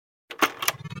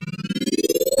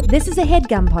This is a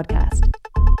HeadGum podcast.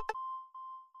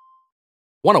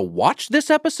 Want to watch this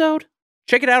episode?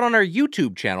 Check it out on our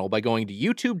YouTube channel by going to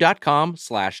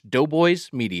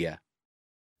youtube.com/doughboysmedia.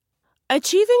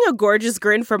 Achieving a gorgeous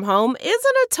grin from home isn't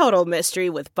a total mystery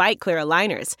with Bite Clear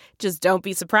aligners. Just don't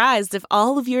be surprised if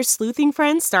all of your sleuthing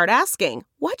friends start asking,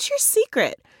 "What's your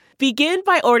secret?" Begin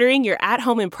by ordering your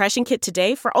at-home impression kit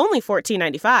today for only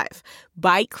 $14.95.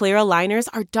 Bite Clear aligners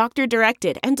are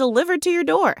doctor-directed and delivered to your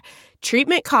door.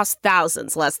 Treatment costs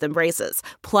thousands less than braces.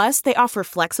 Plus, they offer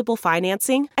flexible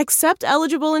financing, accept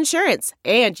eligible insurance,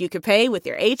 and you can pay with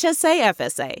your HSA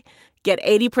FSA. Get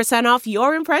 80% off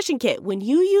your impression kit when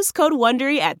you use code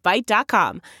WONDERY at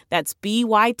Byte.com. That's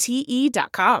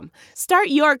BYTE.com. Start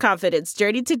your confidence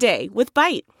journey today with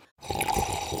Byte.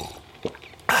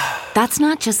 That's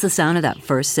not just the sound of that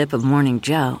first sip of Morning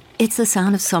Joe. It's the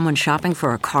sound of someone shopping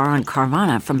for a car on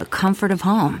Carvana from the comfort of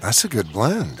home. That's a good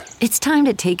blend. It's time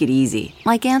to take it easy,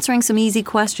 like answering some easy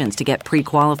questions to get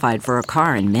pre-qualified for a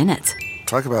car in minutes.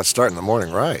 Talk about starting the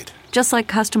morning right. Just like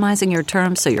customizing your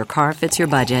terms so your car fits your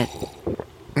budget.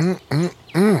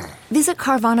 Visit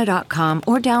Carvana.com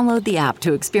or download the app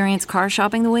to experience car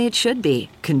shopping the way it should be.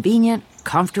 Convenient,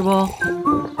 comfortable.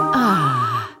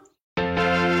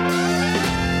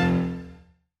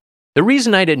 The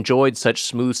reason I'd enjoyed such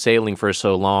smooth sailing for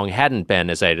so long hadn't been,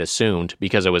 as I'd assumed,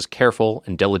 because I was careful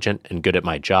and diligent and good at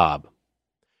my job.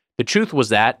 The truth was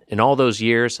that, in all those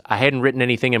years, I hadn't written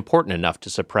anything important enough to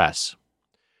suppress.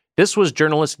 This was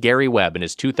journalist Gary Webb in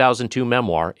his 2002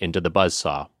 memoir, Into the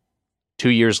Buzzsaw. 2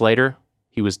 years later,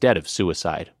 he was dead of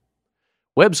suicide.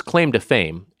 Webb's claim to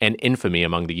fame, and infamy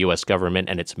among the U.S. government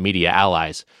and its media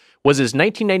allies, was his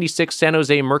 1996 San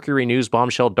Jose Mercury News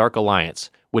bombshell Dark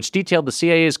Alliance, which detailed the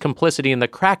CIA's complicity in the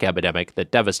crack epidemic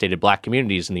that devastated black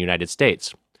communities in the United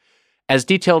States. As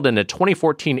detailed in a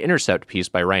 2014 Intercept piece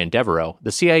by Ryan Devereaux,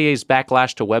 the CIA's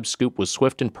backlash to Webb's scoop was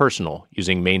swift and personal,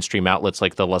 using mainstream outlets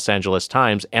like the Los Angeles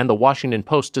Times and the Washington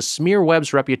Post to smear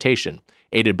Webb's reputation,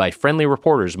 aided by friendly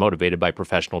reporters motivated by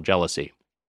professional jealousy.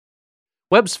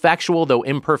 Webb's factual, though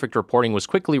imperfect reporting was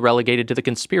quickly relegated to the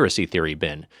conspiracy theory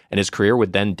bin, and his career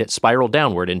would then spiral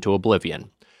downward into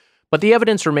oblivion. But the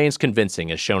evidence remains convincing,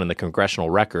 as shown in the congressional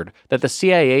record, that the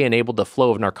CIA enabled the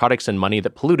flow of narcotics and money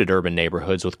that polluted urban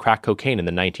neighborhoods with crack cocaine in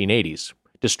the 1980s,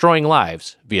 destroying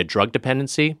lives via drug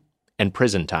dependency and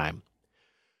prison time.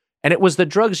 And it was the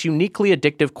drug's uniquely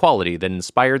addictive quality that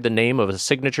inspired the name of a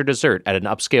signature dessert at an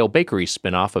upscale bakery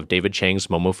spin-off of David Chang's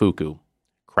Momofuku,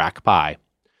 crack pie.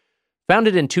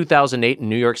 Founded in 2008 in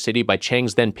New York City by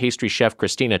Chang's then pastry chef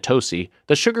Christina Tosi,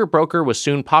 the sugar broker was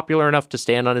soon popular enough to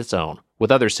stand on its own,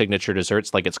 with other signature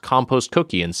desserts like its compost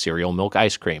cookie and cereal milk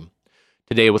ice cream.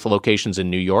 Today, with locations in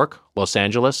New York, Los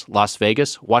Angeles, Las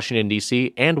Vegas, Washington,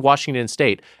 D.C., and Washington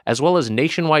State, as well as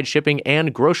nationwide shipping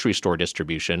and grocery store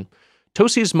distribution,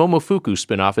 Tosi's Momofuku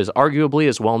spinoff is arguably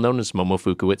as well known as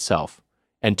Momofuku itself,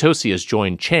 and Tosi has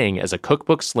joined Chang as a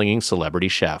cookbook-slinging celebrity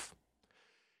chef.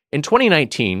 In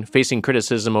 2019, facing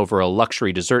criticism over a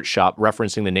luxury dessert shop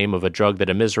referencing the name of a drug that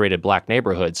immiserated black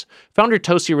neighborhoods, founder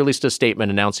Tosi released a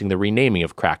statement announcing the renaming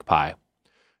of crack pie.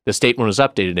 The statement was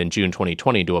updated in June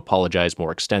 2020 to apologize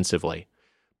more extensively.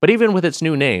 But even with its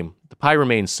new name, the pie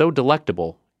remains so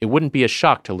delectable, it wouldn't be a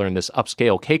shock to learn this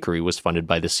upscale cakery was funded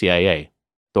by the CIA,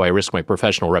 though I risk my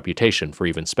professional reputation for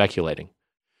even speculating.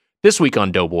 This week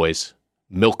on Doughboys,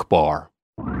 Milk Bar.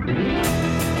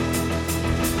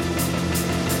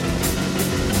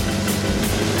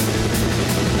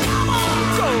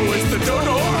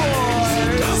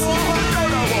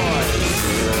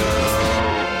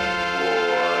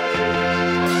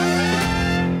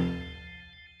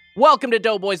 Welcome to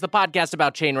Doughboys, the podcast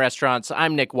about chain restaurants.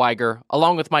 I'm Nick Weiger,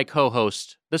 along with my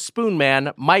co-host, the Spoon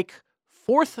Man, Mike,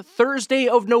 Fourth Thursday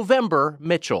of November,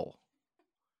 Mitchell.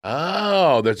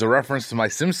 Oh, there's a reference to my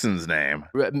Simpsons name.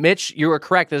 Mitch, you are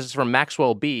correct. This is from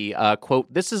Maxwell B.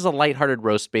 Quote, "This is a lighthearted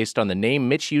roast based on the name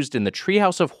Mitch used in the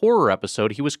Treehouse of Horror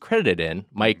episode he was credited in.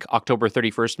 Mike, October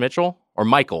 31st, Mitchell? Or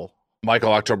Michael?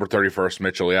 Michael, October 31st,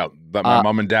 Mitchell, yeah, that my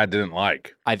mom and dad didn't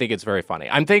like. I think it's very funny.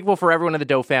 I'm thankful for everyone in the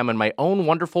Dough fam and my own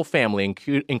wonderful family,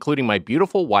 including my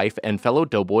beautiful wife and fellow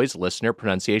Doughboys listener,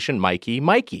 pronunciation Mikey.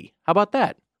 How about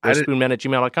that?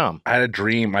 Spoonman@gmail.com. I had a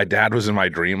dream. My dad was in my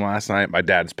dream last night. My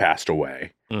dad's passed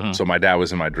away. Mm-hmm. So my dad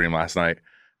was in my dream last night,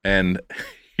 and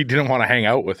he didn't want to hang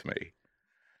out with me.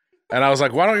 And I was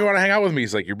like, why don't you want to hang out with me?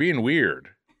 He's like, you're being weird.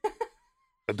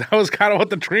 But that was kind of what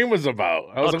the dream was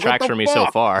about. I was like, tracks for me so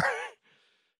far.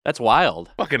 That's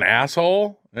wild. Fucking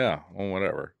asshole. Yeah, well,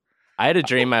 whatever. I had a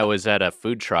dream I was at a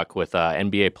food truck with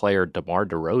NBA player DeMar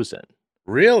DeRozan.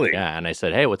 Really? Yeah, and I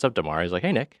said, hey, what's up, DeMar? He's like,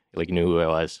 hey, Nick. Like, he knew who I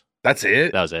was. That's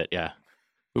it? That was it, yeah.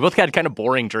 We both had kind of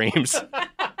boring dreams.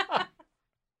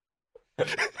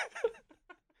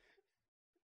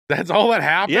 That's all that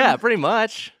happened? Yeah, pretty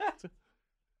much.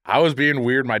 I was being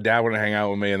weird. My dad wouldn't hang out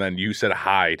with me, and then you said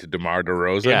hi to DeMar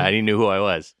DeRozan. Yeah, and he knew who I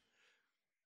was.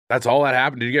 That's all that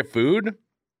happened? Did you get food?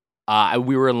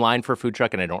 We were in line for a food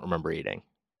truck, and I don't remember eating.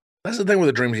 That's the thing with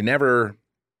the dreams. You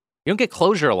don't get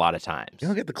closure a lot of times. You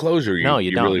don't get the closure you don't,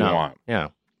 really want. Yeah.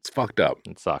 It's fucked up.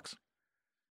 It sucks.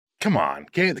 Come on.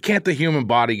 Can't the human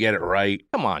body get it right?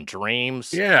 Come on,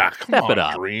 dreams. Yeah, Step it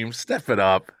up. dreams. Step it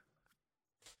up.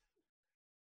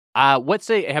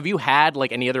 Have you had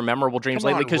like any other memorable dreams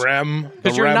lately? Because REM,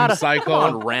 because you're REM not cycle.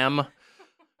 Come on, REM.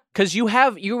 Because you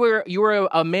were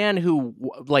a man who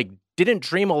like didn't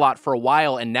dream a lot for a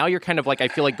while, and now you're kind of like I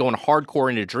feel like going hardcore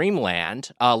into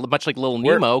dreamland, much like Little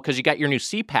Nemo, because you got your new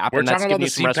CPAP, and that's giving you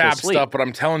some restful sleep. Stuff, but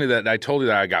I'm telling you that I told you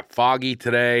that I got foggy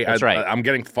today. That's right. I'm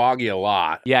getting foggy a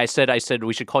lot. Yeah, I said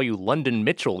we should call you London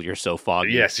Mitchell. You're so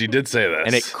foggy. Yes, you did say this,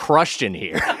 and it crushed in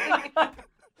here.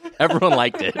 Everyone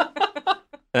liked it.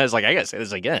 And I was like, I gotta say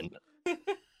this again.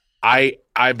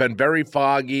 I've been very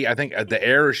foggy. I think the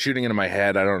air is shooting into my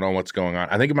head. I don't know what's going on.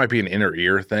 I think it might be an inner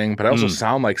ear thing, but I also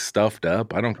sound like stuffed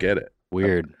up. I don't get it.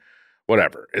 Weird.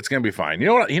 Whatever. It's gonna be fine. You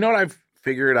know what I've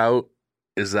figured out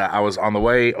is that I was on the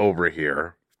way over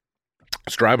here. I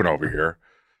was driving over here.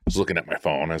 I was looking at my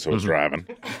phone as I was driving.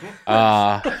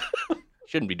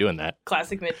 Shouldn't be doing that.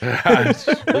 Classic Mitch.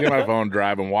 Looking at my phone,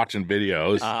 driving, watching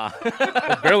videos.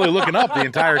 Barely looking up the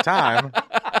entire time.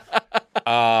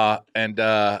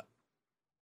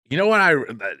 You know what?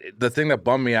 The thing that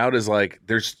bummed me out is like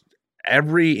there's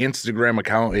every Instagram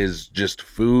account is just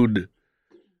food.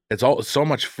 It's all so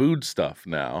much food stuff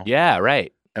now. Yeah,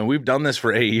 right. And we've done this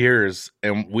for 8 years,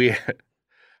 and we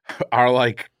are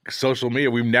like social media.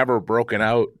 We've never broken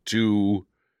out to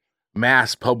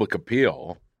mass public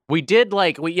appeal. We did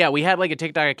we had like a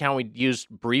TikTok account we used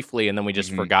briefly, and then we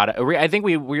just forgot it. I think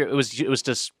it was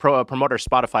to promote our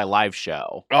Spotify live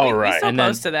show. Oh, right. We still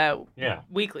post to that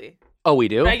weekly. Oh, we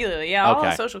do? Regularly, yeah. All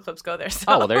the social clips go there. So.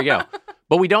 Oh, well, there you go.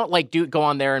 But we don't go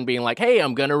on there and being like, hey,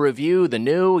 I'm going to review the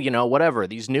new, whatever,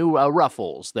 these new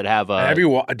Ruffles that have do you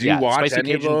watch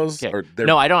any of those?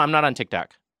 No, I don't. I'm not on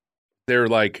TikTok. They're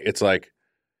it's like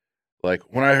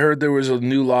when I heard there was a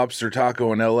new lobster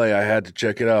taco in LA, I had to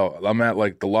check it out. I'm at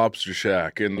the Lobster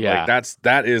Shack, and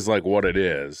that is what it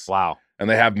is. Wow. And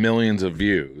they have millions of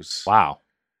views. Wow.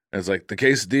 And it's like the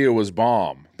quesadilla was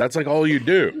bomb. That's all you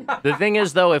do. The thing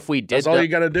is, though, if we did, that's all you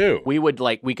got to do. We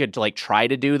could try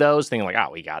to do those, thinking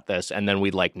we got this, and then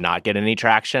we'd not get any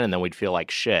traction, and then we'd feel like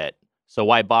shit. So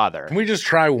why bother? Can we just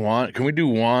try one? Can we do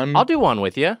one? I'll do one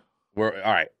with you. All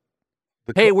right.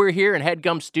 We're here in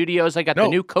Headgum Studios. I got the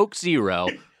new Coke Zero.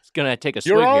 It's gonna take a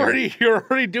swig. You're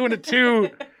already doing it too.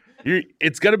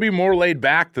 It's gonna be more laid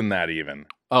back than that, even.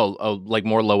 Oh, like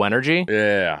more low energy?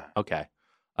 Yeah. Okay.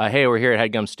 Hey, we're here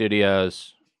at Headgum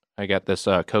Studios. I got this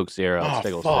Coke Zero. Let's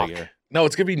take a swig here. No,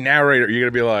 it's gonna be narrator. You're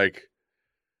gonna be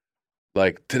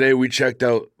like today we checked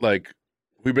out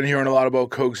we've been hearing a lot about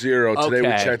Coke Zero. Today we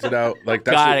checked it out.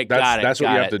 That's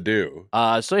what you have to do.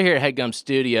 So here at Headgum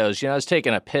Studios, I was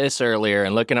taking a piss earlier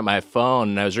and looking at my phone,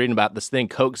 and I was reading about this thing,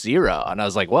 Coke Zero, and I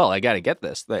was like, well, I got to get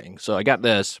this thing. So I got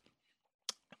this.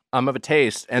 I'm of a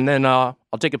taste, and then I'll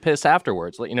take a piss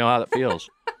afterwards. Let you know how that feels.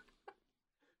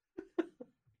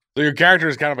 So your character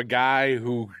is kind of a guy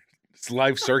whose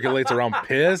life circulates around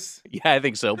piss? Yeah, I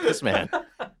think so. Piss man.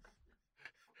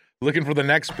 Looking for the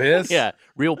next piss? Yeah,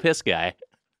 real piss guy.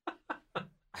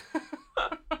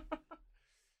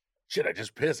 Shit, I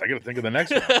just pissed. I got to think of the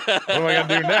next one. What am I going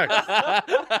to do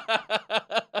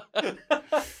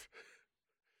next?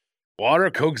 Water,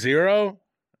 Coke Zero?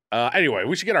 Anyway,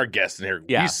 we should get our guests in here.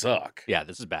 Yeah. We suck. Yeah,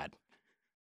 this is bad.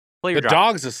 The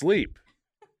dog's asleep.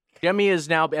 Demi has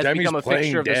become a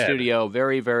fixture of the dead. studio,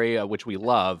 very, very, which we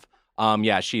love.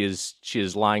 She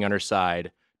is lying on her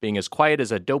side, being as quiet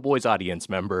as a Doughboys audience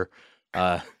member,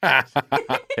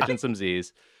 catching some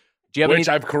Z's. Do you have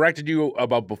I've corrected you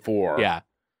about before. Yeah.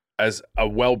 As a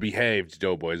well-behaved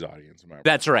Doughboys audience member.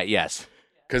 That's right, yes.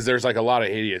 Because there's a lot of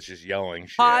idiots just yelling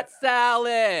shit. Hot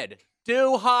salad!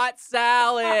 Do hot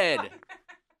salad!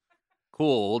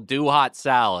 Cool, we'll do hot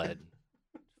salad.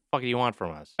 What do you want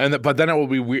from us? But then it will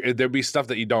be weird. There'll be stuff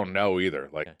that you don't know either.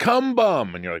 Cum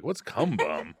bum. And you're like, what's cum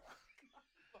bum?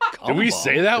 Did we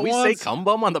say that once? Did we say cum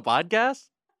bum on the podcast?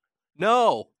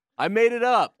 No. I made it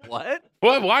up. What?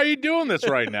 What? Why are you doing this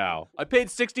right now? I paid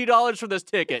 $60 for this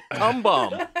ticket. Cum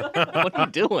bum. What are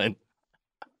you doing?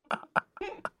 All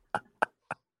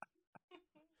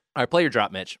right, play your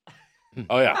drop, Mitch.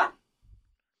 Oh, yeah.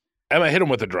 Emma, hit him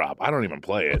with a drop. I don't even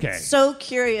play it. Okay. So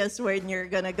curious when you're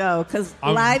going to go, because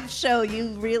live show,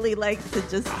 you really like to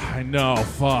just... I know,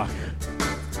 fuck.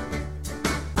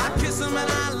 I kiss them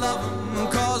and I love them,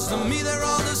 cause to me they're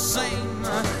all the same.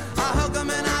 I hug them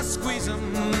and I squeeze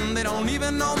them, they don't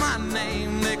even know my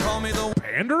name. They call me the...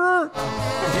 Panderer?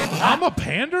 I'm a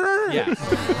panderer? Yeah.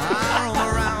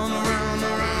 I roam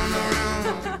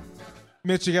around.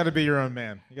 Mitch, you got to be your own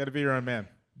man. You got to be your own man.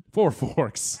 4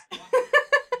 forks.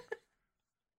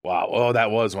 Wow. Oh,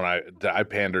 that was when I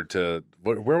pandered to...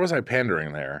 Where was I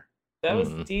pandering there? That was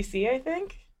DC, I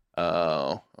think.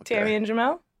 Oh. Okay. Tammy and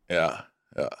Jamel. Yeah.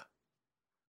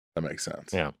 That makes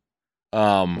sense. Yeah.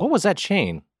 What was that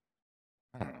chain?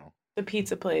 I don't know. The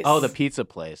pizza place. Oh, the pizza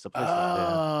place.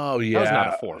 Oh, yeah. That was not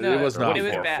a 4. It was not it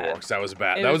was 4 bad. forks. That was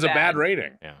bad. It That was was a bad bad.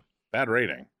 rating. Yeah. Bad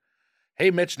rating.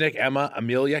 Hey, Mitch, Nick, Emma,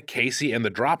 Amelia, Casey, and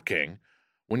the Drop King.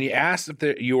 When you asked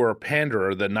if you were a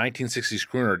panderer, the 1960s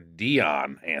crooner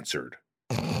Dion answered.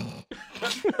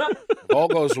 If all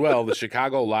goes well, the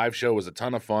Chicago live show was a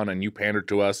ton of fun, and you pandered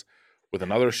to us with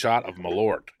another shot of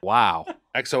Malort. Wow.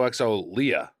 XOXO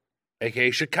Leah,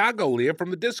 a.k.a. Chicago Leah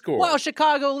from the Discord. Wow,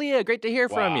 Chicago Leah. Great to hear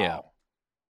from you. Wow,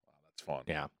 that's fun.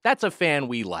 Yeah. That's a fan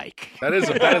we like. That is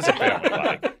a fan we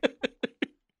like.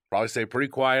 Probably stay pretty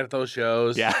quiet at those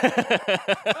shows. Yeah.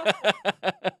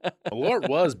 Malort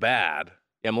was bad.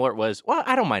 Yeah, Malort was, well,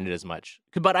 I don't mind it as much.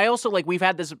 But I also, like, we've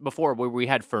had this before where we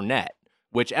had Fernet,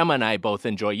 which Emma and I both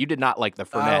enjoy. You did not like the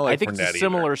Fernet. I don't like I think Fernet it's a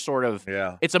similar either. sort of,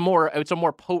 Yeah. it's a more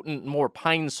potent, more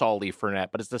pine salty Fernet,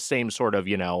 but it's the same sort of,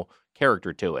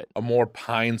 character to it. A more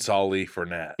pine solly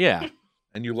Fernet. Yeah.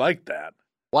 And you like that.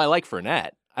 Well, I like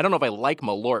Fernet. I don't know if I like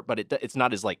Malort, but it's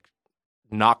not as, like,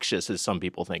 noxious as some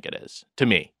people think it is, to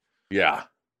me. Yeah.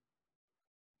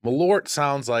 Malort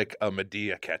sounds like a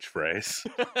Medea catchphrase.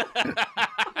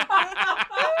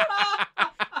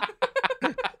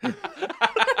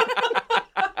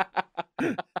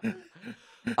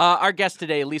 Our guest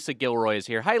today, Lisa Gilroy, is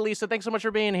here. Hi, Lisa. Thanks so much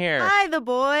for being here. Hi, the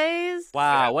boys.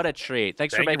 Wow, what a treat.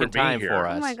 Thanks for Thank you making for being time here. for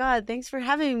us. Oh my God, thanks for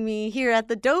having me here at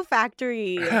the Dough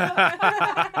Factory.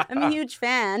 I'm a huge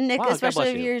fan, Nick, Wow, God especially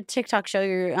bless of you. your TikTok show,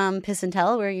 your Piss and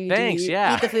Tell, where you Thanks,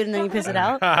 yeah. eat the food and then you piss it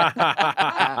out.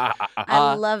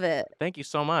 I love it. Thank you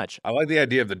so much. I like the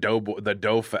idea of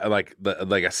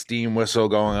like a steam whistle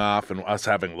going off and us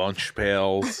having lunch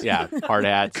pails. Yeah, hard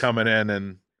hats. Coming in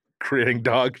and creating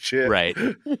dog shit. Right.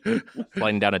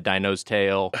 Sliding down a dino's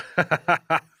tail.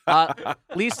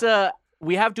 Lisa,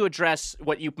 we have to address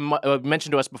what you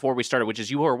mentioned to us before we started, which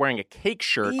is you were wearing a cake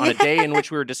shirt on a day in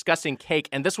which we were discussing cake,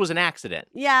 and this was an accident.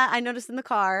 Yeah, I noticed in the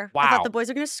car. Wow. I thought the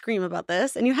boys are going to scream about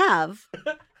this, and you have.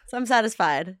 So I'm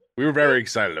satisfied. We were very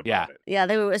excited about it. Yeah,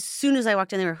 they were. As soon as I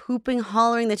walked in, they were hooping,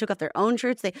 hollering. They took off their own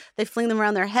shirts. They fling them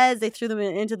around their heads. They threw them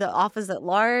into the office at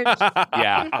large.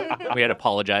 Yeah, we had to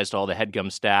apologize to all the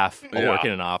HeadGum staff who work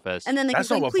in an office. And then they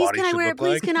kept like, please can I wear it?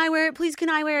 Please can I wear it? Please can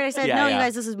I wear it? I said, no, you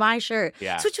guys, this is my shirt.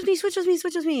 Yeah. Switch with me, switch with me,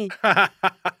 switch with me.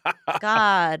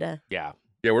 God. Yeah.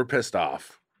 Yeah, we're pissed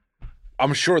off.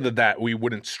 I'm sure that we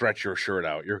wouldn't stretch your shirt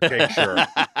out, your cake shirt.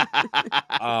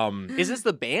 Is this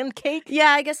the band Cake? Yeah,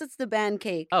 I guess it's the band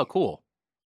Cake. Oh, cool.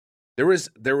 There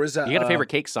was a. You got a favorite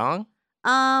Cake song?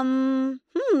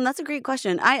 That's a great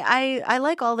question. I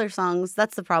like all their songs.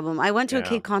 That's the problem. I went to a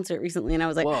Cake concert recently, and I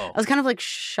was like, Whoa. I was kind of like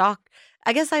shocked.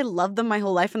 I guess I loved them my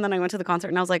whole life, and then I went to the concert,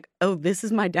 and I was like, oh, this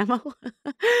is my demo?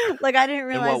 Like, I didn't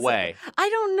realize. In what way? I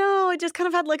don't know. It just kind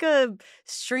of had like a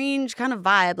strange kind of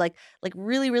vibe, like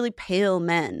really, really pale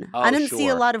men. Oh, I didn't see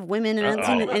a sure. lot of women, and I didn't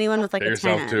see anyone with like Get a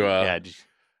yourself tan. to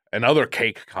another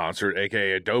cake concert,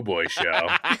 aka a Doughboy show.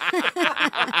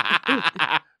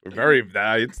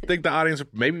 I think the audience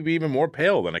would maybe be even more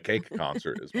pale than a cake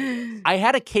concert is. I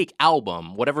had a Cake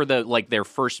album, whatever their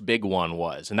first big one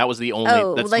was, and that was the only.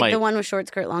 Oh, that's like the one with short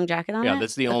skirt, long jacket on it? Yeah,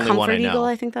 that's the only Comfort one I know. Eagle,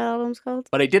 I think that album's called.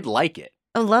 But I did like it.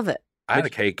 Oh, love it. I had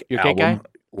a cake You're a album. Cake guy?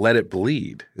 Let It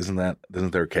Bleed. Isn't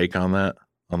there a cake on the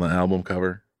album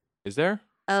cover? Is there?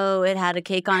 Oh, it had a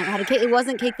cake on it. Had a cake. It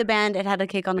wasn't Cake the band. It had a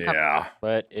cake on the cover. Yeah.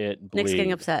 Let It Bleed. Nick's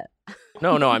getting upset.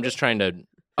 No, I'm just trying to.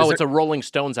 It's a Rolling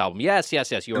Stones album. Yes. You are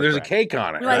There's correct. a cake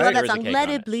on it. No, Right? I love There that is a song. cake Let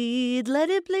on it bleed, let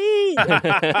it bleed.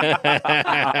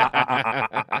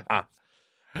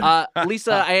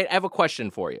 Lisa, I have a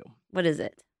question for you. What is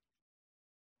it?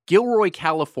 Gilroy,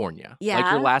 California, Yeah.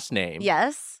 like your last name,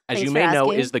 Yes. as Thanks you for may know,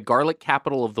 asking. is the garlic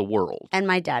capital of the world. And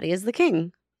my daddy is the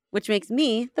king, which makes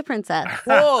me the princess.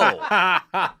 Whoa!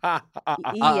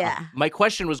 Yeah. My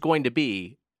question was going to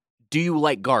be, do you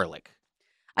like garlic?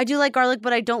 I do like garlic,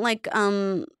 but I don't like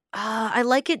I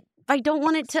like it. I don't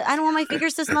want my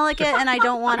fingers to smell like it, and I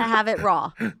don't want to have it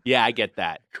raw. Yeah, I get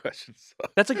that. Question.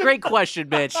 That's a great question,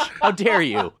 bitch. How dare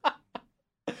you?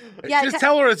 Yeah, Just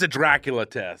tell her it's a Dracula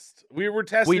test. We were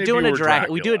testing. We if do you were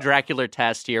Dracula. we do a Dracula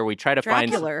test here. We try to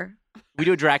Dracula. We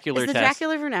do a Dracula It's the test.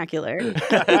 Dracula vernacular.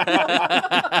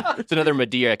 It's another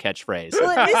Medea catchphrase.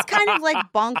 Well, it is kind of like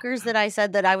bonkers that I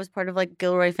said that I was part of like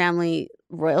Gilroy family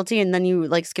royalty, and then you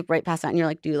like skip right past that, and you're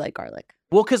like, "Do you like garlic?"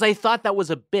 Well, because I thought that was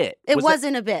a bit. It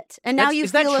wasn't a bit, and now you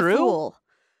is that feel true? a fool.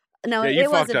 No, Yeah, you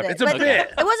it was fucked a up. bit. It's a but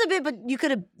bit. It was a bit, but you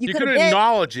could have. You could could have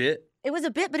acknowledge it. It was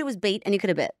a bit, but it was bait, and you could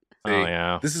have bit. See, Oh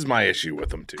yeah. This is my issue with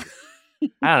them too.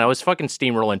 I don't know. I was fucking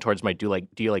steamrolling towards my do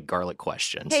you like garlic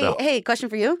question. Hey, so hey, question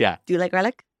for you. Yeah. Do you like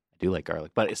garlic? I do like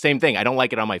garlic, but same thing. I don't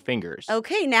like it on my fingers.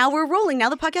 Okay, now we're rolling. Now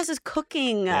the podcast is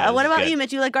cooking. Yeah, What this is about good. you,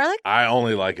 Mitch? You like garlic? I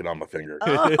only like it on my finger.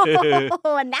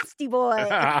 Oh, a nasty boy.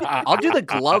 I'll do the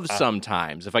gloves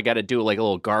sometimes if I got to do like a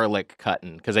little garlic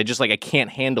cutting because I just like I can't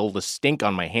handle the stink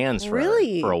on my hands for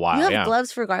a while. You have yeah.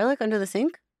 gloves for garlic under the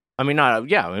sink? I mean, not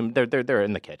yeah. I mean, they're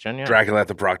in the kitchen. Yeah. Dracula at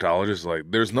the proctologist is like,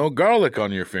 "There's no garlic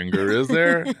on your finger, is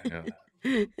there?" Yeah.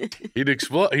 He'd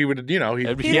explode. He would, he'd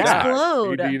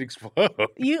explode. He'd explode.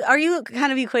 Are you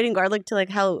kind of equating garlic to like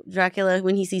how Dracula,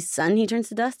 when he sees sun, he turns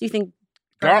to dust? Do you think?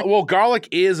 Garlic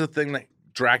is a thing that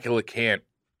Dracula can't.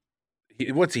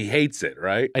 He hates it,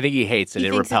 right? I think he hates it. He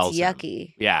it thinks repels it's him.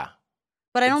 yucky. Yeah.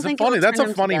 But I don't It's think funny. it'll That's turn a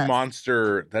him to funny dust.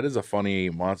 monster. That is a funny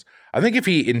monster. I think if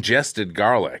he ingested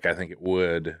garlic, I think it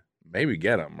would maybe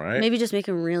get him right. Maybe just make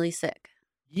him really sick.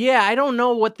 Yeah, I don't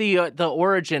know what the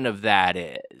origin of that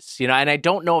is, and I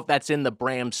don't know if that's in the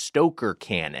Bram Stoker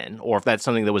canon or if that's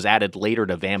something that was added later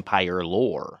to vampire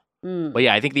lore. But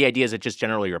yeah, I think the idea is it just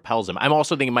generally repels him. I'm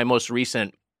also thinking my most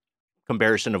recent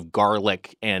comparison of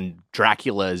garlic and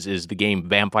Dracula's is the game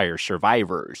Vampire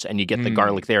Survivors, and you get the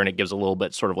garlic there, and it gives a little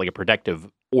bit sort of like a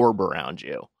protective orb around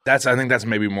you. I think that's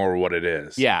maybe more what it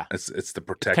is. Yeah, it's the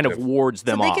protective. Kind of wards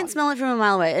them so off. they can smell it from a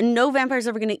mile away, and no vampire's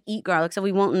ever going to eat garlic, so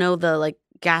we won't know the like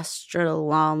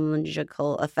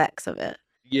gastrological effects of it.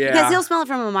 Yeah, because he'll smell it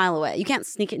from a mile away. You can't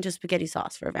sneak it into spaghetti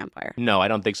sauce for a vampire. No, I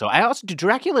don't think so. Do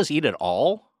Draculas eat at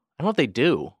all? I don't know if they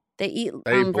do. They eat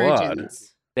blood.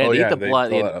 virgins. They eat the they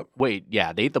blood. fill it up. They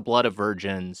eat the blood of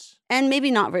virgins. And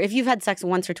maybe not. If you've had sex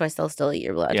once or twice, they'll still eat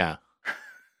your blood. Yeah.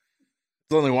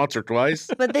 It's only once or twice.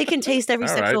 But they can taste every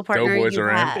All sexual right, partner doughboys you've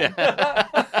are in. had.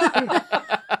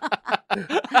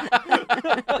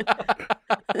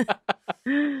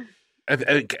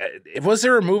 Was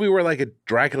there a movie where like a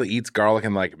Dracula eats garlic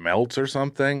and like melts or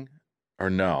something? Or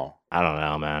no? I don't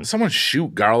know, man. Did someone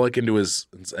shoot garlic into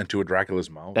a Dracula's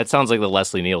mouth? That sounds like the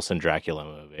Leslie Nielsen Dracula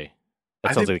movie.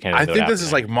 I think this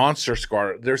is like Monster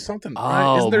Squad. There's something.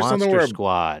 Oh, isn't there Monster something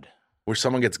Squad. Where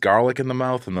someone gets garlic in the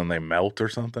mouth and then they melt or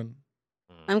something?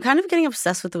 I'm kind of getting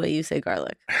obsessed with the way you say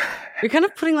garlic. You're kind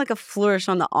of putting like a flourish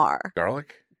on the R.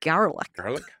 Garlic? Garlic.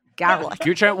 Garlic? Garlic.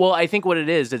 You're trying. Well, I think what it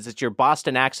is it's your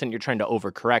Boston accent. You're trying to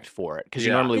overcorrect for it because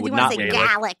you normally would not say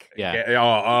garlic. Yeah.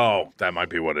 Oh, that might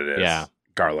be what it is. Yeah.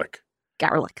 Garlic.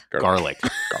 Garlic. Garlic.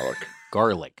 Garlic.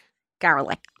 Garlic.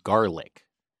 Garlic. Garlic.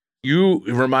 You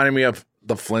reminded me of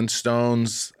the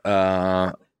Flintstones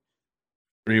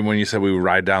when you said we would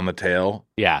ride down the tail.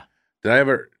 Yeah. Did I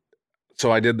ever?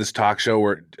 So I did this talk show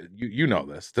where you know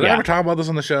this. Did I Yeah. ever talk about this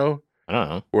on the show? I don't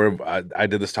know. Where I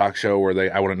did this talk show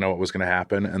where I wouldn't know what was going to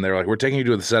happen, and they're like, "We're taking you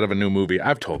to the set of a new movie."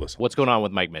 I've told this. What's going on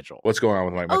with Mike Mitchell? What's going on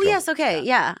with Mike Mitchell? Oh, yes. Okay.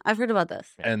 Yeah. I've heard about this.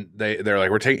 And they're like,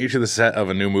 "We're taking you to the set of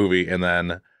a new movie," and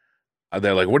then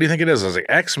they're like, "What do you think it is?" I was like,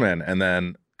 "X-Men," and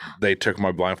then they took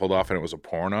my blindfold off, and it was a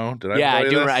porno. Did I? Yeah, tell I you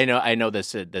do. this? I know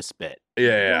this bit.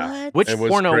 Yeah. What? Which It was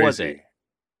porno was crazy. it?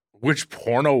 Which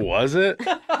porno was it?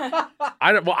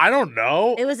 I don't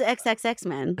know. It was XXX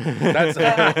Men. That's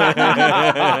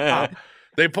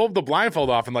they pulled the blindfold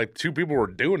off, and like two people were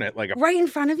doing it, like Right in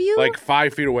front of you? like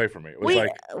 5 feet away from me. It was Wait, like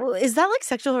is that like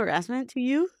sexual harassment to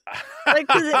you? Like,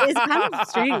 'cause it's kind of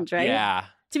strange, right? Yeah.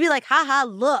 To be like, haha,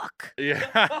 look.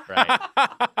 yeah, Right.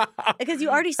 Because you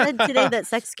already said today that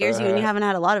sex scares you and you haven't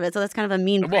had a lot of it. So that's kind of a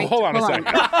mean Well, prank. hold on a second.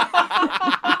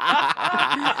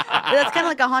 That's kind of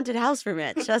like a haunted house for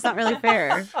Mitch. That's not really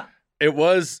fair. It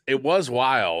was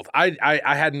wild. I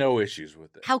had no issues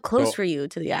with it. How close So, were you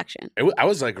to the action? I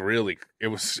was like really. I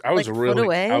was Like, foot really.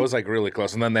 away? I was like really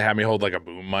close, and then they had me hold like a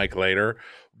boom mic later.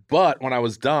 But when I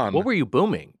was done, What were you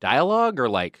booming? Dialogue or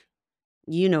like?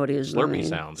 You know what he was Slurpee doing.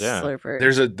 sounds, yeah. Slurper.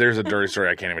 there's a dirty story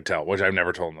I can't even tell, which I've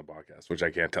never told in the podcast, which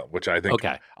I can't tell, which I think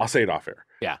Okay. I'll say it off air.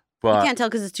 Yeah. You But can't tell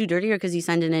because it's too dirty or because you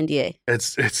signed an NDA.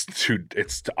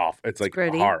 it's off. It's like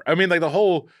gritty. hard. I mean, like the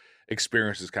whole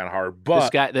experience is kind of hard. This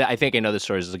But guy, I think I know the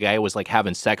story. This guy was like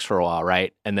having sex for a while,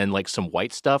 right? And then like some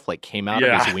white stuff like came out of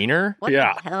Yeah. his wiener. What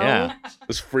Yeah. the hell? Yeah.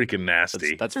 it's freaking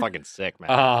nasty. That's fucking sick, man.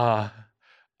 And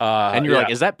and you're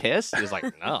like, is that piss? He's like,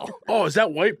 no. oh, is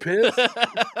that white piss?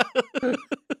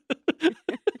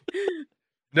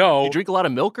 No. You drink a lot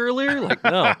of milk earlier? Like,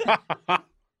 no.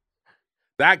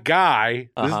 That guy,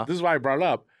 Uh-huh. this is why I brought it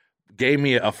up, gave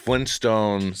me a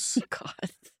Flintstones God.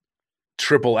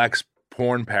 Triple X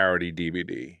porn parody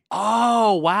DVD.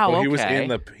 Oh, wow. So okay. he was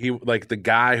in the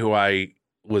guy who I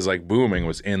was like booming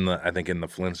was in the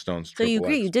Flintstones. So you Triple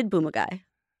agree? X. You did boom a guy.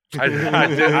 I did.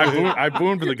 I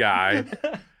boomed the guy,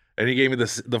 and he gave me the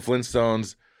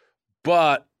Flintstones.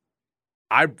 But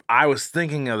I was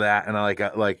thinking of that, and I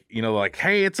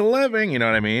hey, it's a living. You know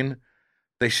what I mean?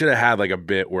 They should have had like a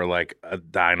bit where like a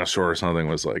dinosaur or something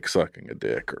was like sucking a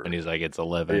dick, and he's like, it's a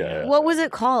living. Yeah. What was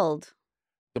it called?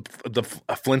 The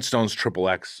Flintstones Triple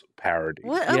X parody.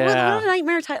 What a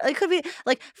nightmare title. It could be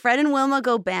like Fred and Wilma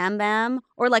Go Bam Bam,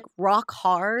 or like Rock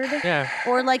Hard. Yeah.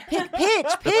 Or like Pitch.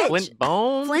 Flint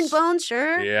Bones? Flint Bones,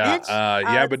 sure. Yeah. Pitch.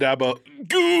 Yabba Dabba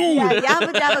Goo. Yeah,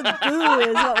 Yabba Dabba Goo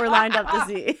is what we're lined up to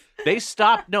see. They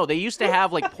stopped. No, they used to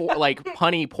have like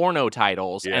punny porno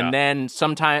titles, and then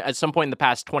at some point in the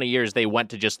past 20 years, they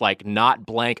went to just like not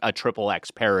blank a Triple X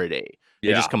parody.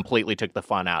 They just completely took the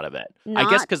fun out of it. Not I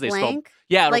guess because they blank?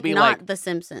 it'll like be not like The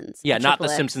Simpsons. Yeah, not The Triple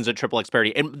X. Simpsons, a Triple X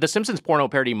parody. And The Simpsons porno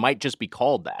parody might just be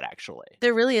called that, actually.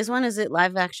 There really is one. Is it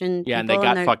live action? Yeah, and they people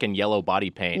got they're- fucking yellow body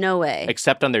paint. No way.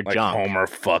 Except on their Like junk. Homer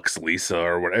fucks Lisa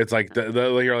or what? It's like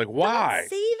you're like, why?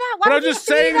 Say that. But Why I'm would you just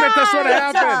say saying that's what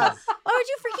happens. Why would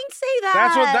you freaking say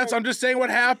that? I'm just saying what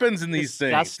happens in these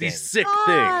things. Disgusting. These sick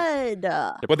things.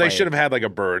 God. But they should have had like a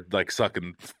bird like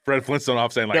sucking Fred Flintstone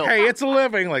off saying like, No. hey, it's a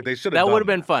living. Like they should have That done would have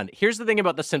been fun. Here's the thing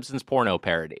about The Simpsons porno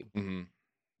parody. Mhm.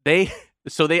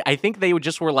 I think they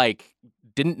just were like,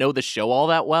 didn't know the show all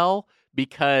that well,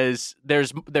 because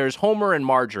there's Homer and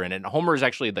Margarine, and Homer is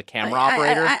actually the camera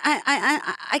operator.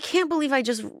 I can't believe I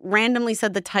just randomly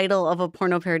said the title of a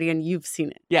porno parody and you've seen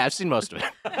it. Yeah, I've seen most of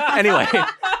it. Anyway.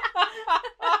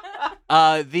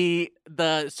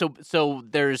 So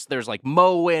there's like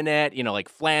Moe in it, like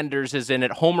Flanders is in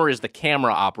it. Homer is the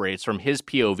camera operator. It's from his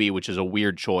POV, which is a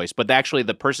weird choice, but actually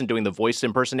the person doing the voice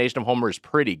impersonation of Homer is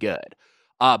pretty good.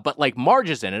 But like Marge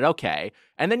is in it, okay.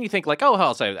 And then you think like, oh, who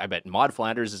else? I bet Maud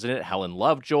Flanders is in it, Helen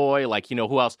Lovejoy, like,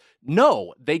 who else?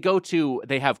 No, they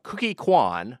have Cookie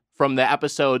Kwan from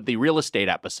the real estate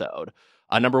episode,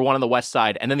 number 1 on the West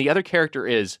Side. And then the other character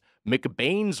is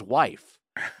McBain's wife.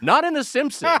 Not in The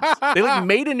Simpsons. They like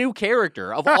made a new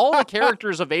character. Of all the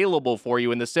characters available for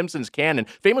you in The Simpsons canon,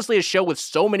 famously a show with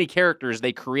so many characters,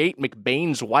 they create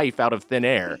McBain's wife out of thin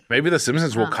air. Maybe The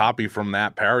Simpsons will copy from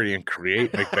that parody and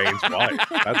create McBain's wife.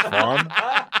 That's fun.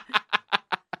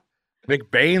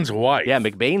 McBain's wife. Yeah,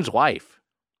 McBain's wife.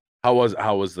 How was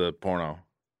the porno?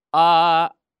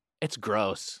 It's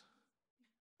gross.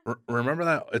 Remember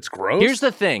that? It's gross. Here's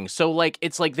the thing. So like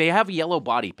it's like they have yellow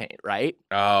body paint, right?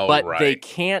 Oh, but right. they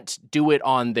can't do it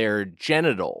on their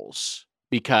genitals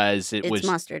because It's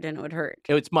mustard and it would hurt.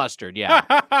 It's mustard, yeah.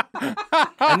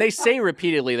 And they say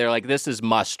repeatedly, they're like, this is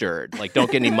mustard. Like, don't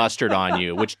get any mustard on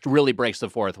you, which really breaks the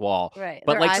fourth wall. Right.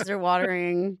 But Their eyes are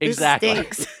watering. This Exactly.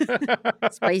 stinks.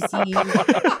 Spicy.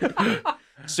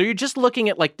 So you're just looking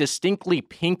at like distinctly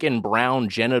pink and brown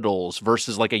genitals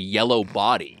versus like a yellow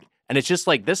body. And it's just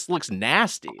like, this looks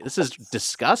nasty. This is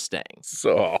disgusting.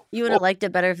 So You would have liked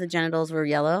it better if the genitals were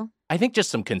yellow? I think just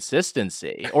some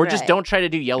consistency. Or just Right. don't try to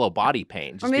do yellow body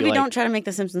paint. Just Or maybe be like, don't try to make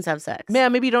The Simpsons have sex. Yeah,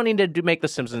 maybe you don't need to make The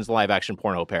Simpsons live action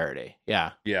porno parody.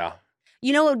 Yeah. Yeah.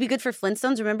 You know what would be good for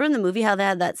Flintstones? Remember in the movie how they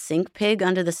had that sink pig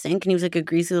under the sink and he was like a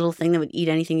greasy little thing that would eat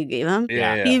anything you gave him?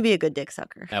 Yeah. He'd be a good dick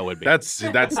sucker. That would be. That's the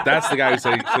guy who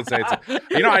should say it's.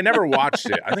 I never watched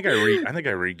it. I think I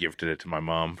re-gifted it to my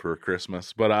mom for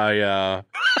Christmas, but I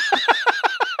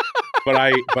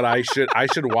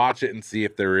should watch it and see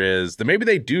if there is. Maybe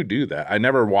they do that. I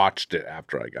never watched it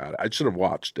after I got it. I should have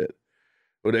watched it,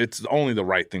 but it's only the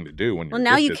right thing to do when you're. Well,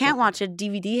 now you gifted can't something. watch a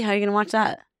DVD. How are you going to watch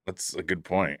that? That's a good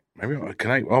point. Maybe can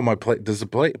I? Oh, does the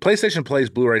PlayStation plays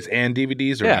Blu-rays and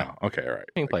DVDs or Yeah. no? Okay, all right.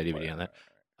 You can play DVD on that.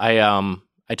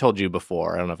 I told you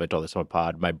before. I don't know if I told this on a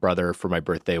pod. My brother for my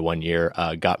birthday one year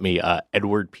got me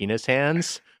Edward Penis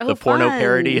Hands, the porno fun.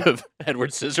 parody of Edward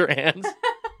Scissorhands.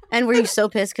 And were you so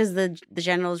pissed because the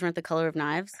genitals weren't the color of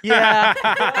knives? Yeah,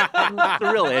 it's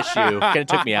a real issue. Kind of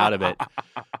took me out of it.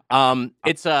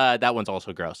 It's that one's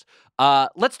also gross.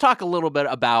 Let's talk a little bit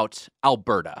about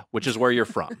Alberta, which is where you're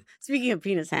from. Speaking of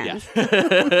penis hands.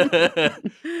 Yeah.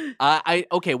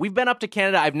 We've been up to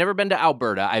Canada. I've never been to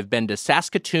Alberta. I've been to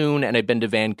Saskatoon and I've been to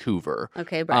Vancouver.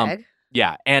 Okay, brag.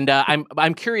 Yeah, and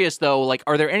I'm curious though, like,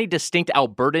 are there any distinct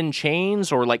Albertan chains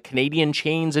or like Canadian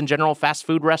chains in general, fast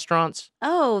food restaurants?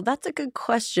 Oh, that's a good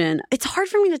question. It's hard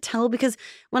for me to tell because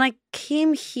when I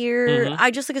came here, I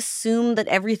just like assumed that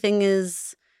everything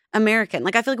is American.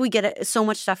 Like I feel like we get so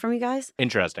much stuff from you guys.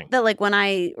 Interesting. That like when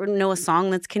I know a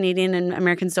song that's Canadian and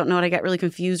Americans don't know it, I get really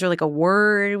confused, or like a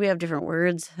word. We have different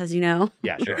words, as you know.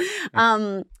 Yeah,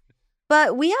 sure.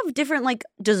 But we have different like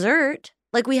dessert.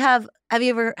 Like we have you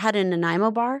ever had a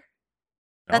Nanaimo bar?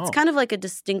 That's kind of like a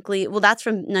distinctly, well, that's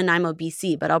from Nanaimo,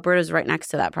 BC, but Alberta's right next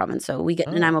to that province. So we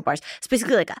get Nanaimo bars. It's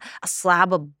basically like a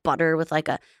slab of butter with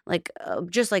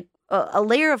just a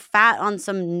layer of fat on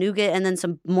some nougat and then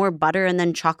some more butter and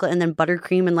then chocolate and then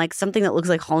buttercream and like something that looks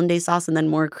like hollandaise sauce and then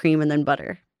more cream and then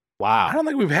butter. Wow. I don't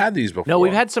think we've had these before. No,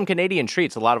 we've had some Canadian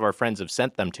treats. A lot of our friends have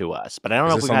sent them to us, but I don't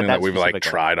know if we've had that we've like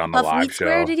tried on the live show.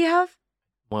 Square, did you have?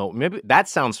 Well, maybe that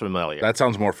sounds familiar. That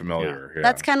sounds more familiar. Yeah.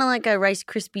 That's kind of like a Rice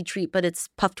Krispie treat, but it's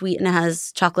puffed wheat and it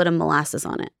has chocolate and molasses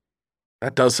on it.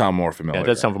 That does sound more familiar. Yeah, it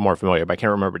does sound more familiar, but I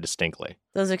can't remember distinctly.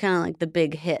 Those are kind of like the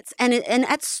big hits. And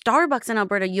at Starbucks in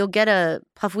Alberta, you'll get a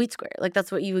puffed wheat square. Like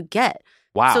that's what you would get.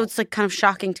 Wow. So it's like kind of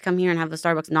shocking to come here and have the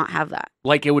Starbucks not have that.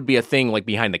 Like it would be a thing like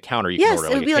behind the counter. You Yes, can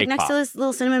order, it would be like next pop. to this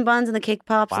little cinnamon buns and the cake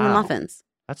pops and the muffins.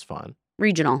 That's fun.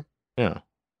 Regional. Yeah.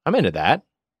 I'm into that.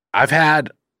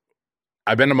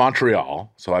 I've been to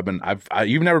Montreal, so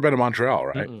you've never been to Montreal,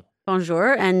 right? Mm-mm.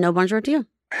 Bonjour and no bonjour to you.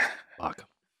 Fuck.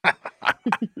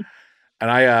 And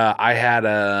I had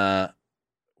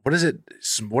what is it?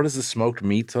 What is the smoked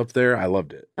meats up there? I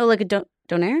loved it. Oh, like a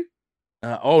donair?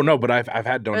 No, but I've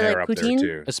had donair like up poutine?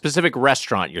 there too. A specific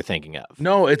restaurant you're thinking of.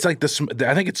 No, it's like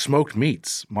I think it's smoked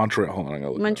meats. Montreal. Hold on, I gotta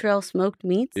look it up. Montreal smoked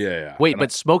meats? Yeah. Wait,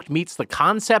 but smoked meats the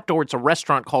concept, or it's a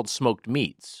restaurant called Smoked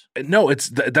Meats? No,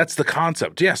 that's the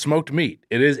concept. Yeah, smoked meat.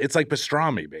 It's like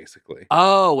pastrami basically.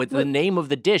 Oh, the name of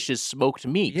the dish is smoked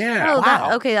meat. Yeah. Oh,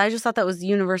 wow. okay. I just thought that was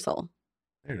universal.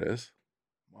 There it is.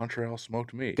 Montreal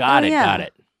smoked meat. Got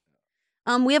it.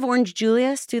 We have Orange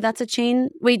Julius too. That's a chain.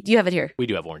 Wait, do you have it here? We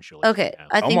do have Orange Julius. Okay, yeah.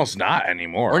 I think Almost not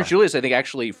anymore. Orange Julius, I think,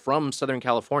 actually from Southern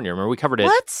California. Remember, we covered it.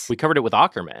 What? We covered it with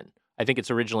Ackerman. I think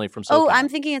it's originally from. SoCal. Oh, I'm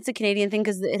thinking it's a Canadian thing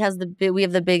because it has we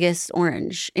have the biggest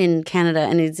orange in Canada,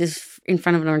 and it's just in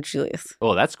front of an Orange Julius.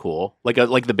 Oh, that's cool. Like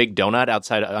the big donut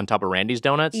outside on top of Randy's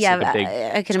Donuts. Yeah, like a big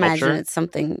I can sculpture? imagine it's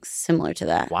something similar to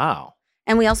that. Wow.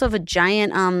 And we also have a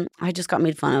giant. I just got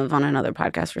made fun of on another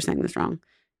podcast for saying this wrong.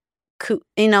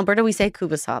 In Alberta, we say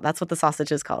kubasa. That's what the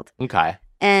sausage is called. Okay.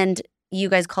 And you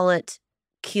guys call it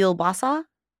kielbasa?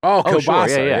 Oh, kielbasa.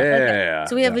 Sure. Yeah. Yeah.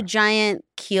 So we have a giant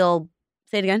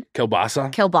Say it again.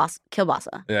 Kielbasa.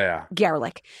 Kielbasa. Yeah.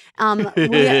 Garlic.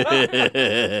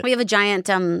 We have a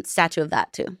giant statue of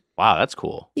that too. Wow, that's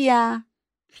cool. Yeah.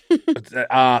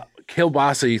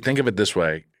 Kielbasa. You think of it this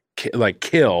way: like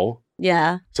kill.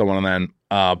 Yeah. Someone, and then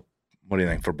what do you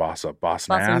think for bassa? Boss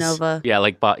Bossa Nass? Nova. Yeah,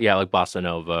 like Bossa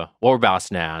Nova or Boss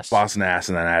Nass. Boss Nass,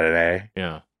 and then added A.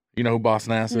 Yeah. You know who Boss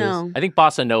Nass is? No. I think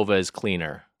Bossa Nova is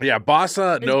cleaner. Yeah,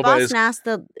 Bossa Nova Boss is. Nass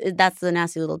that's the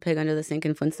nasty little pig under the sink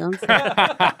in Flintstones?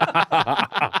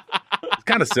 It's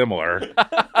kind of similar.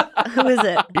 Who is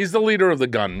it? He's the leader of the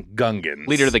Gungans.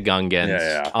 Leader of the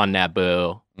Gungans on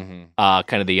Naboo. Mm-hmm.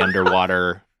 Kind of the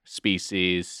underwater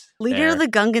species. Leader of the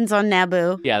Gungans on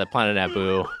Naboo. Yeah, the planet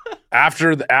Naboo.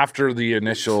 After the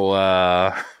initial.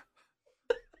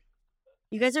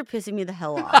 You guys are pissing me the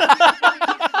hell off.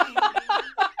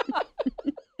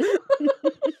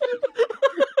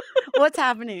 What's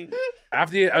happening?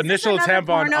 After the initial attempt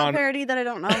on parody that I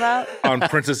don't know about on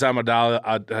Princess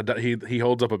Amidala, he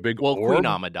holds up a big orb. Queen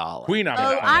Amidala. Queen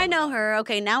Amidala. Oh, I know her.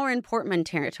 Okay, now we're in Portman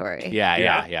territory.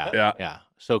 Yeah.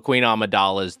 So Queen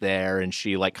Amidala's there, and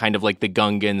she kind of like the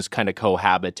Gungans kind of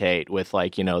cohabitate with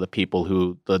the people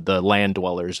who the land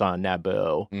dwellers on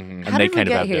Naboo. Mm-hmm. How did we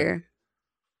get here?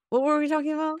 What were we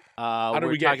talking about? How did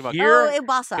we get about here? Oh,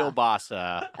 Bassa.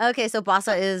 Kielbasa. Okay, so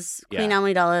Bassa is Queen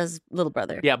Amidala's little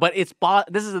brother. Yeah, but it's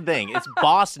this is the thing. It's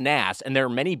Boss Nass, and there are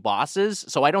many bosses,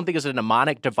 so I don't think it's a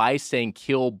mnemonic device saying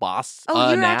kill boss. Oh,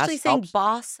 you're Nass actually saying helps.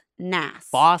 Boss Nass.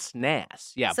 Boss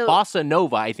Nass. Yeah, So- Bossa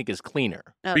Nova I think is cleaner.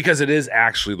 Okay. Because it is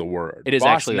actually the word. It is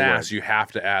Boss actually the Nass, word. you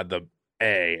have to add the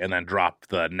A and then drop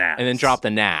the Nass. And then drop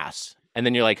the Nass. And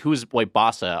then you're like, who's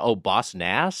Bossa? Oh, Boss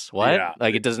Nass? What? Yeah.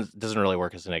 Like it doesn't really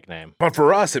work as a nickname. But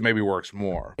for us, it maybe works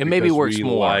more. It maybe because works we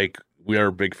more. We are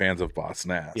big fans of Boss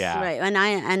Nass. Yeah. Right,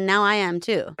 and now I am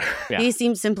too. Yeah. He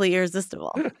seems simply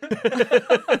irresistible.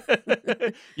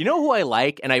 You know who I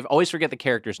like? And I always forget the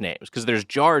characters' names because there's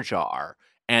Jar Jar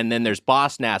and then there's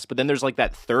Boss Nass, but then there's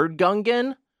that third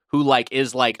Gungan who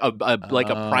is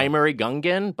a primary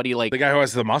Gungan, but he the guy who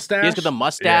has the mustache. He's got the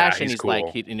mustache, Yeah, and he's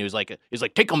cool. he's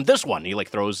like take him this one. He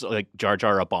throws Jar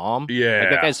Jar a bomb. Yeah,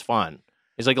 that guy's fun.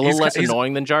 He's a little less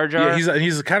annoying than Jar Jar. Yeah,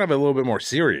 he's kind of a little bit more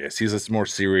serious. He's a more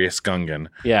serious Gungan.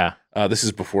 Yeah. This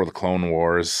is before the Clone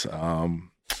Wars.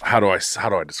 How do I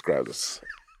describe this?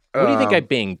 What do you think I'm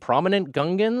being? Prominent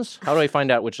Gungans? How do I find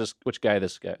out which guy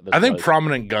this guy? I think was?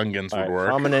 Prominent Gungans would work.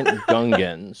 Prominent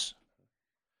Gungans.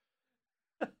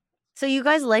 So you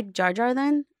guys like Jar Jar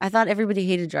then? I thought everybody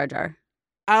hated Jar Jar.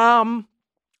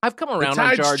 I've come around the on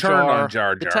tide's Jar turned Jar. on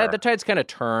Jar Jar. The tide's kind of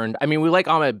turned. I mean, we like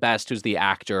Ahmed Best, who's the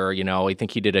actor. You know, I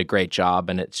think he did a great job,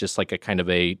 and it's just like a kind of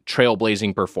a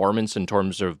trailblazing performance in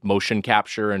terms of motion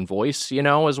capture and voice. You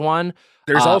know, as one.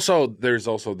 There's also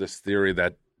this theory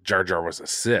that Jar Jar was a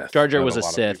Sith. Jar Jar was a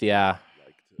Sith. Yeah.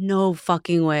 No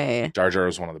fucking way. Jar Jar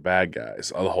was one of the bad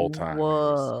guys the whole time.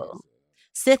 Whoa.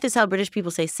 Sith is how British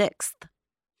people say sixth.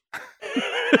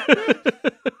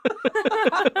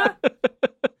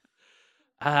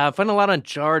 I find a lot on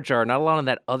Jar Jar, not a lot on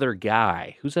that other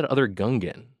guy. Who's that other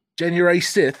Gungan? January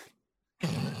Sith.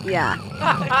 Yeah.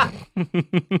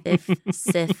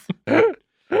 Sith.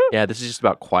 Yeah, this is just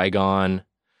about Qui-Gon.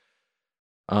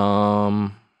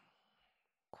 Qui-Gon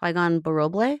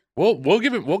Baroble? We'll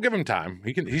give him time.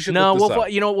 He should. No, look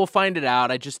this up. we'll find it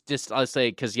out. I'll say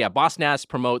because Boss Nass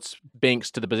promotes Binks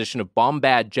to the position of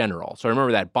Bombad General. So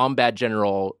remember that Bombad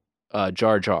General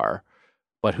Jar Jar.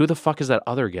 But who the fuck is that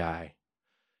other guy?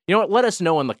 You know what? Let us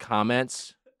know in the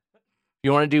comments. If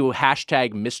you want to do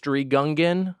hashtag Mystery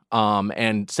Gungan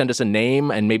and send us a name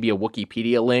and maybe a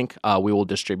Wikipedia link, we will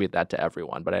distribute that to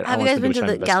everyone. But have you guys been to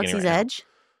the Galaxy's Edge?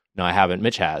 No, I haven't.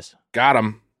 Mitch has. Got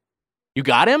him. You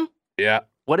got him? Yeah.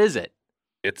 What is it?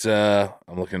 It's I'm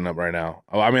looking it up right now.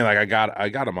 Oh, I mean, like I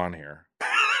got him on here.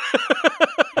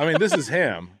 I mean, this is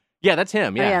him. Yeah, that's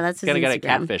him. Yeah, yeah, that's his got a Instagram.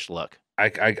 catfish look.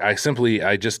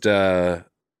 I just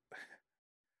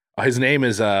his name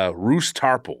is Roose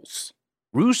Tarples.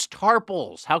 Roose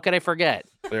Tarples. How could I forget?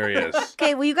 There he is.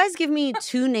 Okay, will you guys give me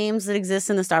 2 names that exist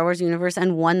in the Star Wars universe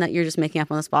and one that you're just making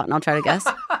up on the spot, and I'll try to guess.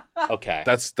 Okay,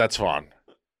 that's fun.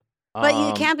 But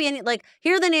you can't be any like.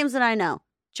 Here are the names that I know: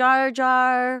 Jar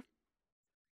Jar.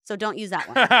 So don't use that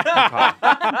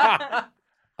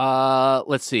one.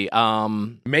 Let's see.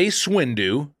 Mace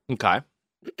Windu. Okay.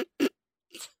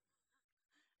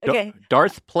 Okay.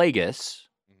 Darth Plagueis.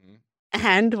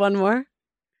 And one more.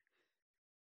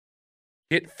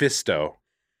 Kit Fisto.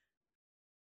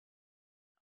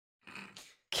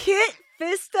 Kit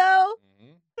Fisto.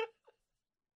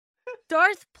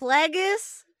 Darth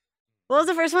Plagueis. What was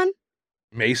the first one?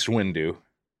 Mace Windu.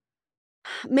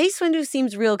 Mace Windu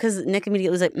seems real because Nick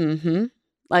immediately was like,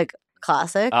 like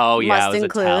classic. Oh yeah, Must it was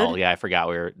include. a tell. Yeah, I forgot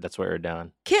that's what we were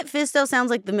doing. Kit Fisto sounds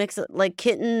like the mix of like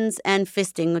kittens and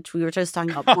fisting, which we were just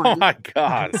talking about porn. Oh my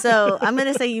god. So I'm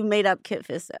gonna say you made up Kit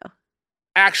Fisto.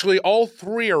 Actually, all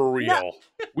 3 are real. No.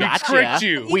 We Gotcha. tricked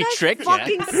you. We tricked you.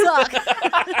 Fucking suck.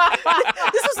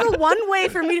 This was the one way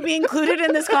for me to be included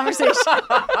in this conversation.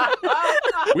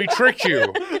 We tricked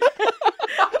you.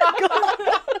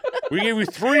 We gave you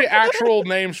 3 actual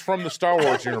names from the Star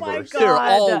Wars universe. They're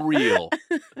all real.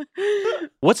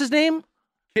 What's his name?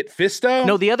 Kit Fisto?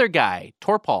 No, the other guy,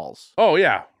 Torpals. Oh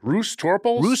yeah, Roose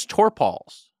Torpals. Roose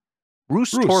Torpals.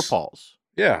 Roose Torpals.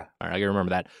 Yeah. All right, I gotta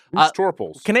remember that. Roose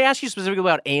Torpals. Can I ask you specifically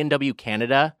about A&W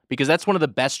Canada? Because that's one of the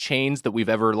best chains that we've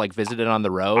ever visited on the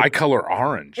road. I color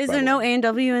orange. Is there no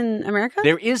A&W in America?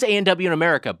 There is A&W in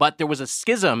America, but there was a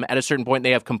schism at a certain point.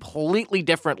 They have completely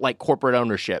different corporate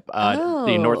ownership,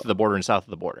 the north of the border and south of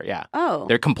the border. Yeah. Oh.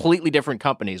 They're completely different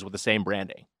companies with the same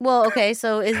branding. Well, okay,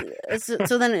 so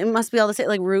so then it must be all the same.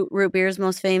 Like root beer is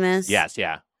most famous. Yes,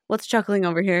 yeah. What's chuckling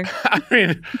over here? I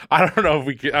mean, I don't know if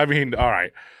we can. I mean, all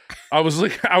right. I was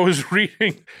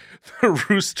reading the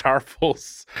Roose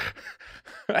Tarples.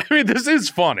 I mean, this is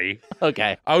funny.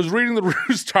 Okay. I was reading the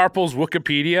Roose Tarples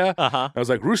Wikipedia. Uh-huh. I was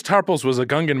like, Roose Tarples was a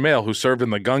Gungan male who served in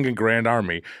the Gungan Grand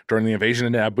Army during the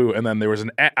invasion of Naboo, and then there was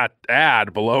an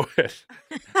ad below it.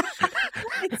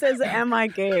 It says, "Am I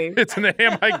gay?" It's an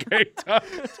 "Am I gay?"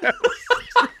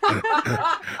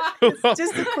 It's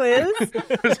just a quiz.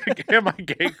 It's like, "Am I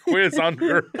gay?" quiz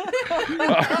under.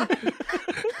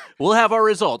 We'll have our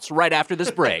results right after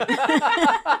this break.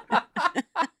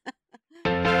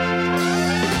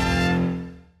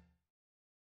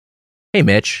 Hey,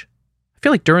 Mitch. I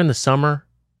feel like during the summer,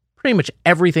 pretty much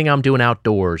everything I'm doing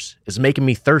outdoors is making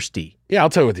me thirsty. Yeah, I'll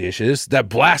tell you what the issue is. That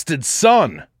blasted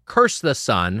sun. Curse the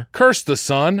sun. Curse the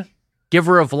sun.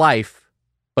 Giver of life,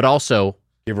 but also...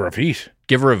 Giver of heat.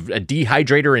 Giver of a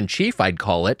dehydrator in chief, I'd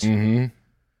call it. Mm-hmm.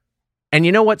 And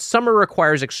you know what? Summer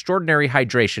requires extraordinary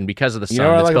hydration because of the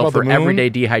sun that's built for everyday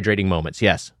dehydrating moments.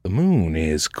 Yes. The moon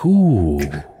is cool.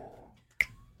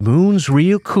 Moon's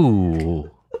real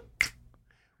cool.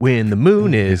 When the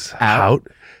moon is out,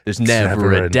 there's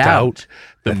never a doubt.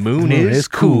 The moon is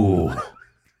cool.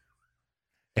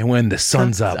 And when the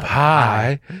sun's up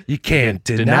high, you can't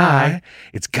deny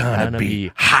it's gonna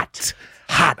be hot.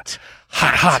 hot,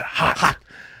 hot, hot, hot, hot,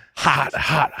 hot,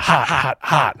 hot, hot, hot,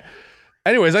 hot.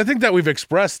 Anyways, I think that we've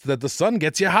expressed that the sun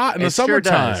gets you hot in the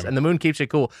summertime. Does, and the moon keeps you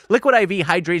cool. Liquid IV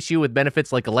hydrates you with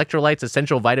benefits like electrolytes,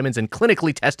 essential vitamins, and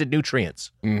clinically tested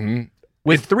nutrients. Mm-hmm.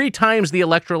 With 3 times the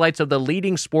electrolytes of the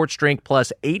leading sports drink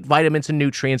plus 8 vitamins and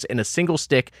nutrients in a single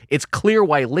stick, it's clear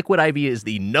why Liquid IV is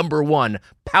the #1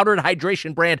 powdered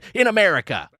hydration brand in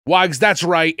America. Wags, that's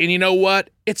right. And you know what?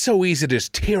 It's so easy to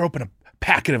just tear open a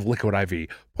packet of Liquid IV,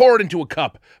 pour it into a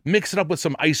cup, mix it up with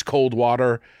some ice cold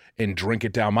water, and drink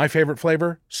it down. My favorite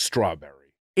flavor,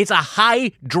 strawberry. It's a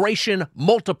hydration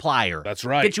multiplier. That's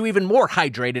right. Gets you even more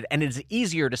hydrated, and it's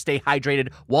easier to stay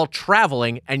hydrated while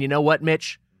traveling. And you know what,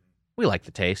 Mitch? We like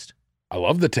the taste. I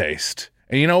love the taste.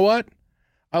 And you know what?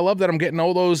 I love that I'm getting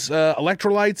all those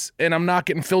electrolytes, and I'm not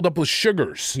getting filled up with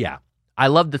sugars. Yeah. I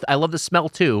love the smell,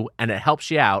 too, and it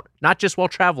helps you out, not just while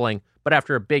traveling, but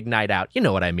after a big night out. You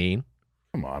know what I mean.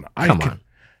 Come on. Come on.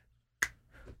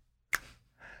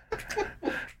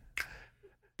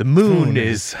 The moon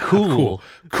is cool.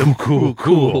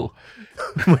 Cool.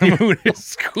 The moon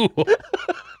is cool.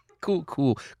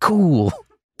 Cool.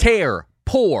 Tear,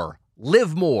 pour,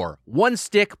 live more. 1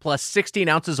 stick plus 16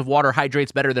 ounces of water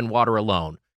hydrates better than water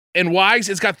alone. And Wags,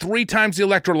 it's got 3 times the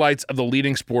electrolytes of the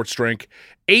leading sports drink,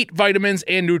 8 vitamins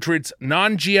and nutrients,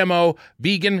 non-GMO,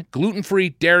 vegan, gluten-free,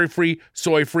 dairy-free,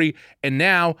 soy-free, and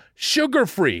now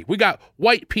sugar-free. We got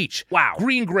white peach, wow,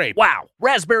 green grape, wow,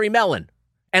 raspberry melon,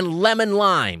 and lemon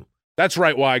lime. That's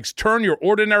right, Wags. Turn your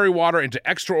ordinary water into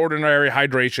extraordinary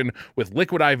hydration with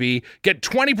Liquid IV. Get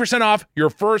 20% off your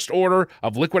first order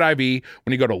of Liquid IV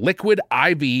when you go to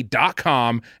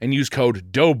liquidiv.com and use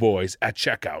code Doughboys at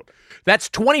checkout. That's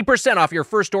 20% off your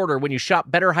first order when you shop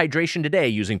Better Hydration today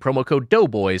using promo code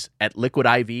Doughboys at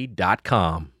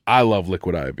liquidiv.com. I love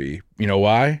Liquid IV. You know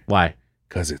why? Why?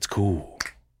 Because it's cool.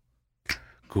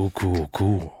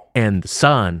 Cool. And the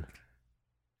sun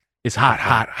is hot.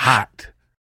 Hot.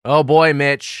 Oh boy,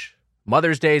 Mitch.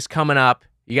 Mother's Day's coming up.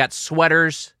 You got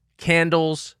sweaters,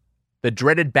 candles, the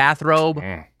dreaded bathrobe.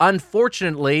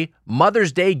 Unfortunately,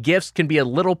 Mother's Day gifts can be a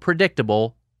little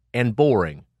predictable and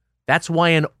boring. That's why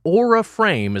an Aura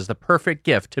frame is the perfect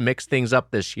gift to mix things up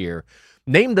this year.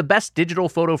 Named the best digital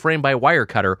photo frame by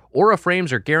Wirecutter, Aura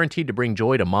frames are guaranteed to bring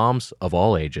joy to moms of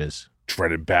all ages.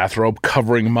 Dreaded bathrobe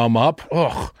covering mom up.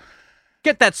 Ugh.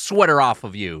 Get that sweater off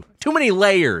of you. Too many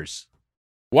layers.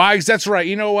 Wags, that's right.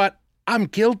 You know what? I'm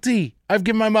guilty. I've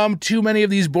given my mom too many of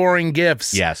these boring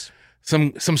gifts. Yes.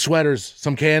 Some sweaters,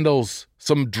 some candles,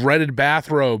 some dreaded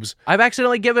bathrobes. I've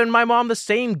accidentally given my mom the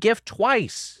same gift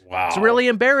twice. Wow. It's really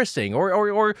embarrassing.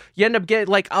 Or you end up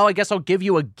getting like, oh, I guess I'll give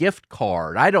you a gift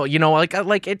card. I don't,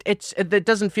 it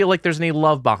doesn't feel like there's any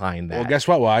love behind that. Well, guess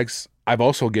what, Wags? I've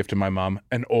also gifted my mom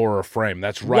an Aura frame.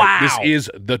 That's right. Wow. This is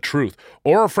the truth.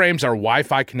 Aura frames are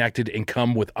Wi-Fi connected and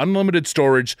come with unlimited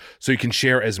storage so you can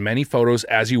share as many photos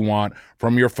as you want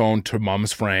from your phone to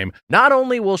mom's frame. Not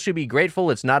only will she be grateful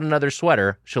it's not another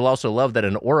sweater, she'll also love that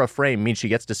an Aura frame means she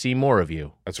gets to see more of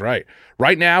you. That's right.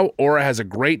 Right now, Aura has a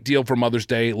great deal for Mother's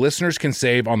Day. Listeners can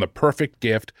save on the perfect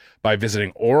gift by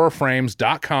visiting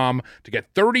auraframes.com to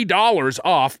get $30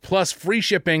 off plus free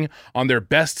shipping on their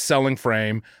best-selling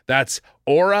frame. That's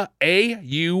Aura,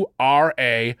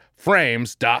 A-U-R-A,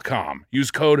 frames.com.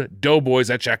 Use code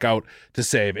Doughboys at checkout to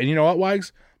save. And you know what,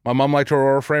 Wags? My mom liked her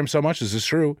Aura frame so much. This is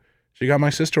true. She got my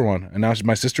sister one, and now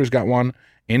my sister's got one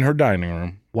in her dining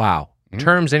room. Wow.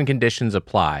 Terms and conditions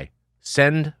apply.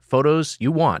 Send photos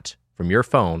you want from your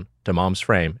phone to mom's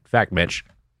frame. In fact, Mitch,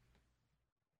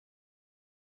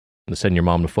 I'm going to send your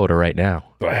mom a photo right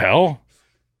now. The hell?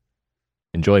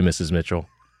 Enjoy, Mrs. Mitchell.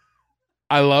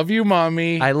 I love you,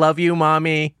 Mommy. I love you,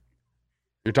 Mommy.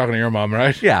 You're talking to your mom,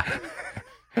 right? Yeah.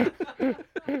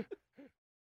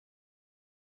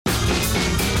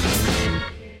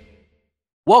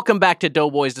 Welcome back to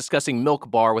Doughboys discussing Milk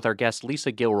Bar with our guest,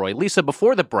 Lisa Gilroy. Lisa,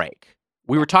 before the break,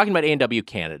 we were talking about A&W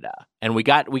Canada, and we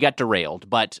got derailed.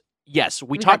 But yes,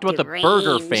 we talked about deranged. the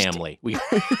Burger family. We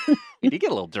did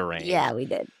get a little deranged. Yeah, we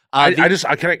did. I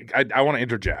want to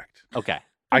interject. Okay.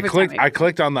 I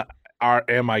clicked on the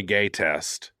Am I Gay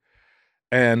test,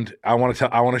 and I want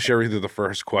to share with you the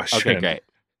first question. Okay, great.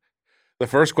 The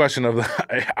first question of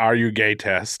the Are You Gay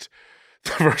test. The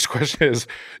first question is,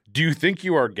 do you think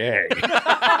you are gay?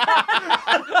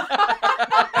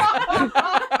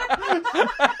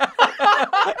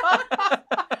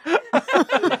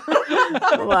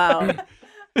 Wow.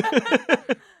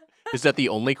 Is that the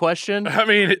only question? I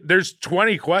mean, there's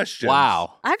 20 questions.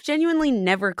 Wow. I've genuinely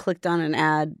never clicked on an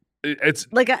ad. It's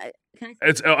Like, can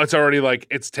I? It's already like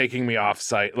it's taking me off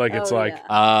site. Like it's like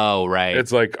oh right.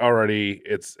 It's like already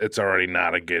it's already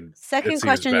not a good. Second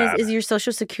question is your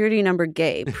social security number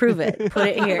gay? Prove it. Put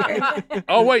it here.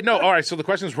 Oh wait, no. All right. So the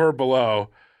questions were below.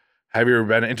 Have you ever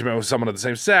been intimate with someone of the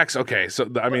same sex? Okay. So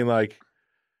I mean, like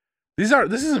this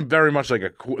isn't very much like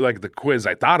like the quiz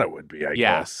I thought it would be. I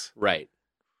guess. Right.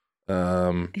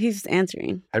 He's just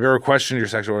answering. Have you ever questioned your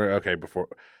sexual? Okay, before.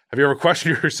 Have you ever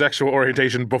questioned your sexual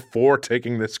orientation before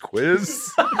taking this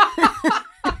quiz? All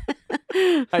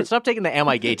right, stop taking the Am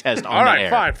I Gay test on All right,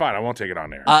 the air. fine. I won't take it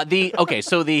on air.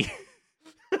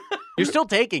 You're still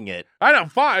taking it. I know,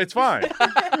 fine. It's fine.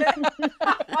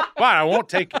 Fine, I won't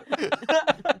take it.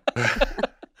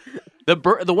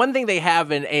 The one thing they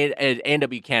have in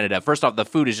A&W Canada, first off, the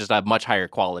food is just a much higher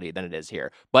quality than it is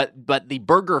here. But the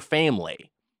burger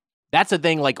family, that's a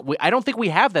thing. Like I don't think we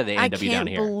have that at A&W down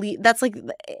here. I can't believe that's like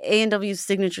A&W's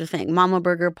signature thing: Mama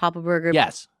Burger, Papa Burger,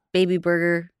 yes, Baby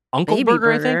Burger, Uncle baby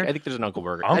burger. I think there's an Uncle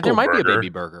Burger. There might be a Baby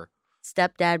Burger,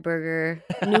 Stepdad Burger,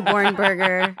 Newborn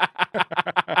Burger,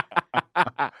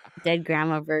 Dead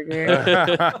Grandma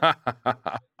Burger,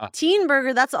 Teen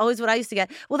Burger. That's always what I used to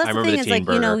get. Well, that's the thing. It's like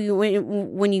burger.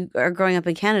 When you are growing up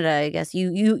in Canada, I guess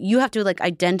you have to like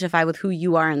identify with who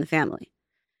you are in the family.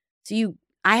 So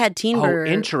I had Teen Burger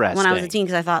when I was a teen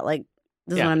because I thought like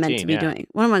this is what I'm meant to be doing.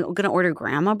 What am I going to order?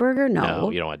 Grandma Burger?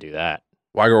 No, you don't want to do that.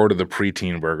 Why go order the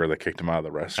preteen burger that kicked him out of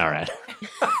the restaurant?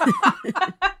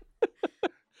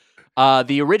 All right.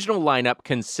 The original lineup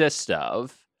consists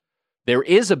of there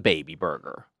is a baby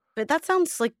burger. But that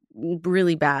sounds like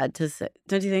really bad to say.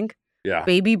 Don't you think? Yeah.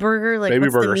 Baby burger? Like baby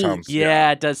what's burger the meat? sounds.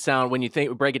 Yeah, it does sound when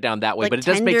you break it down that way, like but it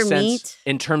does make sense meat?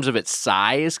 in terms of its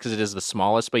size because it is the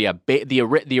smallest. But yeah,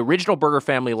 the original burger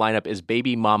family lineup is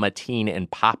baby, mama, teen, and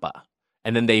papa,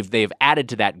 and then they've added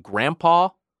to that grandpa,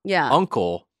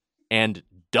 uncle, and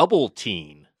double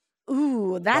teen.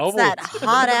 Ooh, that's that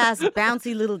hot ass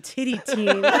bouncy little titty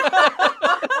teen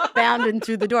bounding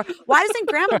through the door. Why doesn't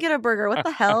Grandma get a burger? What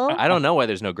the hell? I don't know why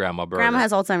there's no grandma burger. Grandma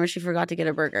has Alzheimer's. She forgot to get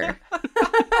a burger.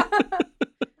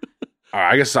 All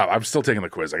right, I gotta stop. I'm still taking the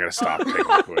quiz. I gotta stop taking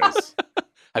the quiz.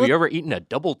 Have you ever eaten a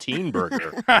double teen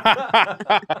burger?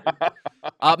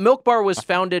 Milk Bar was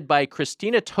founded by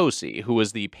Christina Tosi, who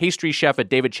was the pastry chef at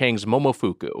David Chang's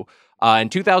Momofuku. In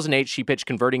 2008, she pitched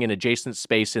converting an adjacent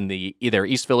space in their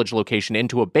East Village location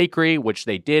into a bakery, which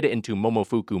they did into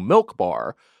Momofuku Milk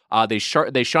Bar. They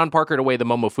Sean Parkered away the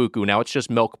Momofuku. Now it's just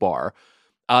Milk Bar.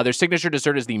 Their signature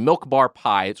dessert is the Milk Bar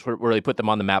Pie. It's where they put them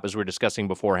on the map, as we were discussing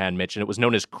beforehand, Mitch, and it was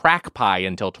known as Crack Pie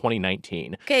until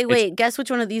 2019. Okay, wait. Guess which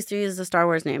one of these three is the Star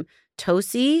Wars name?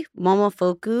 Tosi,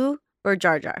 Momofuku, or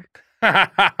Jar Jar?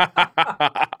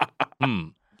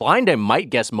 Blind, I might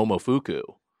guess Momofuku.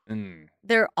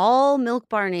 They're all Milk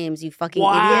Bar names, you fucking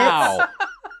wow. idiots.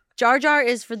 Jar Jar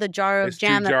is for the jar of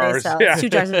jam that they sell. Yeah. It's 2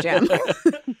 jars of jam.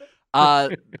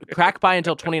 Crack Pie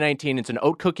until 2019. It's an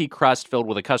oat cookie crust filled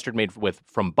with a custard made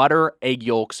from butter, egg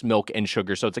yolks, milk, and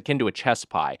sugar. So it's akin to a chess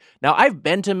pie. Now, I've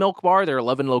been to Milk Bar. There are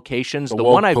 11 locations. The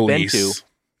one I've been to.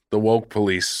 The woke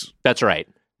police. That's right.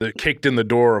 They kicked in the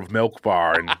door of Milk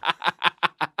Bar and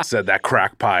said that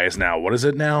crack pie is now, what is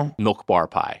it now? Milk Bar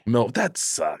Pie. That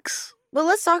sucks. Well,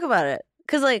 let's talk about it.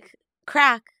 Because, like,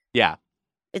 crack. Yeah.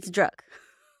 It's a drug.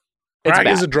 Crack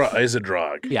is a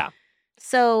drug. Yeah.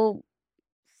 So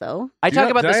I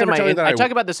talk about this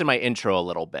in my intro a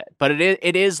little bit, but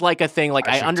it is like a thing. Like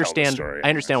I understand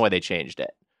why they changed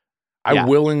it. I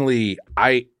willingly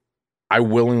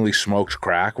smoked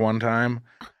crack one time.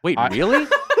 Wait, really?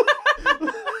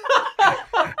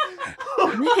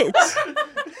 Mitch.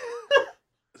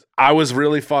 I was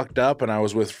really fucked up, and I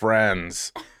was with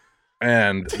friends,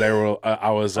 and they were. I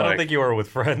don't think you were with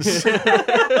friends.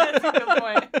 That's a good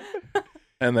point.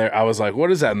 And I was like, what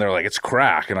is that? And they're like, it's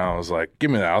crack. And I was like, give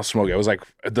me that. I'll smoke it. It was like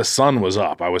the sun was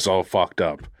up. I was all fucked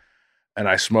up. And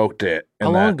I smoked it.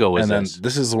 How long ago was this?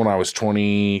 This is when I was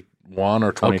 21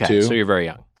 or 22. Okay, so you're very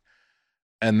young.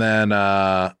 And then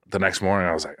the next morning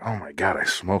I was like, oh my God, I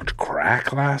smoked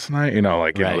crack last night. It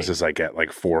was just like at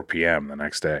like 4 p.m. the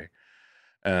next day.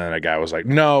 And a guy was like,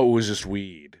 no, it was just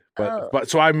weed. But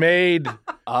so I made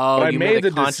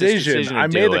the decision. I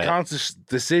made the conscious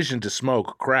decision to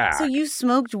smoke crack. So you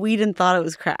smoked weed and thought it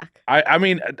was crack.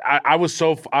 I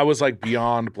was like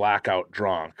beyond blackout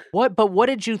drunk. What? But what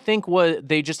did you think was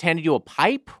they just handed you a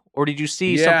pipe, or did you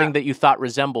see something that you thought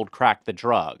resembled crack the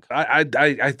drug?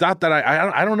 I thought that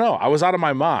I don't know. I was out of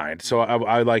my mind. So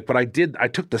I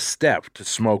took the step to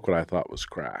smoke what I thought was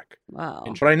crack. Wow.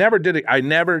 But I never did it. I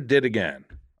never did again.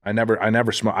 I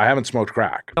never smoked. I haven't smoked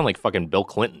crack. Sound like fucking Bill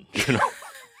Clinton. You know?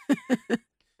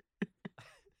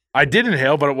 I did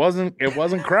inhale, but it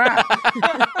wasn't crack.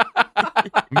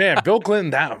 Man, Bill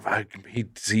Clinton, I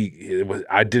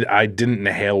didn't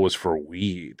inhale was for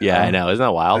weed. Yeah, I know. Isn't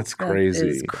that wild? That's crazy.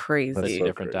 It's crazy. That's so a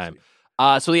different crazy.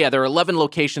 time. So yeah, there are 11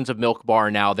 locations of Milk Bar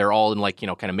now. They're all in like,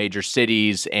 kind of major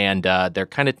cities, and they're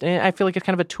kind of, I feel like it's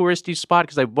kind of a touristy spot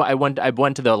because I went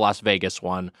to the Las Vegas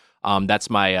one. That's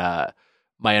my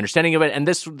understanding of it. And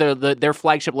their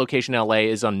flagship location in LA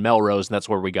is on Melrose, and that's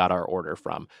where we got our order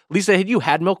from. Lisa, had you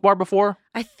had Milk Bar before?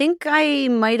 I think I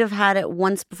might have had it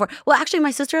once before. Well, actually,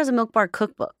 my sister has a Milk Bar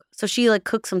cookbook, so she like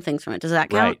cooks some things from it. Does that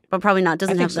count? Right. But probably not.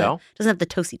 Doesn't have so. Doesn't have the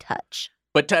toasty touch.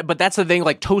 But that's the thing.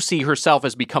 Like Tosi herself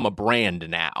has become a brand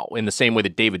now, in the same way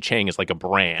that David Chang is like a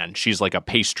brand. She's like a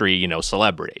pastry,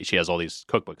 celebrity. She has all these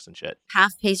cookbooks and shit.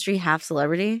 Half pastry, half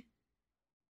celebrity.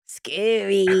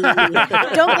 Scary. Don't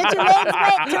get your legs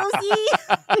wet, Tosi.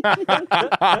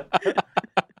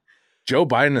 Joe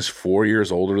Biden is 4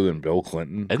 years older than Bill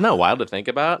Clinton. Isn't that wild to think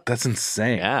about? That's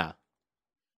insane. Yeah.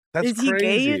 That's Is he crazy.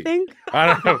 gay, you think? I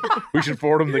don't know. We should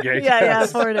forward him the gay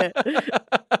test. forward it.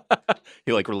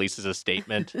 He like releases a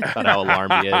statement about how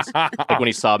alarmed he is. Like when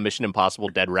he saw Mission Impossible: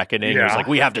 Dead Reckoning, he was Yeah. like,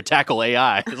 "We have to tackle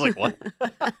AI." He's like, "What?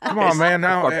 Come on, man.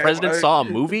 Now Our president saw a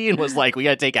movie and was like, "We got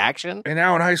to take action." And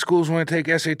now in high schools, when I take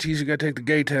SATs, you got to take the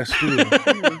gay test too. That's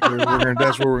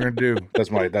what we're gonna do.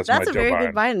 That's my That's Joe a very Biden.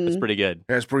 good Biden. That's pretty good.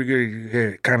 That's pretty good.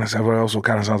 Yeah, kind of. But also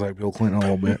kind of sounds like Bill Clinton a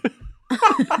little bit.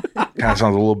 Kind of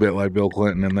sounds a little bit like Bill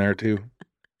Clinton in there too.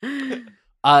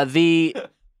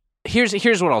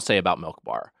 Here's what I'll say about Milk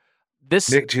Bar.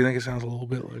 Nick, do you think it sounds a little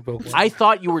bit like Bill Clinton? I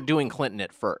thought you were doing Clinton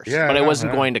at first, Yeah, but I yeah,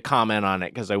 wasn't yeah. going to comment on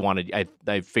it because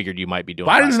I figured you might be doing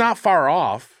Biden's Biden. not far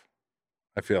off.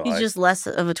 I feel He's like just less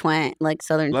of a twang, like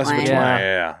Southern less of twang. a twang.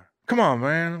 Yeah. Come on,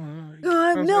 man.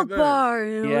 Milk bar.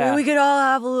 Yeah. We could all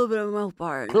have a little bit of Milk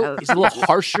bar. He's a little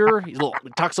harsher. He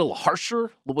talks a little harsher. A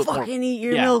little bit more. Fucking eat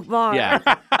your Yeah. Milk bar. Yeah.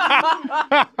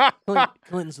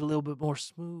 Clinton's a little bit more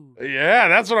smooth. Yeah,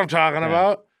 that's what I'm talking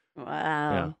about.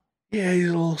 Wow. Yeah, he's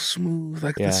a little smooth,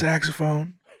 like Yeah. the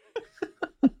saxophone.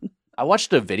 I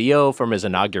watched a video from his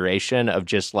inauguration of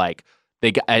just like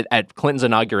they got at Clinton's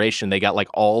inauguration, they got like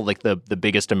all like the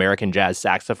biggest American jazz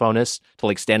saxophonists to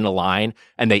like stand in a line,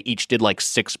 and they each did like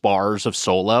 6 bars of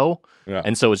solo. Yeah.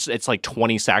 And so it's like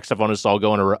 20 saxophonists all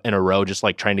go in a row, just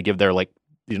like trying to give their like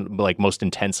most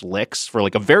intense licks for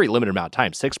like a very limited amount of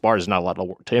time. 6 bars is not a lot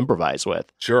to improvise with.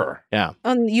 Sure. Yeah,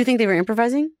 You think they were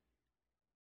improvising?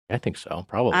 I think so.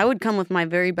 Probably. I would come with my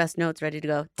very best notes ready to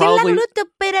go. Probably. Everyone's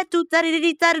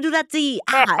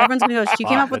gonna go. She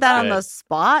came up with that That's on the good.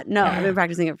 spot. No, I've been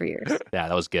practicing it for years. Yeah,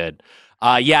 that was good.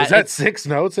 Yeah, Is that 6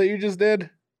 notes that you just did?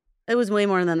 It was way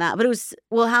more than that, but it was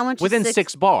how much? is within 6?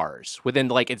 6 bars. Within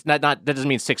like it's not that doesn't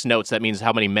mean 6 notes. That means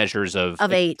how many measures of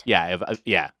 8. Yeah,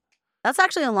 yeah. That's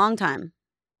actually a long time.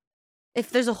 If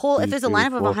there's a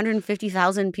lineup of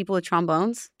 150,000 people with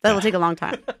trombones, that will take a long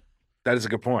time. That is a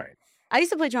good point. I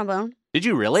used to play trombone. Did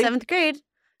you really? 7th grade.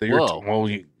 Well,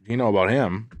 you know about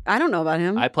him. I don't know about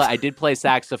him. I did play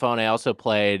saxophone. I also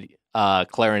played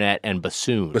clarinet and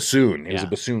bassoon. Bassoon. He was Yeah. a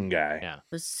bassoon guy. Yeah.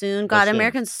 Bassoon. God, Bassoon.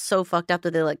 Americans so fucked up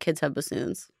that they let kids have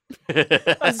bassoons.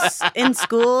 In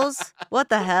schools? What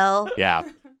the hell? Yeah.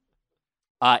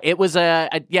 It was so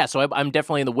I'm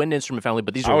definitely in the wind instrument family,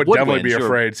 but these are I would woodwinds. definitely be You're-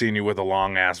 afraid seeing you with a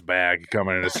long ass bag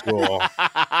coming into school.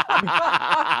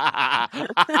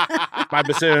 My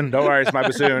bassoon. Don't worry, it's my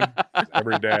bassoon.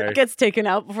 Every day. Gets taken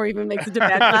out before he even makes it to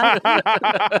bed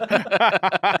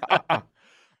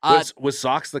class. Was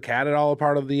Socks the cat at all a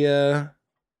part of the I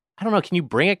don't know. Can you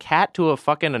bring a cat to a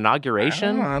fucking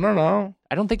inauguration? I don't know.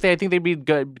 I think they'd be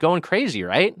going crazy,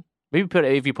 right? Maybe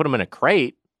if you put them in a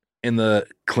crate. In the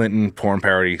Clinton porn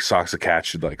parody, Socks the cat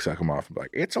should like suck him off and be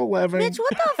like, "It's 11." Bitch, what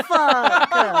the fuck?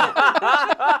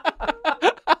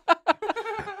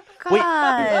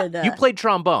 God. You played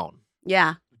trombone.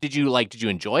 Yeah. Did you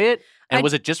enjoy it? And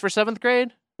was it just for 7th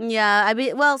grade? Yeah,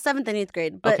 7th and 8th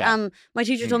grade. But Okay. my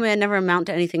teacher told me I'd never amount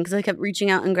to anything because I kept reaching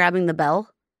out and grabbing the bell.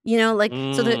 You know, like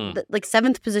so the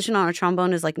 7th position on a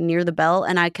trombone is like near the bell,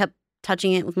 and I kept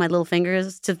touching it with my little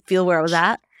fingers to feel where I was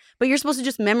at. But you're supposed to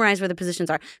just memorize where the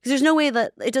positions are because there's no way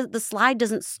that the slide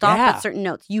doesn't stop Yeah. at certain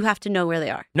notes. You have to know where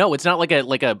they are. No, it's not like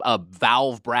a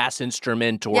valve brass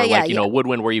instrument or a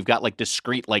woodwind where you've got like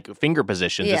discrete like finger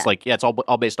positions. Yeah. It's like it's all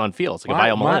based on feel. It's like a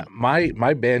violin.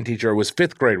 My band teacher was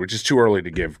 5th grade, which is too early to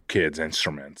give kids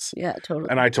instruments. Yeah, totally.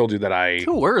 And I told you that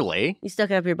Too early. You stuck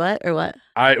it up your butt or what?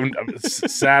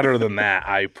 Sadder than that.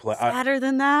 Sadder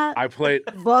than that? I played.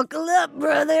 Buckle up,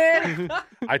 brother.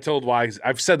 I told why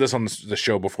I've said this on the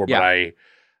show before, Yeah. but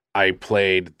I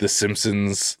played the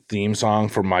Simpsons theme song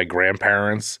for my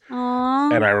grandparents,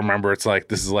 Aww. and I remember it's like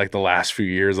this is like the last few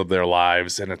years of their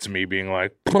lives, and it's me being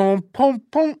like, pum pum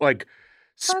pum, like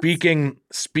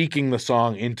speaking the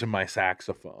song into my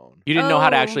saxophone. You didn't know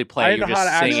how to actually play. I didn't know how to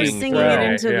actually singing it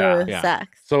into the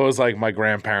sax. So it was like my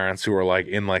grandparents who were like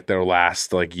in like their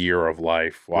last like year of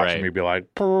life watching me be like.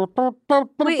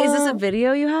 Wait, is this a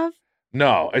video you have?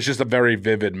 No, it's just a very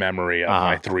vivid memory of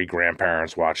my 3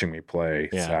 grandparents watching me play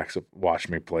watch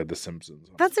me play The Simpsons.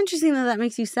 That's interesting that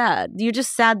makes you sad. You're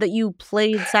just sad that you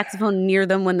played saxophone near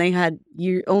them when they had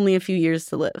only a few years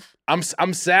to live.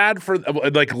 I'm sad for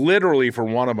like literally for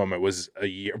one of them it was a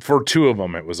year. For 2 of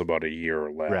them it was about a year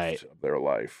left of their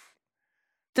life.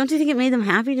 Don't you think it made them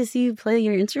happy to see you play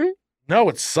your instrument? No,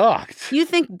 it sucked. You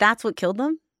think that's what killed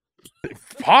them?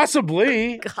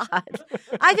 Possibly. God.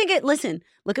 I think listen,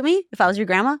 look at me. If I was your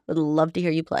grandma, would love to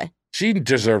hear you play. She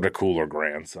deserved a cooler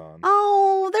grandson.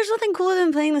 Oh, there's nothing cooler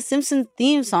than playing the Simpsons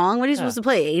theme song. What are you supposed to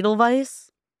play? Edelweiss?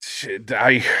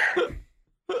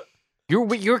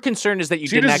 Your concern is that you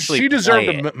didn't actually She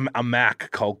deserved play a Mac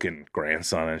Culkin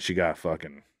grandson, and she got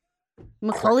fucking...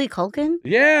 Macaulay Culkin?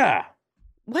 Yeah.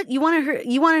 What you wanted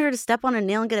her to step on a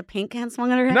nail and get a paint can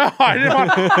swung at her head? No, I didn't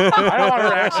want her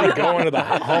to actually go into the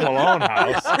Home Alone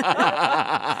house.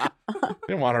 I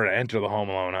didn't want her to enter the Home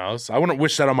Alone house. I wouldn't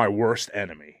wish that on my worst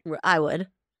enemy. I would.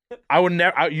 I would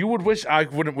never. You would wish. I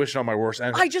wouldn't wish it on my worst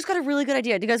enemy. I just got a really good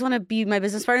idea. Do you guys want to be my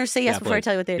business partner? Say yes before I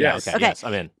tell you what they do. Yes. Okay. Yes,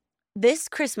 I'm in. This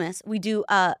Christmas we do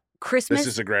Christmas This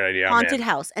is a great idea. haunted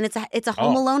house, and it's a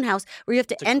Home Alone house where you have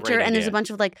to enter, and there's a bunch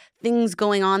of like things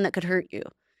going on that could hurt you.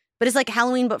 But it's like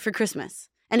Halloween, but for Christmas.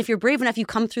 And if you're brave enough, you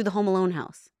come through the Home Alone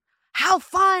house. How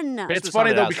fun! It's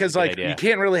funny though because like you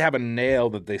can't really have a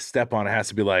nail that they step on. It has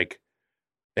to be like,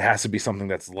 it has to be something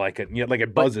that's like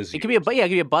it buzzes. It could be it could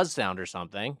be a buzz sound or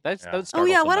something. That's oh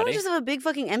yeah, why don't we just have a big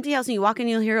fucking empty house and you walk in and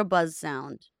you'll hear a buzz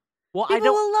sound? Well,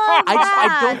 People will love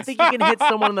that. I don't think you can hit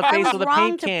someone in the face with a paint can. I was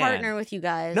wrong to partner with you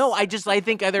guys. No, I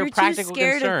think they're You're practical too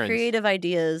scared concerns. of creative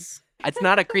ideas. It's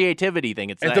not a creativity thing.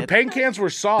 It's if the paint cans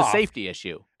were soft, the safety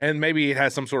issue, and maybe it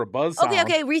has some sort of buzz sound.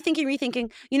 Okay.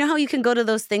 Rethinking. You know how you can go to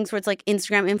those things where it's like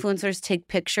Instagram influencers take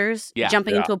pictures,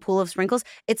 jumping into a pool of sprinkles.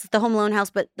 It's the Home Alone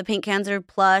house, but the paint cans are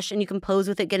plush, and you can pose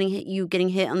with it getting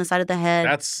hit on the side of the head.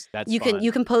 That's fun.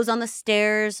 You can pose on the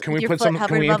stairs. Can we with your put foot some?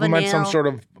 Can we above a implement some nail. sort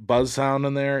of buzz sound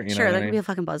in there? You Sure, know there could be a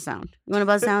fucking buzz sound. You want a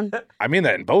buzz sound? I mean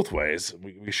that in both ways.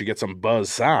 We should get some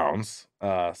buzz sounds.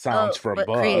 Sounds from but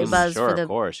buzz. create buzz sure, for the... of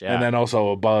course, yeah. And then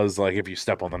also a buzz, like if you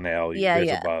step on the nail, there's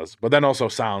a buzz. But then also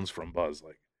sounds from Buzz,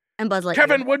 like and Buzz like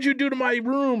Kevin, what'd you do to my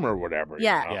room or whatever?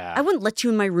 Yeah, you know? yeah. I wouldn't let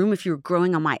you in my room if you were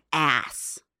growing on my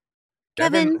ass.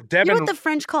 Devin, you're what the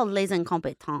French call les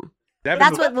incompetents.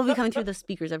 That's what will be coming through the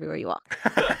speakers everywhere you walk.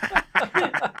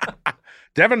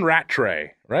 Devin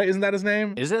Rattray, right? Isn't that his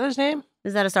name? Is that his name?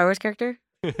 Is that a Star Wars character?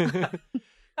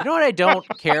 You know what I don't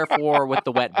care for with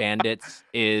the Wet Bandits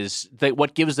is that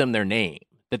what gives them their name,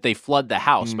 that they flood the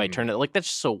house by turning it like that's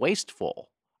just so wasteful.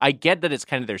 I get that it's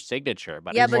kind of their signature,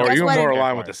 but yeah, but guess you're what? more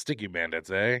aligned with the Sticky Bandits,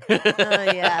 eh? Oh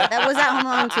yeah, that was that Home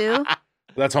Alone 2.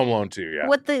 That's Home Alone 2, yeah.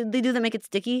 What they do that make it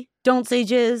sticky? Don't say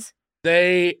jizz.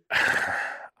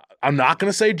 I'm not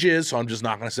gonna say jizz, so I'm just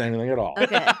not gonna say anything at all.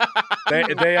 Okay.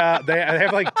 they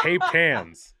have like taped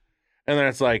hands, and then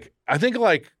it's like I think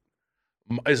like.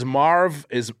 Which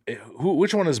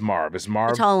one is Marv? Is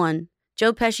Marv the tall one?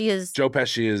 Joe Pesci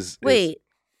is. Wait,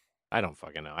 I don't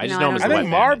fucking know. I just know him as I the think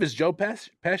Wet Marv Bandit. is Joe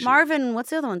Pesci. Marvin, what's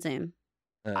the other one's name?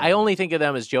 I only think of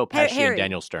them as Joe Pesci Harry. and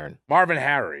Daniel Stern. Marv and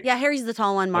Harry. Yeah, Harry's the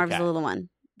tall one. Marv's the little one.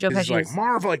 Joe Pesci Pesci like is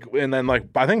Marv, like, and then like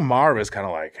I think Marv is kind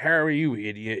of like Harry, you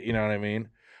idiot. You know what I mean?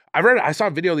 I saw a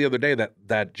video the other day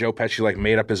that Joe Pesci like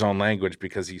made up his own language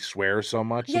because he swears so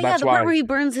much. Yeah, so that's the why part where he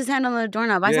burns his hand on the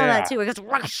doorknob. I saw that too. Where he goes,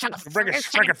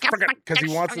 because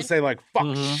he wants to say like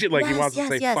fuck shit, like he wants to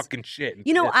say fucking shit.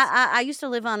 You know, I used to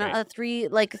live on a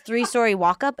three-story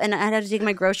walk up, and I had to take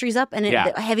my groceries up, and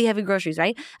heavy groceries,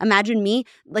 right? Imagine me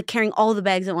like carrying all the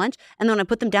bags at once, and then when I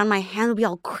put them down, my hand would be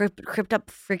all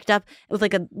freaked up, with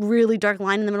like a really dark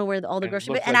line in the middle where all the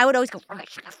groceries. And I would always go.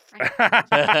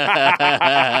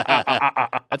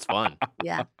 That's fun.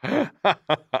 Yeah.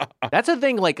 That's a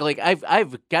thing. Like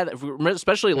I've got,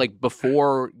 especially like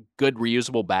before good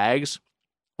reusable bags.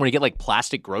 When you get like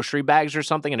plastic grocery bags or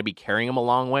something, and to be carrying them a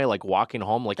long way, like walking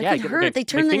home, like it hurt. They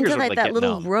turn into like that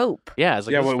little rope. Yeah, it's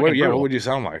like, what would you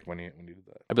sound like when you do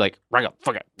that? I'd be like,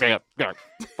 fuck it.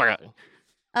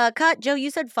 Cut. Joe, you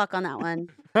said fuck on that one.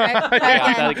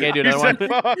 I can't do another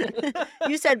one.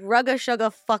 You said rugga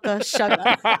shugga fucka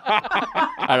shugga.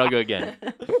 All right, I'll go again.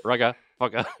 Rugga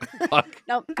fucka fuck.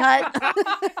 Nope, cut.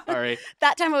 Sorry.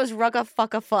 That time it was rugga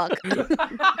fucka fuck.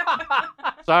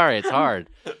 Sorry, it's hard.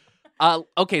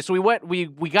 Okay, so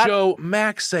we got Joe,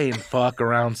 Mac saying fuck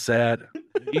around set.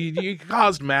 You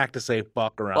caused Mac to say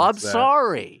fuck around I'm set.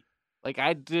 sorry. Like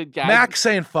I did. Mac's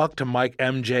saying fuck to Mike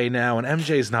MJ now, and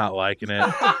MJ's not liking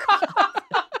it.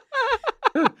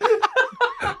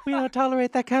 We don't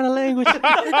tolerate that kind of language.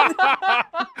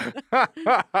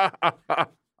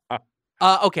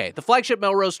 Okay, the flagship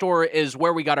Melrose store is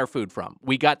where we got our food from.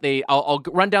 We got I'll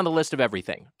run down the list of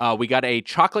everything. We got a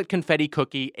chocolate confetti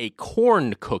cookie, a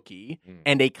corn cookie,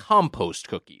 and a compost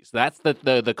cookie. So that's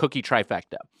the cookie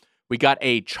trifecta. We got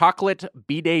a chocolate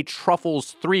B-Day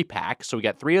truffles 3-pack, so we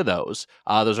got 3 of those.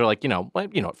 Those are like,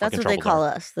 That's what they call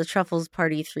us, the Truffles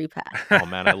Party 3-pack. Oh,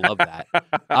 man, I love that.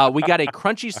 We got a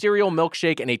crunchy cereal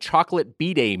milkshake and a chocolate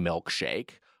B-Day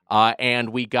milkshake. And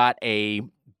we got a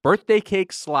birthday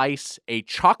cake slice, a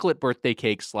chocolate birthday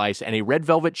cake slice, and a red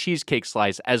velvet cheesecake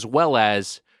slice, as well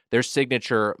as their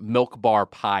signature milk bar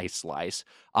pie slice.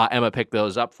 Emma picked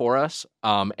those up for us,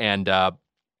 and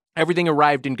everything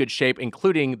arrived in good shape,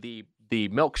 including the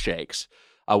milkshakes,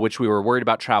 which we were worried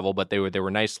about travel, but they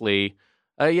were nicely.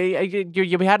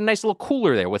 You had a nice little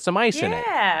cooler there with some ice in it.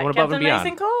 Yeah, kept them nice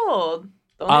and cold.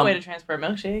 The only way to transport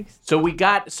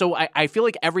milkshakes. So I feel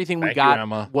like everything we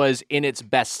got was in its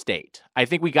best state. I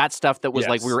think we got stuff that was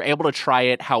like we were able to try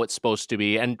it how it's supposed to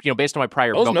be, and based on my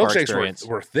prior those milk bar milkshakes experience,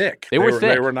 were thick. They were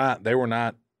thick. They were not. No,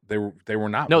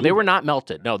 moving. They were not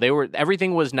melted. No, they were.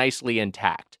 Everything was nicely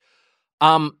intact.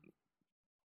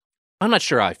 I'm not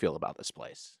sure how I feel about this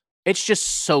place. It's just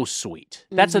so sweet.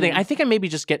 That's the thing. I think I'm maybe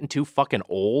just getting too fucking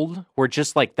old where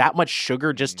just like that much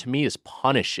sugar just to me is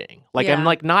punishing. Like I'm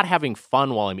like not having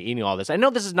fun while I'm eating all this. I know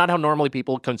this is not how normally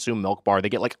people consume Milk Bar. They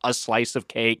get like a slice of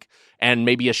cake and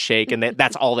maybe a shake and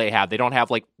that's all they have. They don't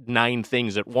have like 9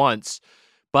 things at once.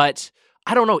 But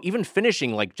I don't know, even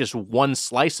finishing like just one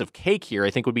slice of cake here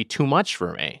I think would be too much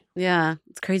for me. Yeah,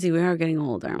 it's crazy. We are getting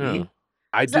old, aren't we?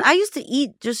 I used to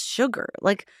eat just sugar.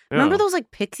 Like, remember those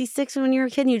like pixie sticks when you were a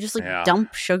kid and you just like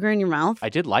dump sugar in your mouth? I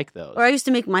did like those. Or I used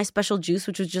to make my special juice,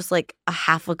 which was just like a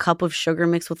half a cup of sugar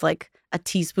mixed with like a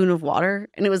teaspoon of water.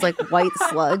 And it was like white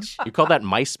sludge. You call that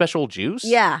my special juice?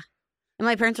 Yeah. And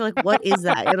my parents were like, what is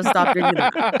that? You gotta stop drinking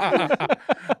that.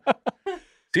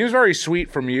 Seems very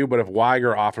sweet from you, but if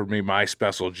Weiger offered me my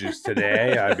special juice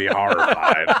today, I'd be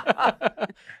horrified.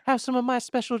 Have some of my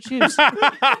special juice.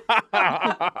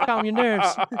 Calm your nerves.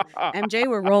 MJ,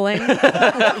 we're rolling.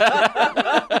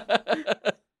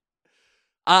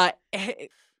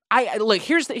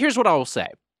 Here's what I will say.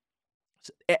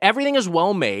 Everything is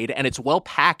well made and it's well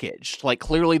packaged. Like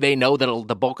clearly they know that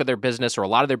the bulk of their business or a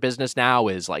lot of their business now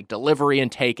is like delivery and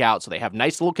takeout. So they have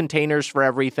nice little containers for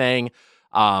everything.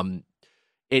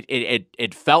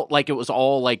 It felt like it was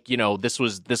all like, this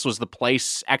was the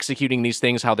place executing these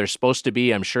things how they're supposed to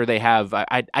be. I'm sure they have.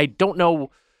 I don't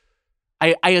know.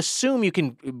 I assume you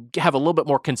can have a little bit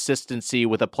more consistency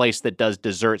with a place that does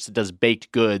desserts, that does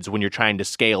baked goods when you're trying to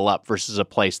scale up versus a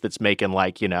place that's making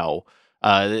like,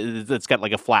 that's got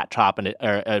like a flat top and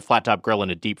a flat top grill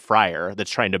and a deep fryer that's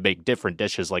trying to make different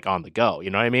dishes like on the go. You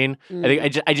know what I mean? I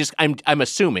think I'm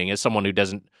assuming as someone who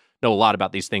doesn't know a lot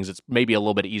about these things, it's maybe a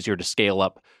little bit easier to scale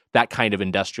up that kind of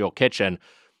industrial kitchen.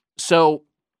 So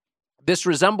this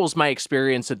resembles my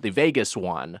experience at the Vegas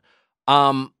one.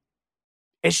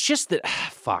 It's just that,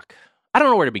 fuck. I don't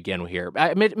know where to begin here.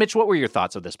 Mitch, what were your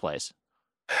thoughts of this place?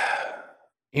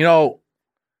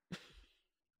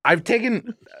 I've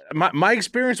taken my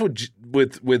experience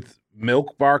with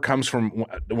Milk Bar comes from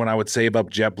when I would save up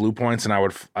JetBlue points and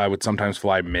I would sometimes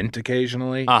fly Mint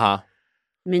occasionally.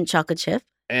 Mint chocolate chip.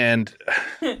 And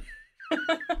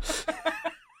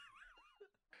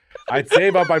I'd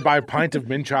save up, I'd buy a pint of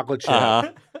mint chocolate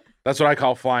chip. That's what I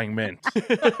call flying mint.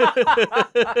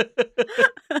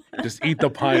 Just eat the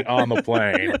pint on the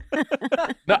plane.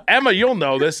 Now, Emma, you'll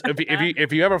know this.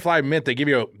 If you ever fly Mint, they give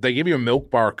you a Milk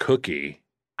Bar cookie.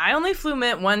 I only flew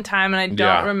Mint one time, and I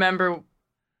don't remember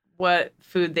what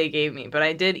food they gave me, but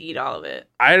I did eat all of it.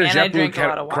 I had a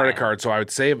JetBlue credit card, so I would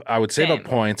save up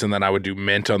points, and then I would do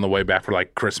Mint on the way back for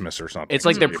like Christmas or something. It's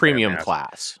like their premium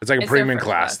class. It's like a premium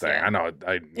class thing. Yeah. I know.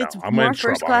 It's I'm more in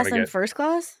trouble. first class than first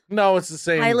class? No, it's the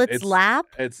same. Pilot's lap?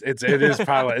 It is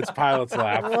pilot. It's pilot's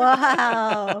lap.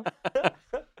 Wow.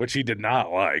 Which he did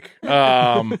not like.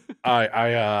 I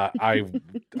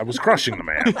was crushing the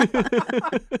man.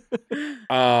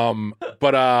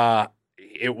 But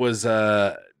it was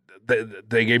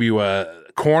they gave you a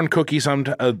corn cookie on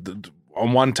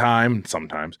one time,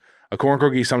 sometimes a corn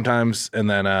cookie sometimes, and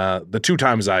then the 2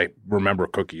 times I remember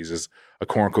cookies is a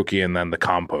corn cookie and then the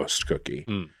compost cookie.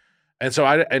 And so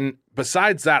and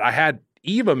besides that, I had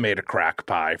Eva made a crack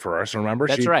pie for us. Remember,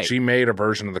 That's right. She made a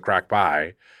version of the crack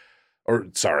pie, or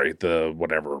sorry, the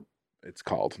whatever it's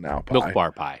called now, pie. Milk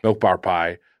Bar pie. Milk Bar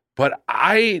pie. But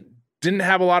I didn't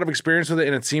have a lot of experience with it,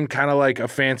 and it seemed kind of like a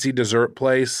fancy dessert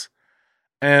place.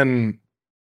 And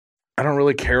I don't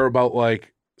really care about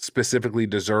like specifically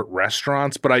dessert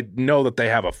restaurants, but I know that they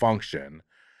have a function.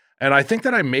 And I think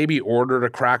that I maybe ordered a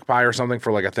crack pie or something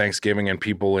for like a Thanksgiving, and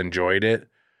people enjoyed it.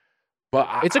 But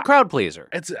it's a crowd pleaser.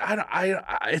 It's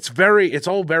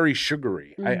all very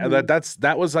sugary.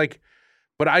 That was like,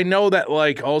 but I know that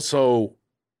like also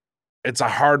it's a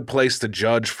hard place to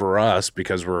judge for us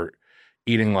because we're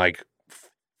eating like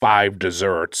 5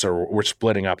 desserts, or we're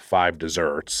splitting up 5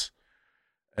 desserts.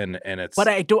 And it's, but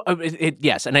I don't.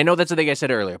 Yes, and I know that's the thing I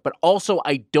said earlier. But also,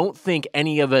 I don't think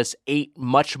any of us ate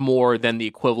much more than the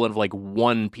equivalent of like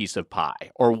 1 piece of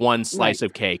pie or 1 slice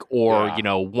of cake, or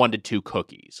 1 to 2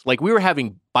 cookies. Like we were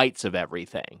having bites of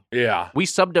everything. Yeah, we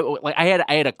subbed it. Like I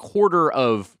had a quarter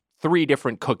of 3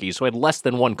 different cookies, so I had less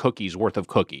than 1 cookie's worth of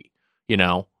cookie. You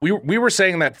know, we were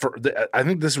saying that I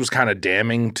think this was kind of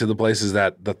damning to the places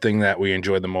that the thing that we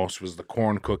enjoyed the most was the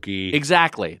corn cookie.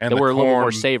 Exactly, and that were a little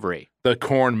more savory. The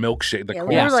corn milkshake, the corn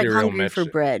we were like cereal hungry milkshake. for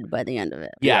bread by the end of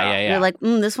it. Yeah. We were like,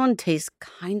 this one tastes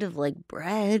kind of like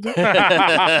bread. This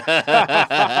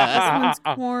one's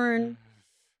corn.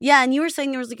 Yeah, and you were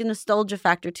saying there was like a nostalgia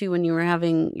factor too when you were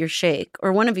having your shake,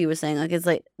 or one of you was saying like it's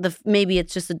like maybe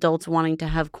it's just adults wanting to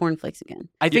have cornflakes again.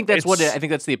 I think that's I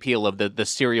think that's the appeal of the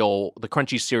cereal, the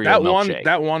crunchy cereal milkshake.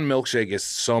 That one milkshake is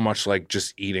so much like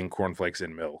just eating cornflakes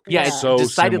in milk. Yeah, it's so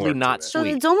decidedly not So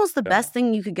sweet. it's almost the best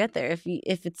thing you could get there if you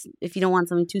don't want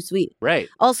something too sweet. Right.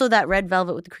 Also, that red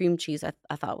velvet with the cream cheese I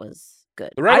thought was good.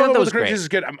 The red velvet with the cream cheese is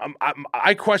good.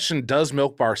 I question, does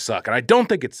Milk Bar suck? And I don't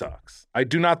think it sucks. I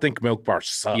do not think Milk Bar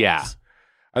sucks. Yeah.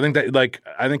 I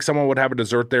think someone would have a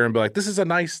dessert there and be like, this is a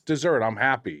nice dessert. I'm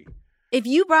happy. If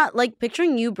you brought, like,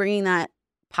 picturing you bringing that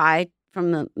pie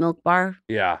from the Milk Bar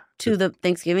to the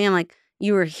Thanksgiving, I'm like,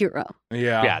 you were a hero.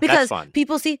 Yeah. Because that's fun.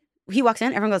 people see, he walks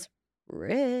in, everyone goes,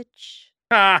 rich.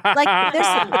 Like,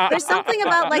 there's something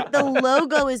about, like, the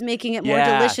logo is making it more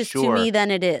delicious to me than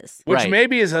it is. Which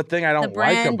maybe is a thing I don't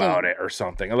like about it or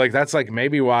something. Like, that's, like,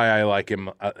 maybe why I like him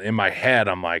in my head.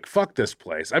 I'm like, fuck this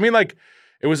place. I mean, like,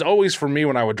 it was always for me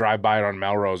when I would drive by it on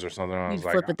Melrose or something. I was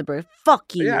like, flip at the bird.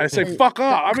 Fuck you. Yeah, I say fuck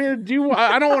off. I mean,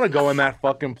 I don't want to go in that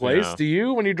fucking place. Yeah. Do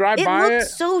you? When you drive by it,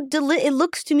 looks so it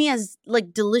looks to me as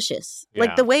like delicious,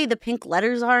 like the way the pink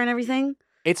letters are and everything.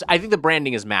 I think the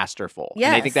branding is masterful. Yes.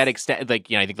 And I think that I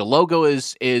think the logo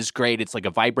is great. It's like a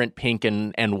vibrant pink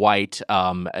and white.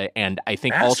 And I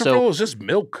think masterful also is just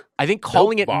milk. I think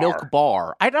calling it Bar. Milk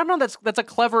Bar. I don't know. That's a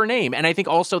clever name, and I think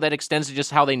also that extends to just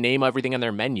how they name everything on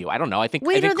their menu. I don't know. I think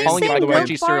Wait, are they calling saying it Milk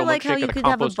crunchy Bar cereal like how milkshake you or the could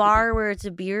have a compost bar where it's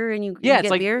a beer and you it's get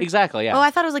like beer? exactly. Yeah. Oh,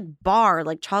 I thought it was like bar,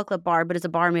 like chocolate bar, but it's a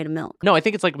bar made of milk. No, I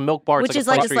think it's like Milk Bar, which is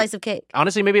like a slice of cake.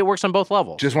 Honestly, maybe it works on both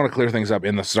levels. Just want to clear things up.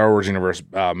 In the Star Wars universe,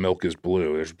 milk is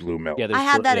blue. There's blue milk. Yeah, I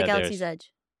had that at Galaxy's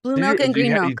Edge. Blue milk and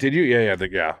green milk. Did you? Yeah.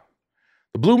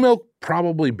 The blue milk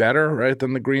probably better, right,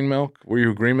 than the green milk. Were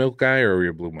you a green milk guy or were you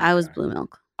a blue milk? I was guy? blue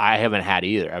milk. I haven't had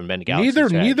either. I haven't been to Galaxy's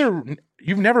Edge. Neither.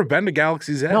 You've never been to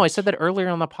Galaxy's Edge? No, I said that earlier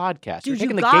on the podcast. Dude, You're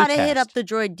taking you the gotta gay hit test. up the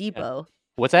Droid Depot.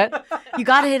 What's that? You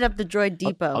gotta hit up the Droid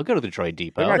Depot. I'll go to the Droid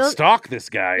Depot. They might stalk this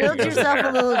guy. Build yourself a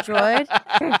little droid.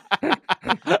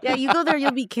 Yeah, you go there,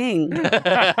 you'll be king. I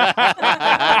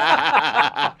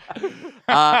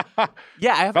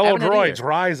fellow haven't had droids, either.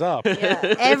 rise up.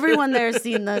 Yeah, everyone there's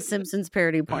seen the Simpsons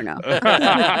parody porno.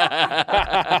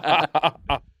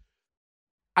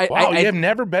 Wow, you have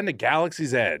never been to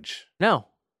Galaxy's Edge? No.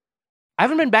 I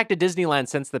haven't been back to Disneyland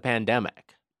since the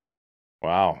pandemic.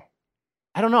 Wow.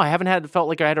 I don't know. I haven't felt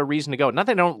like I had a reason to go. Not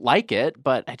that I don't like it,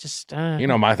 but I just... You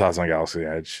know my thoughts on Galaxy's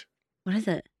Edge. What is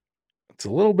it? It's a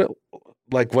little bit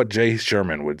like what Jay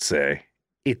Sherman would say.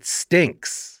 It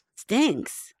stinks.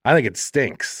 Stinks. I think it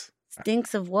stinks.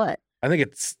 Stinks of what? I think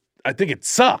it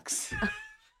sucks.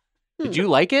 Did you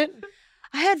like it?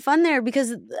 I had fun there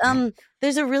because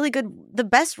there's a really good... The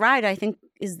best ride, I think,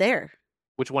 is there.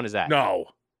 Which one is that? No.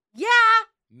 Yeah.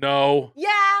 No.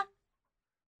 Yeah.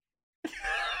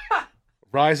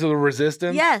 Rise of the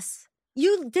Resistance? Yes.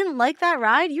 You didn't like that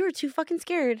ride? You were too fucking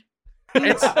scared.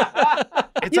 It's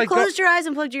you like closed your eyes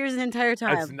and plugged your ears the entire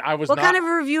time. I was what not, kind of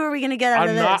a review are we going to get out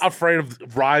of this? I'm not afraid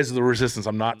of Rise of the Resistance.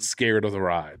 I'm not scared of the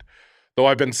ride. Though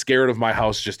I've been scared of my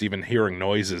house just even hearing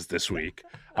noises this week.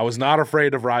 I was not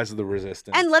afraid of Rise of the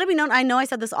Resistance. And let it be known, I know I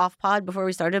said this off pod before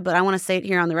we started, but I want to say it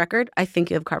here on the record. I think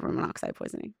you have carbon monoxide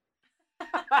poisoning.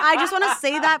 I just want to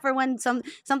say that for when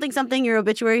something your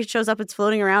obituary shows up, it's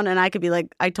floating around, and I could be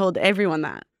like, I told everyone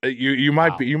that. You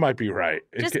might be right.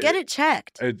 Just get it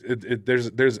checked. I do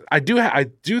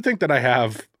think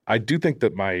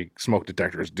that my smoke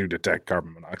detectors do detect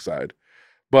carbon monoxide,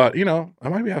 but I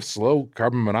might have slow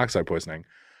carbon monoxide poisoning.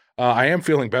 I am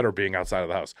feeling better being outside of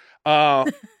the house.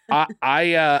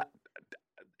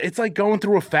 It's like going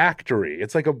through a factory.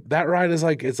 It's like that ride is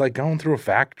like, it's like going through a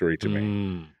factory to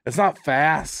me. It's not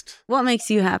fast. What makes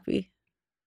you happy?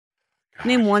 Gosh.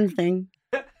 Name one thing.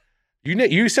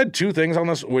 You said two things on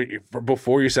this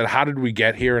before. You said, how did we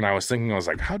get here? And I was thinking, I was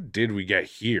like, how did we get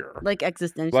here? Like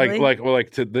existentially?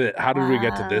 How did we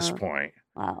get to this point?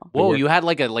 Wow. Whoa, you had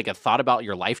like a thought about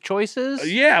your life choices?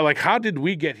 Yeah, like how did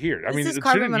we get here? I mean, is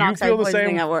carbon monoxide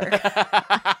poisoning at work.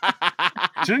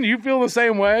 Shouldn't you feel the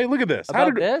same way? Look at this.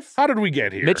 How did we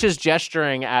get here? Mitch is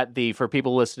gesturing for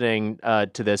people listening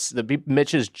to this,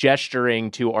 Mitch is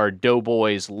gesturing to our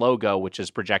Doughboys logo, which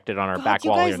is projected on our back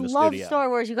wall here in the studio. You guys love Star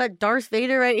Wars. You got Darth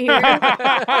Vader right here.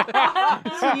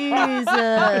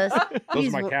 Jesus. Those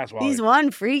are my cats, Wally. He's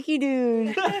one freaky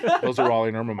dude. Those are Wally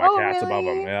and Irma, my cats above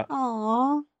them. Yeah.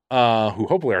 Aww. Who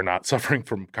hopefully are not suffering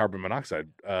from carbon monoxide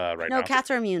right now. No,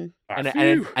 cats are immune. And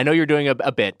I know you're doing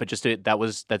a bit, but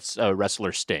that's a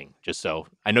wrestler Sting. Just so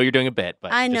I know you're doing a bit,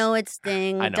 but I know it's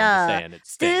Sting. I know. I'm just saying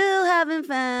it's Sting. Still haven't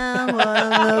found what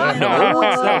I'm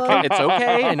looking for. It's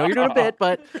okay. I know you're doing a bit,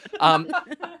 but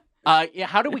yeah.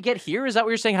 How did we get here? Is that what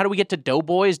you're saying? How do we get to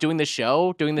Doughboys doing the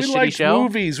show, doing this shitty show?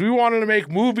 Movies. We wanted to make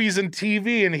movies and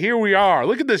TV, and here we are.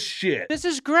 Look at this shit. This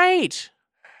is great.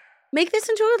 Make this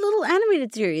into a little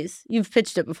animated series. You've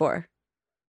pitched it before.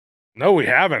 No, we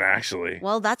haven't, actually.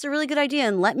 Well, that's a really good idea.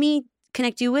 And let me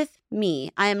connect you with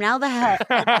me. I am now the head of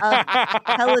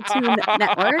Teletoon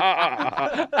Network.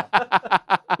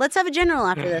 Let's have a general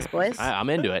after this, boys. I'm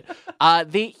into it. I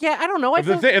don't know. If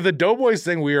the Doughboys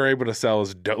thing we are able to sell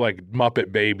is like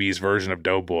Muppet Babies version of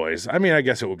Doughboys, I mean, I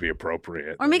guess it would be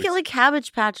appropriate. Or make it like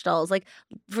Cabbage Patch dolls, like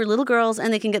for little girls,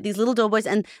 and they can get these little Doughboys,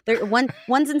 and they're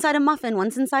one's inside a muffin,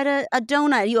 one's inside a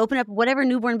donut. You open up whatever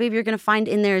newborn baby you're going to find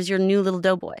in there is your new little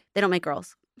Doughboy. They don't make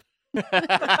girls.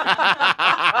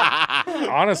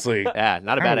 Honestly, yeah,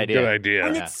 not a bad idea. Good idea.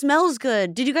 And it smells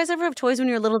good. Did you guys ever have toys when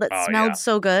you were little that smelled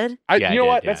so good? You know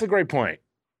what? That's a great point,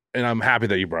 and I'm happy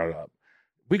that you brought it up.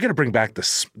 We got to bring back the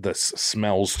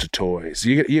smells to toys.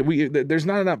 There's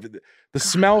not enough. The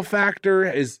smell factor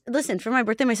is. Listen, for my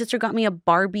birthday, my sister got me a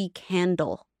Barbie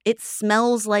candle. It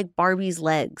smells like Barbie's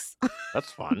legs.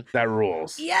 That's fun. That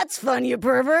rules. Yeah, it's fun, you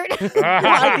pervert.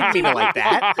 I can keep it like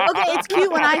that. Okay, it's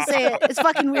cute when I say it. It's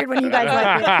fucking weird when you guys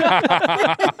like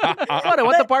it. What? I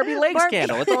want the Barbie legs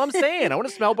candle. That's all I'm saying. I want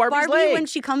to smell Barbie's legs. When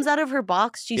she comes out of her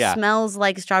box, she smells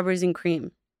like strawberries and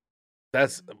cream.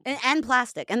 That's and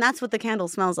plastic, and that's what the candle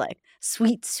smells like.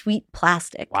 Sweet, sweet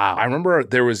plastic. Wow. I remember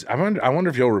there was. I wonder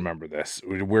if you'll remember this.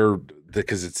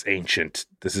 Because it's ancient.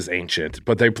 This is ancient.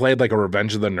 But they played like a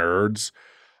Revenge of the Nerds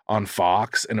on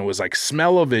Fox, and it was like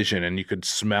smell-o-vision, and you could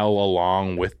smell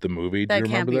along with the movie. Do you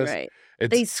remember this? Right.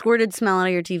 They squirted smell out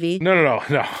of your TV. No.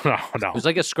 It was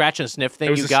like a scratch and sniff thing.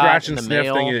 It was you a got scratch in and the sniff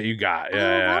mail. thing that you got.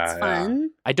 That's fun.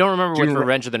 I don't remember with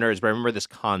Revenge of the Nerds, but I remember this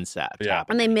concept. Yeah.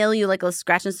 And they mail you like a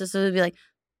scratch and sniff, so it'd be like,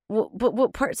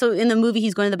 what part? So in the movie,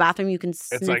 he's going to the bathroom. You can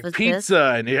sniff. It's like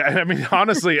pizza, and I mean,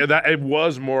 honestly, it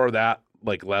was more of that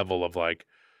like level of like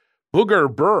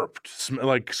booger burped,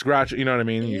 like scratch. You know what I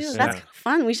mean? Ew, that's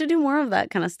fun. We should do more of that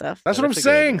kind of stuff. That's what I'm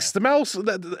saying. Smells.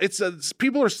 It's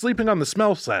people are sleeping on the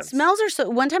smell sense. Smells are so.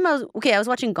 One time I was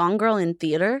watching Gone Girl in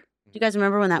theater. Do you guys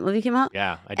remember when that movie came out?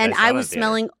 Yeah. I was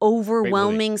smelling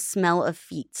overwhelming smell of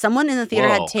feet. Someone in the theater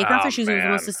had taken off their shoes. It was the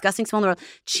most disgusting smell in the world.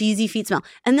 Cheesy feet smell.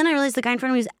 And then I realized the guy in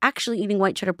front of me was actually eating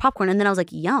white cheddar popcorn. And then I was like,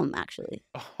 yum, actually.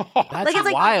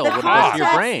 That's wild. What it does to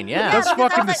your brain. Yeah. That's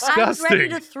fucking disgusting. I was ready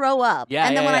to throw up. Yeah,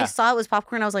 and then when I saw it was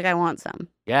popcorn, I was like, I want some.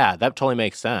 Yeah, that totally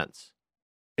makes sense.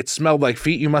 It smelled like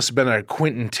feet. You must have been in a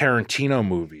Quentin Tarantino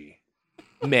movie.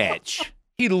 Mitch.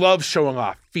 He loves showing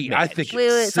off feet. Mitch. I think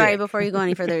Wait, sorry, before you go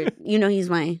any further, you know he's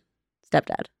my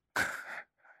stepdad.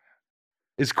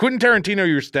 Is Quentin Tarantino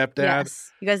your stepdad?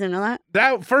 Yes. You guys didn't know that?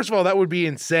 That first of all, that would be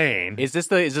insane. Is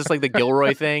this like the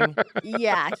Gilroy thing?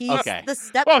 Yeah, he's okay. the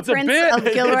step prince of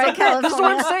Gilroy, California. This is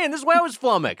what I'm saying. This is why I was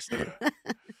flummoxed.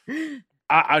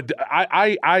 I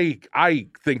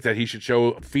think that he should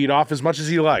show feet off as much as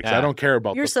he likes. Yeah. I don't care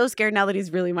about. You're so scared now that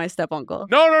he's really my step uncle.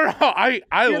 No. I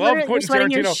love Quentin you're sweating,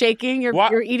 Tarantino. You're shaking.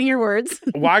 You're eating your words.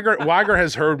 Weiger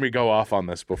has heard me go off on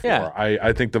this before. Yeah.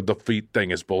 I think the feet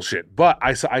thing is bullshit. But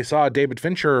I saw a David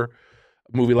Fincher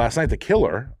movie last night, The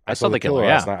Killer. I saw The Killer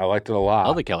last night. I liked it a lot. I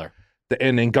love The Killer.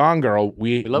 And in Gone Girl,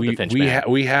 we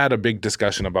we had a big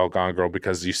discussion about Gone Girl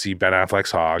because you see Ben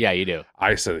Affleck's hog. Yeah, you do.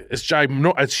 I said it's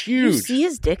huge. You see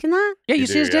his dick in that? Yeah, you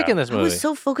see his dick in this movie. I was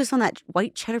so focused on that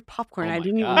white cheddar popcorn, I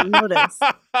didn't even notice.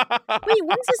 Wait,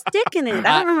 when's his dick in it?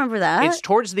 I don't remember that. It's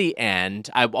towards the end.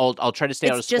 I'll try to stay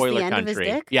out of spoiler country. Of his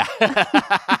dick? Yeah.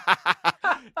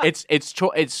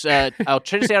 I'll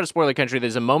try to stay out of spoiler country.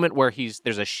 There's a moment where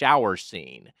there's a shower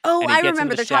scene. Oh, and he I gets remember. in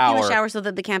the They're talking in shower. the shower so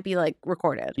that they can't be like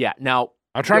recorded. Yeah. Now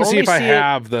I'm trying to see if I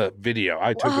have the video.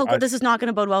 This is not going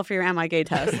to bode well for your am I gay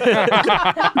test.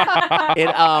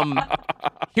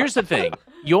 Here's the thing: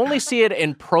 you only see it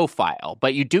in profile,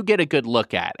 but you do get a good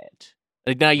look at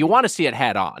it. Now you want to see it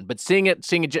head on, but seeing it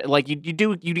like you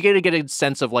get to get a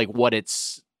sense of like what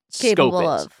its Capable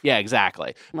scope is. of. Yeah,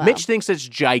 exactly. Wow. Mitch thinks it's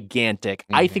gigantic.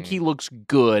 I think he looks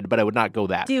good, but I would not go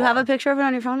that. Do you far. have a picture of it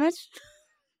on your phone, Mitch?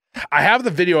 I have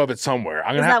the video of it somewhere.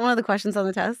 Is that one of the questions on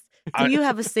the test? Do you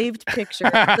have a saved picture,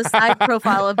 the side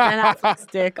profile of Ben Affleck's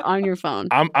dick on your phone?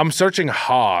 I'm searching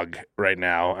hog right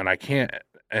now, and I can't.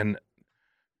 And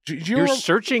you're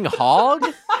searching hog?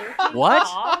 What?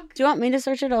 Do you want me to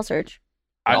search it? I'll search.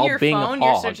 On your phone,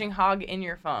 you're searching hog in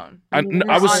your phone. I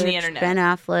was on the internet. Ben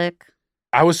Affleck.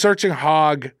 I was searching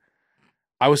hog.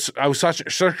 I was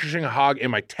searching hog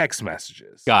in my text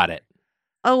messages. Got it.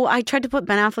 Oh, I tried to put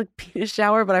Ben Affleck penis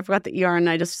shower, but I forgot the ER, and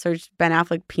I just searched Ben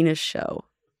Affleck penis show.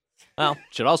 Well,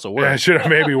 should also work. Yeah, it should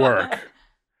maybe work.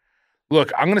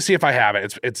 Look, I'm gonna see if I have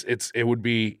it. It would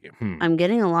be. I'm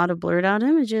getting a lot of blurred out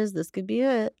images. This could be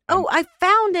it. Oh, I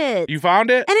found it. You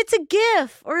found it? And it's a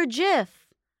GIF or a GIF.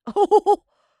 Oh,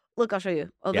 look, I'll show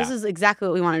you. Oh, this is exactly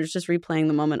what we wanted. It's just replaying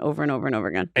the moment over and over and over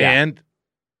again. And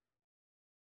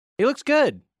he looks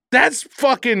good. That's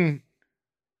fucking.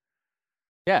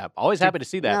 Yeah, always happy to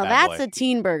see that. Now bad that's boy. a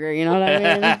teen burger. You know what I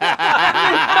mean?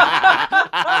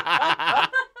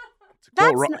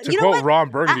 To quote Ron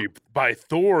Burgundy, by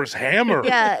Thor's hammer.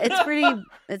 Yeah, it's pretty.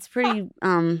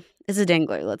 It's a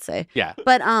dangler, let's say. Yeah,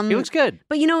 but he looks good.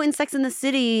 But in Sex and the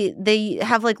City, they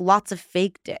have like lots of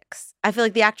fake dicks. I feel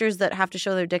like the actors that have to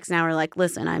show their dicks now are like,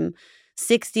 listen, I'm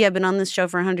 60. I've been on this show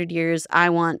for 100 years. I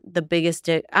want the biggest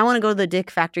dick. I want to go to the dick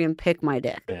factory and pick my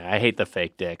dick. Yeah, I hate the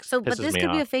fake dicks. So, but Pisses this me could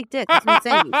off. be a fake dick. That's what I'm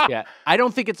saying. Yeah, I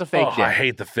don't think it's a fake dick. I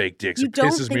hate the fake dicks. You It don't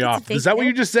pisses think me it's a off. fake Is that what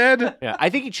you dick? just said? Yeah,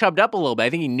 I think he chubbed up a little bit. I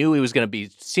think he knew he was going to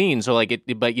be seen, so like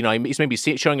it. But he's maybe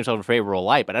showing himself in a favorable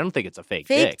light. But I don't think it's a fake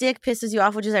Fake dick. dick pisses you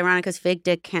off, which is ironic because fake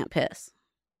dick can't piss.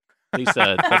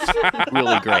 Lisa, that's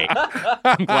really great.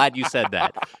 I'm glad you said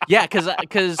that. Yeah, because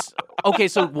okay,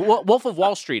 so Wolf of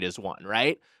Wall Street is one,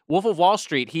 right? Wolf of Wall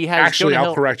Street, he has Actually, Jonah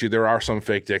I'll Hill. correct you. There are some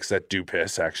fake dicks that do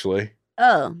piss, actually.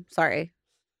 Oh, sorry.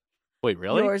 Wait,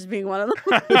 really? Yours being one of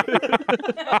them.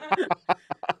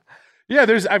 Yeah,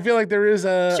 I feel like there is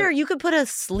a. Sure, you could put a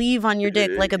sleeve on your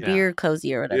dick like a beer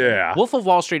cozy or whatever. Yeah. Wolf of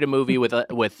Wall Street, a movie with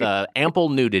ample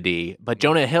nudity, but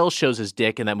Jonah Hill shows his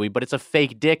dick in that movie, but it's a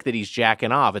fake dick that he's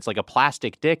jacking off. It's like a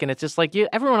plastic dick, and it's just like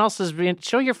everyone else is being.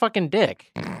 Show your fucking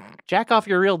dick. Jack off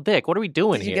your real dick. What are we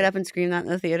doing Did here? you get up and scream that in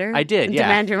the theater? I did, and yeah.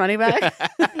 Demand your money back?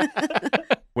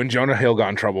 When Jonah Hill got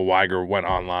in trouble, Weiger went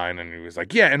online and he was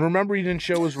like, "Yeah, and remember he didn't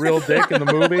show his real dick in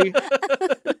the movie."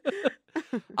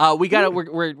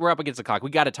 We're up against the clock. We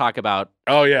got to talk about.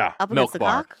 Oh yeah, Up Milk against the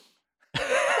Bar. clock?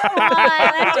 Come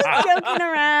on, I'm just joking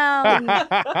around.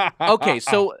 Okay,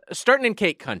 so starting in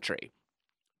cake country.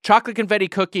 Chocolate confetti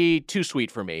cookie, too sweet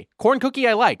for me. Corn cookie,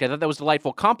 I liked. I thought that was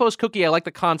delightful. Compost cookie, I like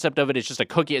the concept of it. It's just a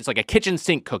cookie. It's like a kitchen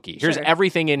sink cookie. Here's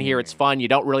everything in here. It's fun. You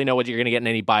don't really know what you're going to get in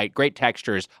any bite. Great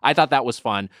textures. I thought that was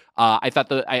fun. I thought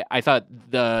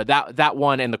that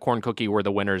one and the corn cookie were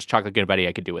the winners. Chocolate confetti,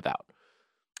 I could do without.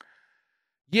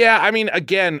 Yeah, I mean,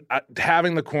 again,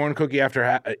 having the corn cookie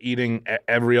after eating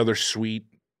every other sweet,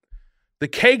 the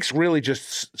cakes really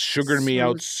just sugared me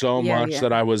out so much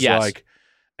that I was like,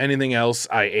 anything else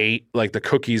I ate, like the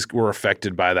cookies were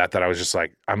affected by that I was just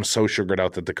like, I'm so sugared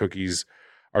out that the cookies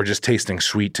are just tasting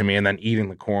sweet to me. And then eating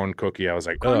the corn cookie, I was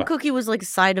like, corn cookie was like a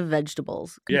side of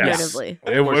vegetables comparatively.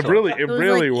 Yes. It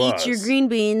really like, was. Eat your green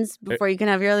beans before you can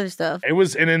have your other stuff. It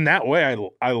was, and in that way,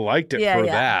 I liked it for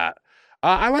that.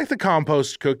 I like the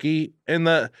compost cookie, and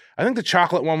I think the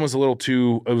chocolate one was a little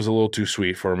too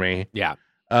sweet for me. Yeah.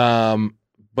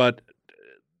 But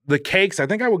the cakes, I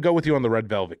think I would go with you on the red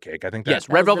velvet cake. I think yes,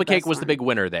 red velvet cake was the big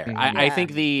winner there. Mm-hmm. I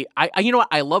think you know what?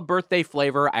 I love birthday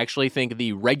flavor. I actually think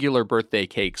the regular birthday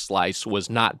cake slice was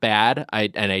not bad. I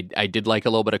did like a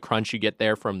little bit of crunch you get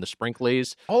there from the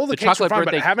sprinklies. All the cakes chocolate were fine,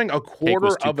 birthday but having a quarter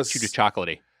was of a too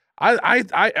chocolatey.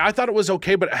 I thought it was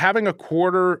okay, but having a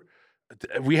quarter,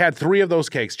 we had 3 of those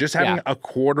cakes. Just having a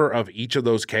quarter of each of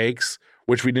those cakes,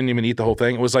 which we didn't even eat the whole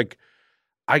thing. It was like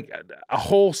a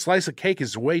whole slice of cake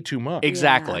is way too much.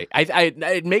 Exactly.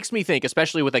 It makes me think,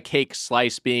 especially with a cake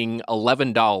slice being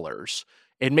 $11,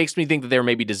 it makes me think that they're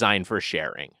maybe designed for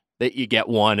sharing. that you get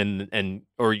one and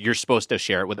or you're supposed to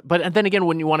share it with. But then again,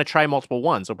 when you want to try multiple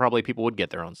ones, so probably people would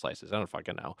get their own slices. I don't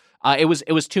fucking know. It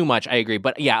was too much. I agree.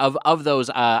 But yeah, of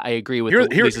those, I agree with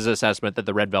Lisa's assessment that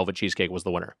the red velvet cheesecake was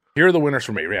the winner. Here are the winners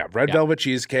for me. Yeah, red velvet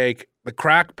cheesecake. The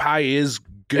crack pie is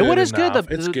good. What is enough.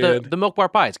 good? It's good. The milk bar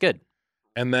pie. It's good.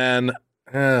 And then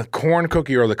corn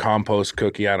cookie or the compost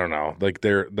cookie. I don't know. Like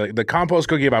the compost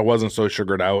cookie, if I wasn't so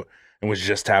sugared out and was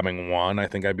just having one, I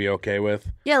think I'd be okay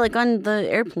with. Yeah, like on the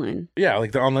airplane. Yeah,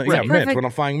 like on the Perfect. Mint when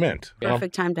I'm flying Mint.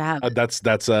 Perfect time to have it. That's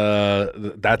I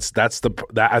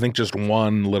think just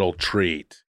one little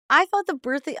treat. I thought the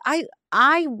birthday.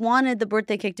 I wanted the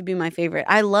birthday cake to be my favorite.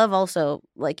 I love also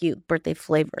like you birthday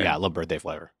flavor. Yeah, I love birthday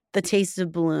flavor. The taste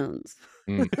of balloons.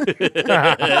 But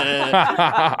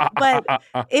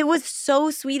it was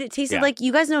so sweet. It tasted like,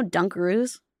 you guys know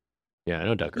Dunkaroos? Yeah, I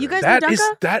know Dunkaroos. You guys know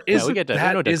Dunka? That is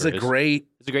a great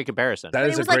comparison. That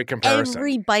is a great comparison.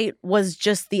 Every bite was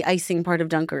just the icing part of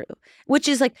Dunkaroo, which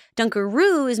is like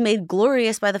Dunkaroo is made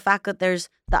glorious by the fact that there's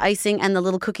the icing and the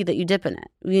little cookie that you dip in it.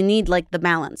 You need like the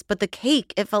balance. But the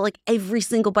cake, it felt like every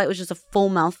single bite was just a full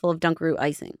mouthful of Dunkaroo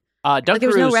icing. Like there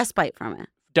was no respite from it.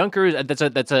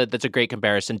 Dunkaroos, that's a great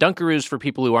comparison. Dunkaroos, for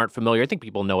people who aren't familiar, I think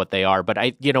people know what they are, but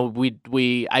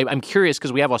I'm curious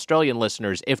because we have Australian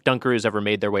listeners. If Dunkaroos ever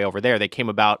made their way over there, they came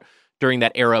about during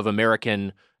that era of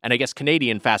American and I guess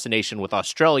Canadian fascination with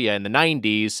Australia in the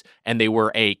 90s, and they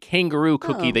were a kangaroo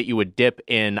cookie that you would dip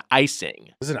in icing.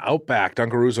 This is an Outback.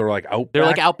 Dunkaroos are like Outback. They're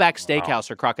like Outback Steakhouse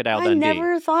or Crocodile Dundee. I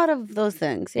never thought of those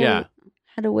things. Yeah.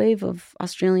 Had a wave of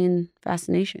Australian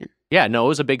fascination. Yeah, no, it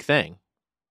was a big thing.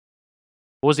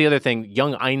 What was the other thing?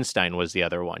 Young Einstein was the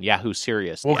other one. Yahoo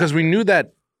Serious. Well, because we knew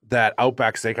that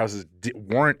Outback Steakhouses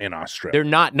weren't in Australia. They're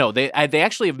not. No, they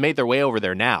actually have made their way over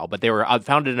there now, but they were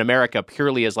founded in America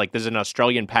purely as like, there's an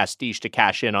Australian pastiche to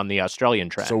cash in on the Australian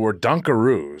trend. So we're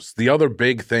Dunkaroos, the other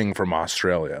big thing from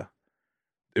Australia,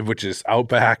 which is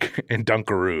Outback and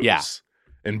Dunkaroos. Yeah.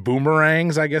 And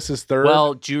Boomerangs, I guess, is third.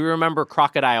 Well, do you remember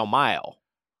Crocodile Mile?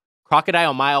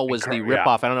 Crocodile Mile was the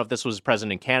ripoff. I don't know if this was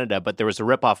present in Canada, but there was a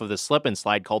ripoff of the slip and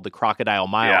slide called the Crocodile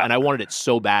Mile, and I wanted it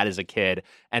so bad as a kid.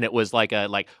 And it was like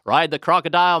ride the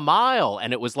Crocodile Mile,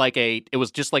 and it was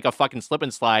just like a fucking slip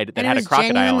and slide that had a crocodile.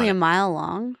 It was genuinely on it. A mile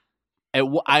long.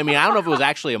 I mean, I don't know if it was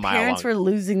actually a mile Parents long. were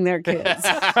losing their kids. It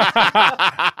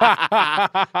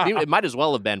might as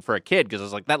well have been for a kid because it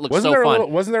was like, that looks so fun.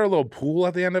 Wasn't there a little pool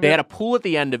at the end of it? They had a pool at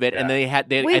the end of it, and they had.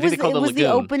 Wait, I think they called it the lagoon. Was the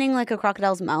opening like a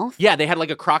crocodile's mouth? Yeah, they had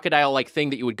like a crocodile like thing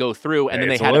that you would go through, and then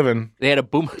they had a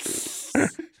boom. And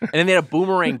then they had a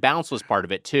boomerang bounce was part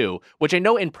of it too, which I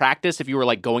know in practice, if you were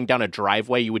like going down a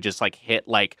driveway, you would just like hit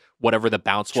like whatever the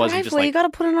bounce was. Driveway, and just, like, you got to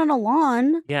put it on a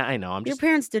lawn. Yeah, I know. Your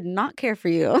parents did not care for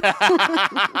you.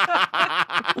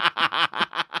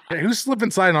 Who's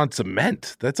slipping sliding on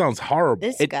cement? That sounds horrible.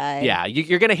 This guy. Yeah,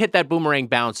 you're going to hit that boomerang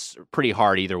bounce pretty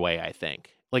hard either way, I think.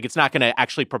 Like, it's not going to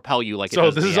actually propel you like it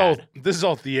does. So this is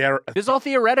all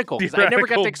theoretical because I never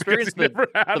got to experience the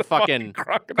fucking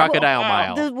crocodile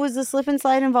mile. Was the slip and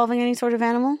slide involving any sort of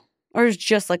animal? Or is it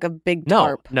just like a big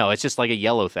tarp? No, it's just like a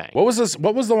yellow thing. What was this?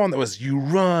 What was the one that was you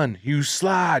run, you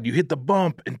slide, you hit the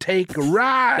bump, and take a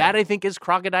ride? That I think is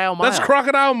Crocodile Mile. That's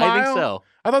Crocodile Mile? I think so.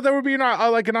 I thought that would be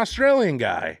like an Australian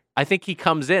guy. I think he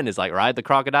comes in, is like, ride the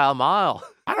Crocodile Mile.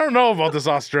 I don't know about this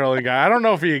Australian guy. I don't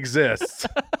know if he exists.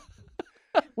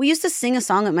 We used to sing a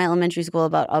song at my elementary school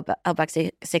about Outback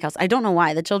Steakhouse. I don't know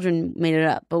why. The children made it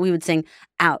up. But we would sing,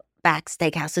 Outback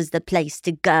Steakhouse is the place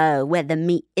to go, where the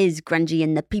meat is grungy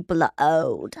and the people are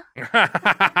old.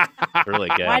 Really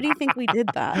good. Why do you think we did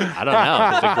that? I don't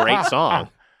know. It's a great song.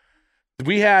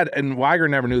 We had, and Weiger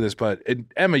never knew this, but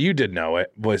Emma, you did know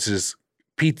it, was his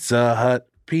Pizza Hut,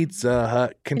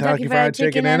 Kentucky Fried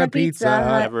Chicken, and a Pizza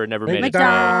Hut. Never made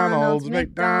McDonald's.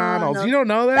 You don't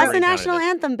know that? That's the national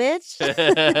anthem, bitch.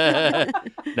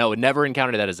 No, never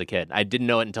encountered that as a kid. I didn't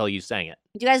know it until you sang it.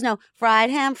 Do you guys know fried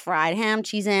ham,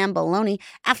 cheese and bologna?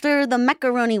 After the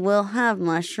macaroni, we'll have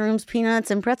mushrooms, peanuts,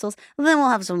 and pretzels. Then we'll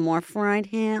have some more fried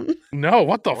ham. No,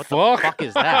 what the fuck? The fuck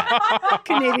is that?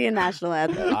 Canadian national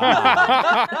anthem.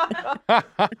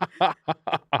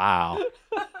 Wow.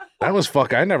 That was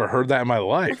I never heard that in my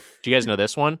life. Do you guys know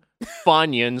this one?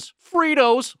 Funyuns,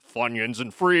 Fritos, Funyuns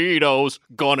and Fritos.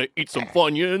 Gonna eat some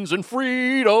Funyuns and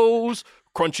Fritos.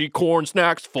 Crunchy corn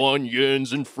snacks,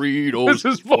 Funyuns and Fritos. This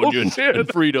is Funyuns bullshit. and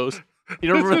Fritos. You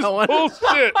don't remember that one?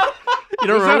 Bullshit. You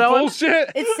don't remember that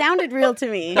bullshit? It sounded real to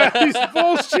me. It's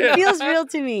bullshit. It feels real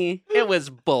to me. It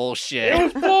was bullshit. It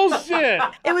was bullshit.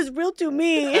 It was real to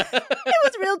me. It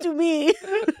was real to me.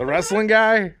 The wrestling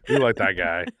guy? You like that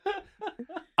guy.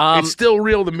 It's still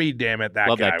real to me, damn it. That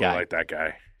guy. We like that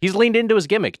guy. He's leaned into his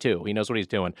gimmick, too. He knows what he's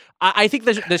doing. I think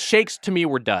the shakes, to me,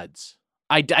 were duds.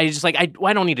 I just like, I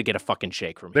don't need to get a fucking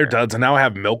shake from They're here. duds, and now I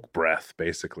have milk breath,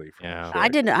 basically. Yeah.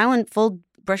 I went full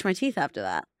brush my teeth after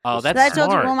that. Oh, that's I told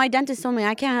you, smart. well, my dentist told me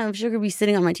I can't have sugar be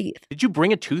sitting on my teeth. Did you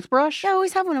bring a toothbrush? Yeah, I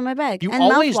always have one in my bag. You and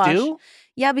always mouthwash. do?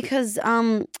 Yeah, because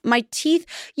my teeth,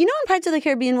 you know in Pirates of the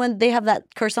Caribbean when they have that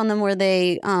curse on them where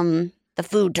they the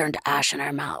food turned to ash in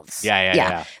our mouths.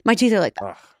 Yeah. My teeth are like that.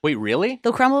 Ugh. Wait, really?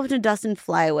 They'll crumble up into dust and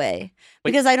fly away.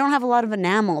 Because I don't have a lot of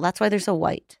enamel. That's why they're so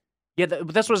white. Yeah,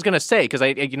 that's what I was gonna say. Because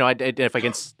if I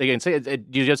can say it,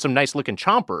 you have some nice looking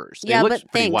chompers. They Yeah, look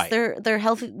but pretty thanks. white. They're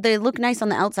healthy. They look nice on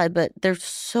the outside, but they're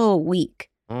so weak.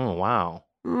 Oh wow.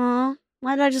 Aw,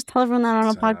 why did I just tell everyone that on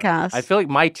a podcast? I feel like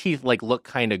my teeth look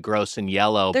kind of gross and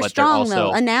yellow, They're but strong they're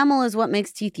also though. Enamel is what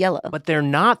makes teeth yellow. But they're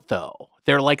not though.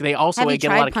 They're like they also Have you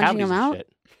get a lot of tried punching cavities them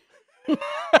and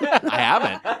shit. I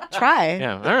haven't. Try.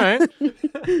 Yeah. All right.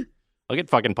 I'll get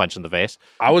fucking punched in the face.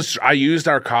 I used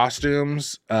our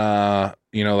costumes, like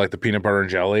the peanut butter and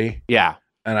jelly. Yeah.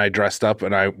 And I dressed up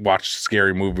and I watched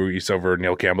scary movies over at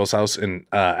Neil Campbell's house, and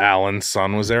Alan's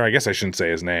son was there. I guess I shouldn't say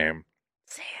his name.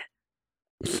 Say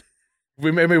it.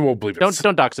 Maybe we'll believe it.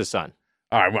 Don't dox his son.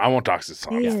 All right, I won't dox his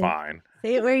son. It's Yeah. fine.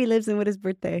 Say it where he lives and what his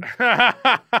birthday.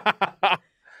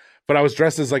 But I was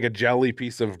dressed as like a jelly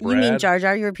piece of bread. You mean Jar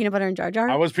Jar? You were peanut butter and Jar Jar?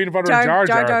 I was peanut butter and Jar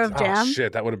Jar. Jar Jar of jam? Oh,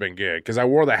 shit, that would have been good. Because I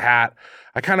wore the hat.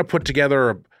 I kind of put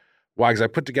together, because I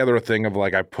put together a thing of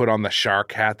like, I put on the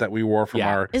shark hat that we wore from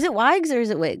our. Is it Wags or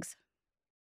is it Wigs?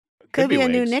 Could be a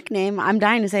new nickname. I'm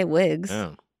dying to say Wigs.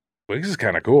 Yeah. Wigs is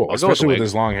kind of cool, I'll go with especially with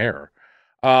Wigs. his long hair.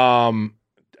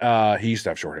 He used to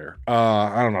have short hair.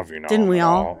 I don't know if you know. Didn't we him at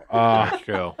all? That's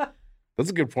true. That's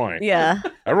a good point. Yeah.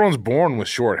 Everyone's born with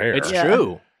short hair. It's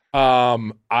true.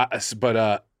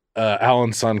 But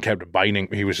Alan's son kept biting.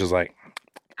 He was just like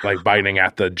biting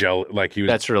at the gel. Like he was.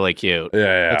 That's really cute.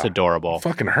 Yeah. That's adorable.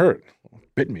 Fucking hurt.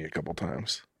 Bit me a couple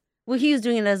times. Well, he was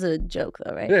doing it as a joke,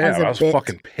 though, right? Yeah, As a I was bit.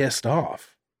 fucking pissed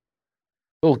off.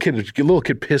 Little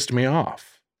kid pissed me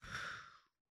off.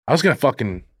 I was gonna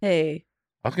Hey.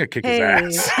 kick his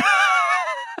ass.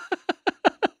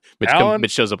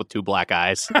 Mitch shows up with 2 black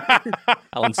eyes.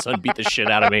 Alan's son beat the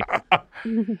shit out of me.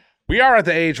 We are at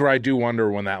the age where I do wonder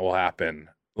when that will happen.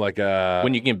 Like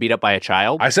when you get beat up by a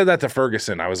child. I said that to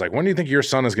Ferguson. I was like, when do you think your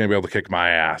son is going to be able to kick my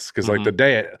ass? Because like the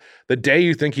day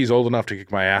you think he's old enough to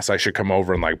kick my ass, I should come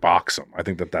over and like box him. I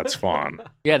think that's fun.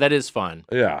 Yeah, that is fun.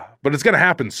 Yeah, but it's going to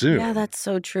happen soon. Yeah, that's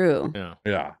so true.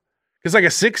 Yeah. Because like a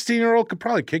 16-year-old could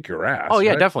probably kick your ass. Oh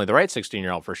yeah, right? definitely the right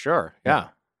 16-year-old for sure. Yeah.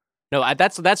 No,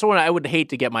 that's when I would hate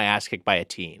to get my ass kicked by a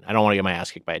teen. I don't want to get my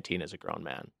ass kicked by a teen as a grown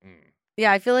man.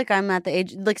 Yeah, I feel like I'm at the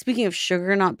age, like speaking of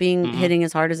sugar not being hitting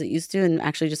as hard as it used to and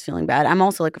actually just feeling bad, I'm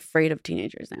also like afraid of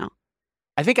teenagers now.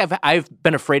 I think I've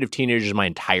been afraid of teenagers my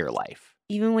entire life.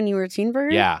 Even when you were a teen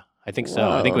burger? Yeah, I think so.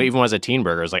 I think even when I was a teen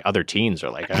burger, it's like other teens are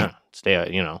like, stay,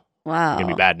 Wow. it's gonna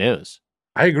be bad news.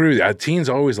 I agree with you. Teens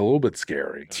always a little bit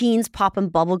scary. Teens popping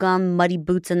bubblegum, muddy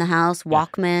boots in the house,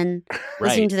 Walkman,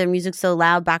 listening to their music so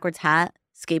loud, backwards hat,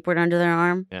 skateboard under their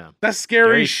arm. Yeah. That's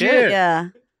scary shit. Yeah.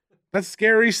 That's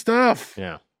scary stuff.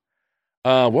 Yeah.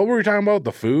 What were we talking about?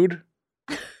 The food?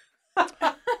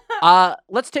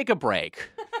 Let's take a break.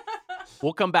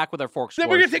 We'll come back with our fork Then scores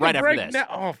we're gonna take right a break after this. now.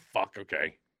 Oh fuck.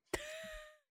 Okay.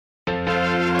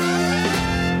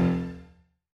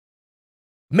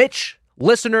 Mitch,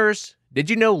 listeners, did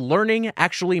you know learning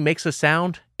actually makes a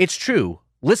sound? It's true.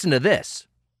 Listen to this.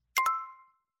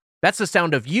 That's the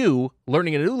sound of you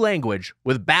learning a new language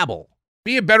with Babbel.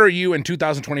 Be a better you in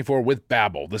 2024 with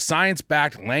Babbel, the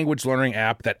science-backed language learning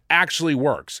app that actually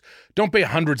works. Don't pay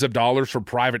hundreds of dollars for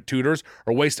private tutors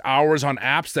or waste hours on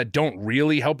apps that don't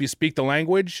really help you speak the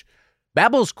language.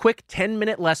 Babbel's quick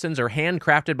 10-minute lessons are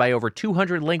handcrafted by over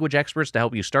 200 language experts to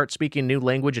help you start speaking a new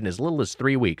language in as little as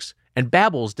 3 weeks. And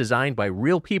Babbel's designed by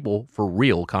real people for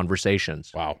real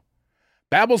conversations. Wow.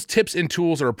 Babbel's tips and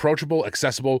tools are approachable,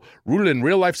 accessible, rooted in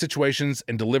real-life situations,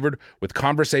 and delivered with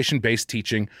conversation-based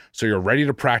teaching so you're ready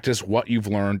to practice what you've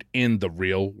learned in the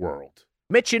real world.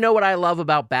 Mitch, you know what I love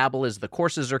about Babbel is the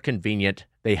courses are convenient.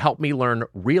 They help me learn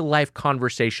real-life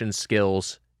conversation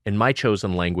skills in my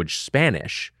chosen language,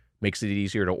 Spanish. Makes it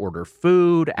easier to order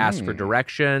food, ask for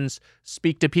directions,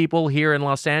 speak to people here in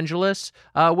Los Angeles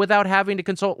without having to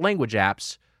consult language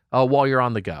apps while you're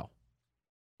on the go.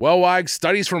 Well, Wags,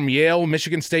 studies from Yale,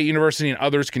 Michigan State University, and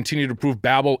others continue to prove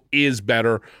Babbel is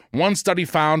better. One study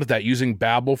found that using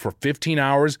Babbel for 15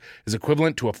 hours is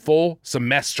equivalent to a full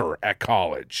semester at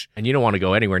college. And you don't want to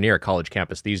go anywhere near a college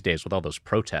campus these days with all those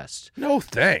protests. No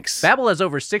thanks. Babbel has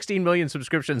over 16 million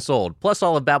subscriptions sold. Plus,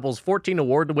 all of Babbel's 14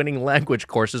 award-winning language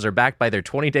courses are backed by their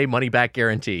 20-day money-back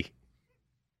guarantee.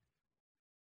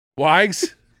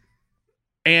 Wags,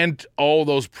 and all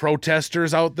those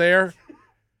protesters out there,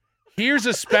 here's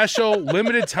a special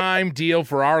limited time deal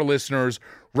for our listeners.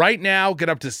 Right now, get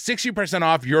up to 60%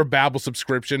 off your Babbel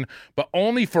subscription, but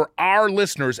only for our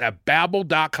listeners at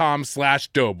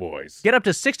Babbel.com/Doughboys. Get up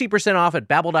to 60% off at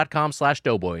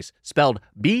Babbel.com/Doughboys. Spelled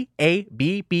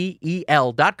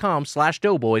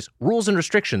BABBEL.com/Doughboys. Rules and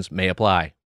restrictions may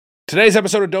apply. Today's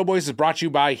episode of Doughboys is brought to you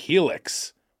by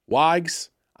Helix.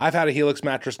 Wags, I've had a Helix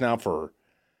mattress now for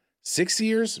 6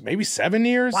 years, maybe 7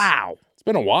 years. Wow. It's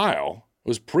been a while. It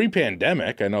was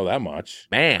pre-pandemic, I know that much.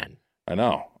 Man. I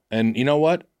know. And you know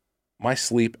what? My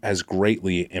sleep has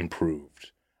greatly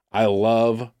improved. I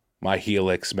love my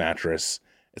Helix mattress.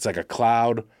 It's like a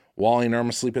cloud. Wally and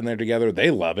Irma sleep in there together.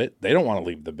 They love it. They don't want to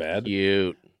leave the bed.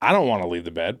 Cute. I don't want to leave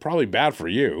the bed. Probably bad for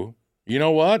you. You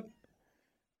know what?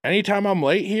 Anytime I'm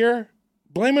late here,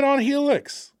 blame it on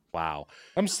Helix. Wow.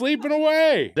 I'm sleeping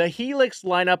away. The Helix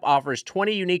lineup offers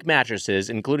 20 unique mattresses,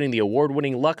 including the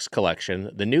award-winning Luxe Collection,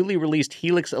 the newly released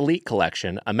Helix Elite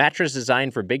Collection, a mattress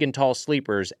designed for big and tall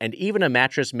sleepers, and even a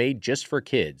mattress made just for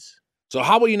kids. So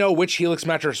how will you know which Helix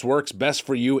mattress works best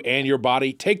for you and your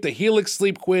body? Take the Helix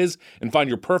Sleep Quiz and find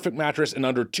your perfect mattress in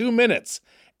under 2 minutes.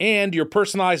 And your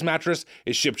personalized mattress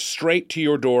is shipped straight to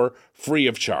your door, free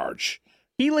of charge.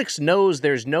 Helix knows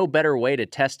there's no better way to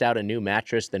test out a new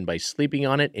mattress than by sleeping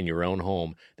on it in your own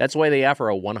home. That's why they offer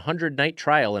a 100-night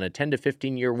trial and a 10 to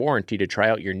 15-year warranty to try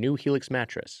out your new Helix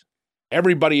mattress.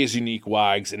 Everybody is unique,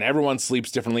 Wags, and everyone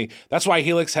sleeps differently. That's why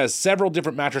Helix has several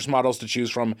different mattress models to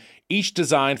choose from, each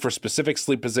designed for specific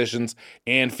sleep positions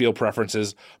and feel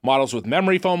preferences. Models with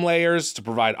memory foam layers to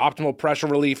provide optimal pressure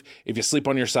relief if you sleep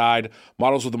on your side.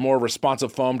 Models with a more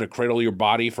responsive foam to cradle your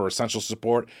body for essential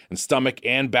support in stomach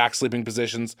and back sleeping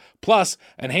positions. Plus,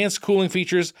 enhanced cooling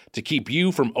features to keep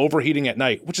you from overheating at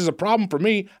night, which is a problem for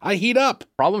me. I heat up.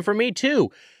 Problem for me,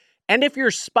 too. And if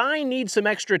your spine needs some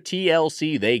extra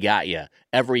TLC, they got you.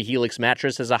 Every Helix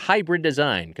mattress has a hybrid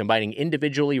design, combining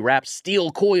individually wrapped steel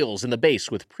coils in the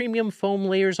base with premium foam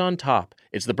layers on top.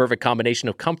 It's the perfect combination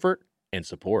of comfort and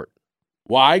support.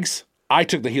 Wags, I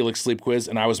took the Helix Sleep Quiz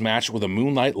and I was matched with a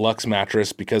Moonlight Luxe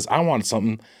mattress because I wanted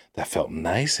something that felt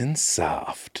nice and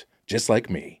soft, just like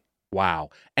me. Wow.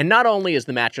 And not only is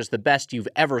the mattress the best you've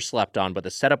ever slept on, but the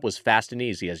setup was fast and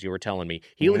easy, as you were telling me.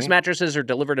 Helix mattresses are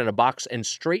delivered in a box and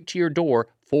straight to your door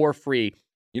for free.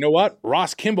 You know what?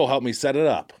 Ross Kimball helped me set it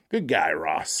up. Good guy,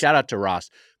 Ross. Shout out to Ross.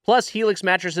 Plus, Helix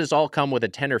mattresses all come with a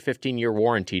 10 or 15-year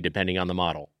warranty, depending on the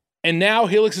model. And now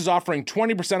Helix is offering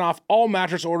 20% off all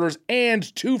mattress orders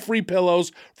and 2 free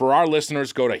pillows for our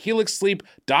listeners. Go to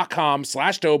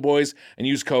helixsleep.com/doughboys and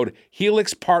use code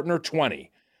HelixPartner20.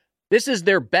 This is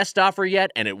their best offer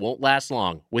yet, and it won't last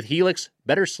long. With Helix,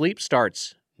 better sleep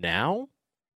starts now.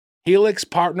 Helix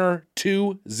Partner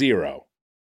 20.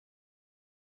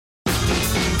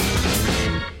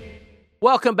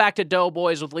 Welcome back to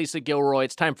Doughboys with Lisa Gilroy.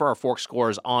 It's time for our fork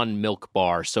scores on Milk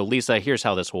Bar. So, Lisa, here's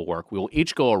how this will work. We will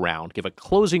each go around, give a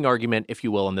closing argument, if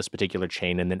you will, on this particular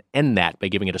chain, and then end that by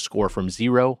giving it a score from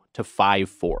 0 to 5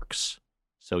 forks.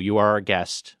 So, you are our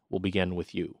guest. We'll begin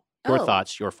with you. Your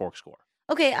thoughts, your fork score.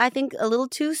 Okay, I think a little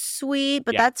too sweet,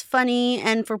 but that's funny.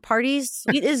 And for parties,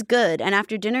 sweet is good. And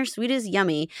after dinner, sweet is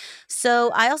yummy.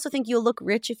 So I also think you'll look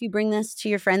rich if you bring this to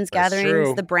your friends' gatherings.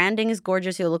 True. The branding is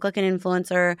gorgeous. You'll look like an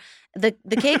influencer. The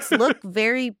cakes look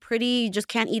very pretty. You just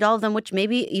can't eat all of them, which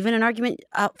maybe even an argument,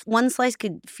 one slice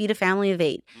could feed a family of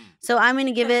 8. So I'm going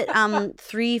to give it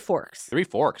 3 forks. 3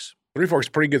 forks. 3 forks,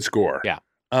 pretty good score. Yeah.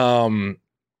 By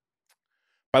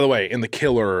the way, in The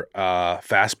Killer,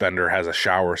 Fassbender has a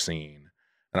shower scene.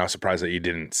 And I was surprised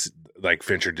that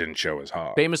Fincher didn't show his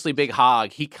hog. Famously big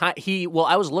hog. Well,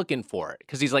 I was looking for it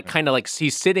because he's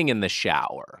he's sitting in the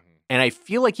shower. And I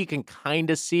feel like you can kind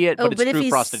of see it, but it's through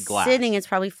frosted glass. Sitting, it's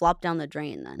probably flopped down the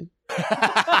drain then. That's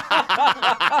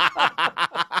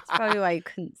probably why you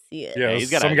couldn't see it. Yeah, he's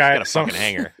got a fucking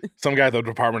hanger. Some guy at the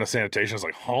Department of Sanitation is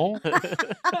like, huh?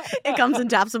 It comes and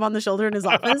taps him on the shoulder in his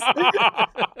office.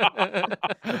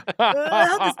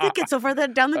 How does this get so far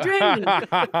down the drain?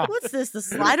 What's this? The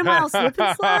slide a mile slip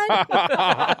and slide?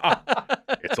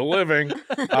 It's a living.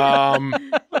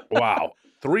 Wow.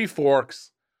 3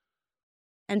 forks.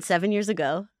 And 7 years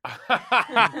ago.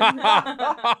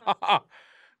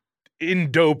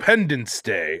 Independence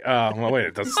Day. Well,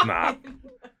 wait, that's not.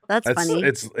 That's funny.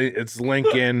 It's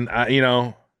Lincoln.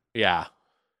 Yeah.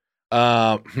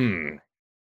 What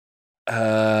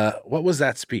was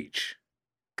that speech?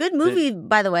 Good movie,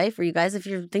 by the way, for you guys. If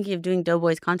you're thinking of doing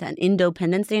Doughboys content,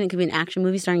 Independence Day, and it could be an action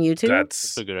movie starring you two.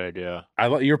 That's a good idea.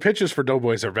 Your pitches for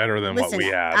Doughboys are better than Listen, what we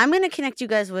had. I'm going to connect you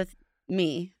guys with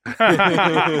me,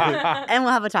 and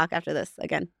we'll have a talk after this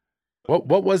again.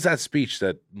 What was that speech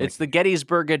that? It's the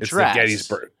Gettysburg Address. It's the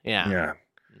Gettysburg. Yeah.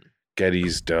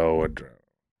 Gettysburg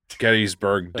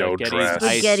dough dress.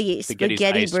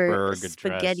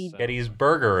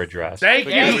 Gettysburger address. Thank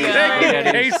you,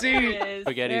 Casey.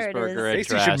 Gettysburger address.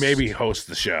 Casey should maybe host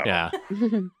the show. Yeah.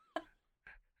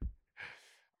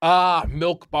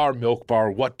 Milk bar.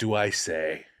 What do I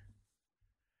say?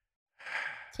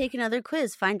 Take another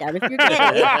quiz. Find out if you're gay.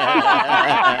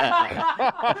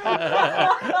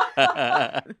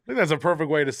 I think that's a perfect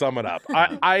way to sum it up.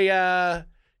 I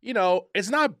it's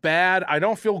not bad. I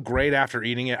don't feel great after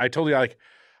eating it. I told you, like,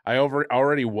 I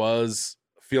already was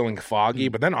feeling foggy,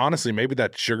 but then honestly, maybe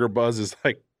that sugar buzz is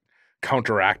like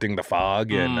counteracting the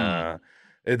fog, and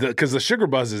because the sugar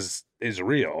buzz is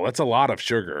real. That's a lot of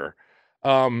sugar.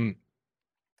 I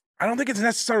don't think it's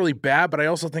necessarily bad, but I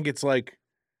also think it's like,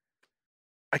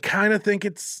 I kind of think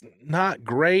it's not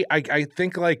great. I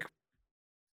think like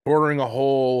ordering a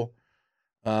whole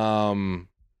milk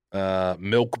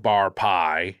bar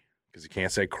pie, because you can't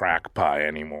say crack pie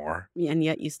anymore. And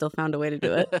yet you still found a way to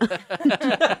do it.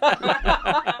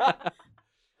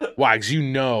 Wags, you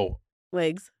know.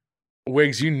 Wigs,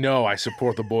 you know I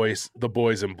support the boys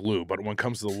in blue, but when it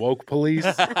comes to the woke police,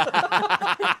 did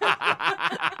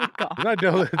I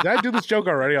do this joke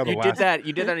already on the last?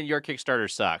 You did that in Your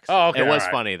Kickstarter Sucks. Oh, okay. It was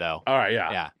funny though. All right,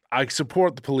 yeah. I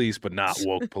support the police, but not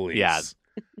woke police. Yeah.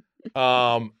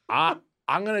 I'm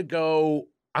gonna go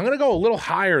a little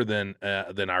higher than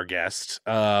our guest,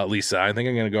 Lisa. I think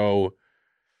I'm gonna go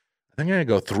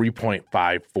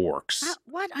 3.5 forks.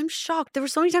 What? I'm shocked. There were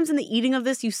so many times in the eating of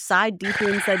this you sighed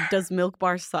deeply and said, "Does Milk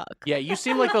Bar suck?" Yeah, you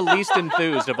seem like the least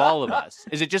enthused of all of us.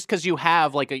 Is it just because you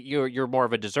have like you're more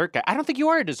of a dessert guy? I don't think you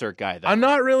are a dessert guy though. I'm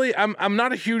not really. I'm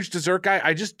not a huge dessert guy.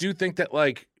 I just do think that,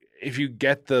 like, if you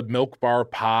get the Milk Bar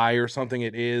pie or something,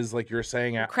 it is like you're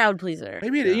saying crowd pleaser.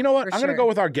 Maybe you know what? I'm gonna go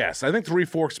with our guess. I think 3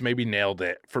 forks maybe nailed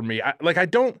it for me. I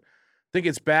don't think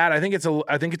it's bad. I think it's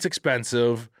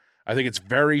expensive. I think it's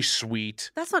very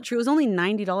sweet. That's not true. It was only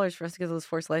 $90 for us to get those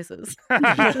 4 slices. I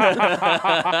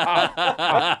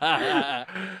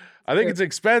think it's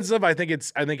expensive. I think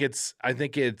it's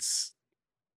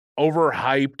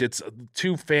overhyped. It's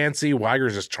too fancy.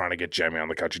 Weiger's just trying to get Jemmy on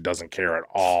the couch. He doesn't care at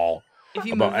all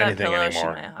about anything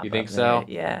anymore. You think so?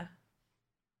 Yeah.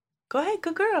 Go ahead,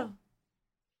 good girl.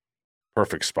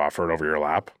 Perfect spot for it over your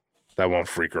lap. That won't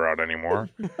freak her out anymore.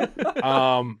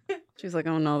 She's like,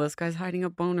 "Oh no, this guy's hiding a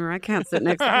boner. I can't sit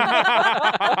next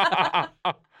to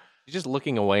him." She's just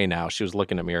looking away now. She was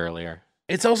looking at me earlier.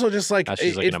 It's also just like, now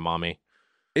she's looking at mommy.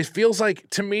 It feels like,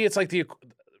 to me, it's like the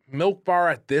Milk Bar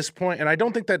at this point, and I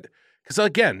don't think that, because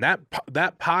again,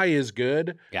 that pie is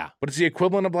good. Yeah, but it's the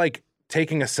equivalent of like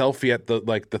taking a selfie at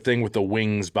the thing with the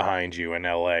wings behind you in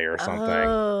LA or something.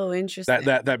 Oh, interesting.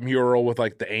 That mural with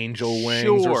like the angel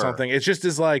wings or something. It just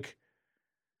is like,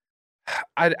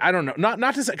 I don't know.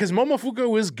 Not to say, because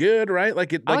Momofuku is good, right?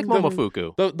 Like it. I like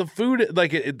Momofuku. The food,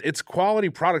 like it's quality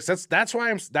products. That's why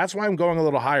I'm going a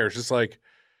little higher. It's just like,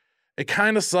 it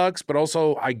kind of sucks, but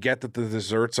also I get that the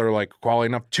desserts are like quality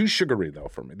enough. Too sugary though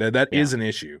for me. That is an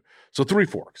issue. So 3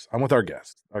 forks. I'm with our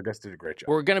guest. Our guest did a great job.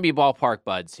 We're gonna be ballpark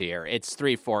buds here. It's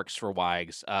 3 forks for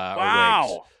Wags.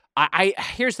 Wow. I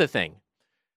here's the thing.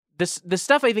 The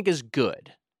stuff I think is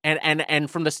good.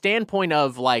 And from the standpoint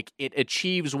of like it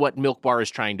achieves what Milk Bar is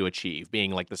trying to achieve,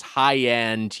 being like this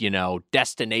high-end,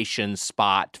 destination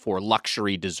spot for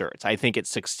luxury desserts. I think it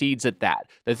succeeds at that.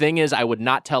 The thing is, I would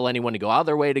not tell anyone to go out of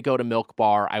their way to go to Milk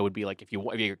Bar. I would be like, if you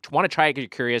want to try it, if you're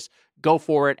curious, go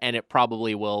for it, and it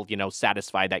probably will,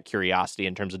 satisfy that curiosity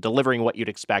in terms of delivering what you'd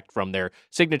expect from their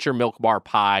signature Milk Bar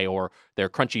pie or their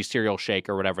crunchy cereal shake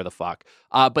or whatever the fuck.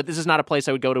 But this is not a place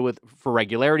I would go to for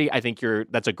regularity. I think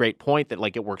that's a great point that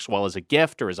like it works well as a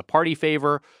gift or as a party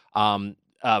favor. From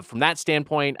that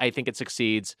standpoint, I think it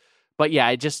succeeds. But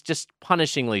yeah, just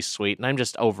punishingly sweet, and I'm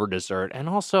just over dessert. And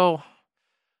also,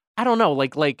 I don't know,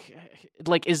 like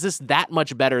is this that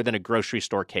much better than a grocery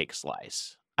store cake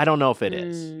slice? I don't know if it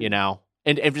is,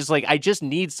 And if it's like, I just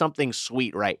need something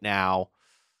sweet right now.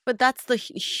 But that's the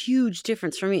huge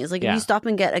difference for me. Is like if you stop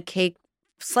and get a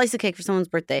slice of cake for someone's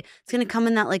birthday, it's going to come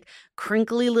in that like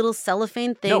crinkly little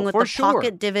cellophane thing with the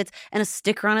pocket divots and a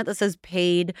sticker on it that says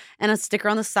paid and a sticker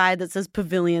on the side that says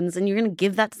pavilions. And you're going to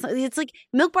give that to it's like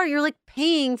Milk Bar, you're like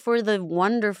paying for the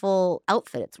wonderful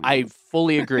outfit it's wearing. I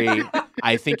fully agree.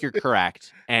 I think you're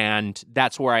correct. And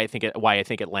that's where why I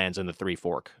think it lands in the 3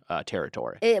 fork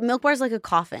territory. Milk Bar is like a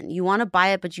coffin. You want to buy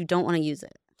it, but you don't want to use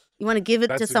it. You want to give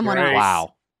it to someone else.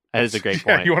 Wow. That is a great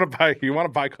point. You want to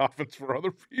buy coffins for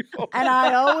other people. And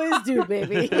I always do,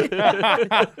 baby.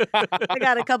 I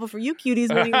got a couple for you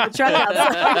cuties waiting in the truck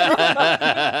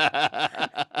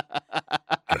outside.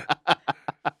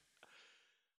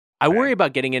 I worry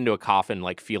about getting into a coffin,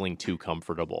 like feeling too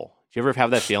comfortable. Do you ever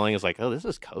have that feeling? It's like, oh, this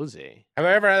is cozy. Have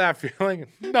I ever had that feeling?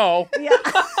 No. Yeah.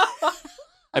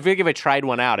 I feel like if I tried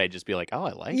one out, I'd just be like, oh,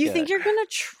 I like it. You think you're going to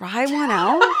try one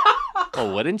out?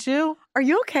 Well, wouldn't you? Are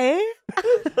you okay?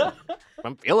 I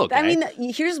feel okay. I mean,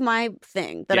 here's my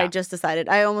thing that I just decided.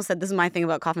 I almost said this is my thing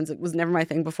about coffins. It was never my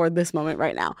thing before this moment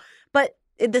right now. But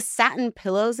the satin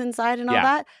pillows inside and all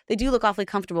that, they do look awfully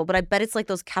comfortable. But I bet it's like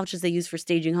those couches they use for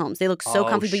staging homes. They look so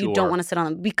comfy, but you don't want to sit on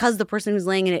them because the person who's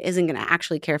laying in it isn't going to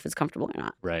actually care if it's comfortable or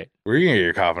not. Right. Where are you going to get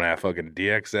your coffin at? Fucking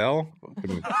DXL? Where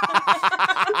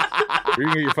are you going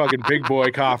to get your fucking big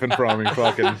boy coffin from? You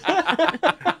fucking...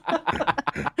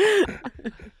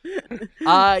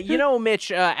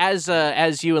 Mitch,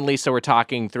 as you and Lisa were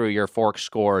talking through your fork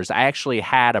scores, I actually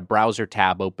had a browser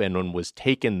tab open and was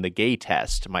taking the gay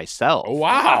test myself. Oh,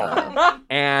 wow.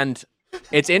 And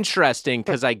it's interesting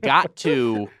because I got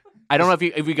to, I don't know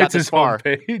if you got this far.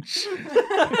 Page. Let's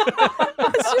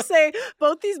just say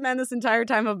both these men this entire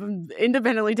time have been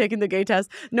independently taking the gay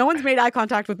test. No one's made eye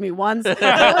contact with me once. No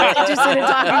one's interested in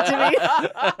talking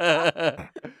to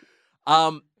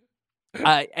me.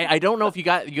 I don't know if you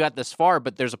got this far,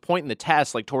 but there's a point in the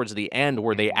test, like towards the end,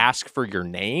 where they ask for your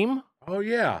name. Oh,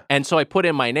 yeah. And so I put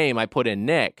in my name, I put in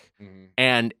Nick,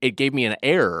 and it gave me an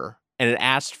error, and it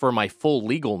asked for my full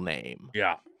legal name.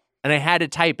 Yeah. And I had to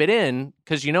type it in,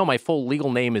 because my full legal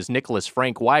name is Nicholas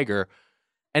Frank Weiger,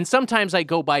 and sometimes I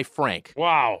go by Frank.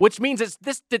 Wow. Which means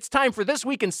it's time for This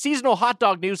Week in Seasonal Hot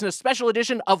Dog News and a special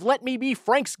edition of Let Me Be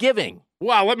Franksgiving.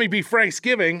 Wow, Let Me Be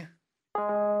Franksgiving.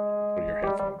 Put your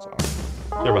headphones on.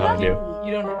 They're behind you.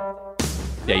 You don't have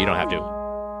Yeah, you don't have to.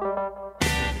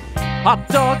 Hot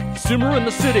dog, simmer in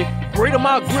the city. Grate on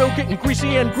my grill, getting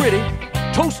greasy and gritty.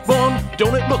 Toast bun,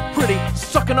 don't it look pretty?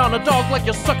 Sucking on a dog like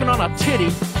you're sucking on a titty.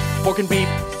 Pork and beef,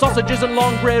 sausages and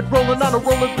long bread. Rolling on a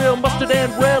roller grill, mustard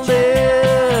and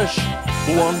relish.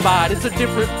 One bite, it's a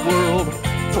different world.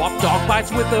 Swap dog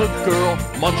bites with a girl.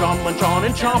 Munch on,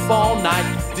 and chomp all night.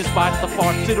 Despite the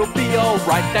farts, it'll be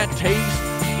alright. That taste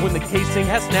when the casing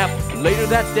has snapped. Later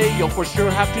that day, you'll for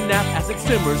sure have to nap as it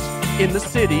simmers in the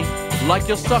city like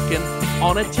you're sucking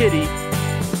on a titty.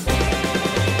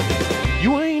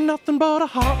 You ain't nothing but a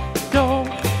hot dog,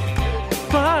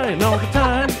 crying all the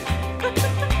time.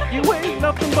 You ain't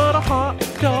nothing but a hot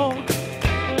dog,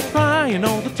 crying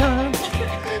all the time.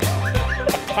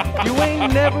 You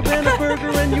ain't never been a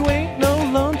burger and you ain't no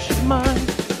lunch of mine.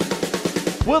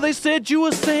 Well, they said you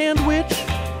a sandwich.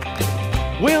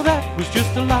 Well, that was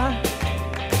just a lie.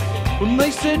 When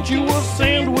they said you were a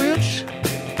sandwich,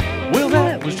 well,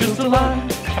 that was just a lie.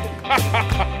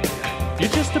 You're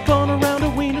just a bun around a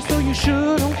wiener, so you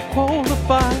shouldn't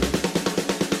qualify.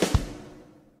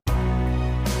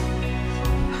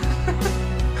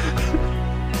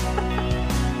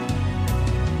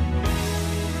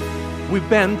 We've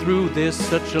been through this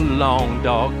such a long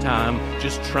dog time,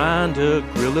 just trying to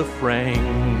grill a Frank.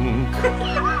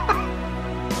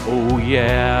 Oh,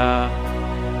 yeah.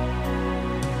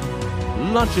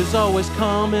 Lunches always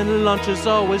come and lunches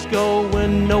always go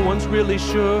when no one's really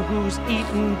sure who's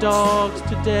eating dogs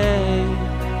today.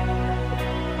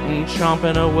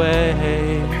 Chomping away.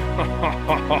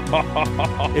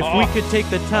 If we could take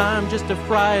the time just to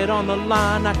fry it on the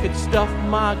line, I could stuff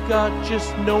my gut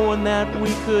just knowing that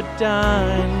we could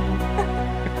dine.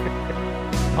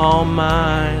 All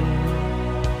mine.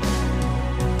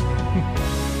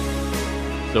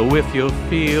 So if you're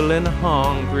feeling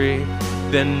hungry,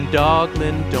 then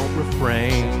dogling, don't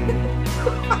refrain.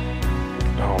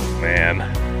 Oh, man.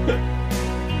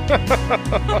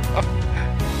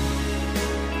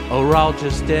 Or I'll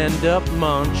just end up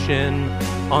munching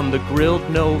on the grilled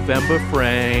November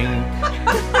Frank.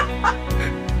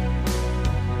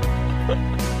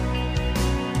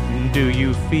 Do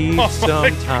you feed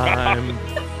sometime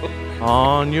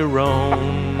on your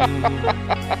own?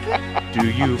 Do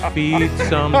you feed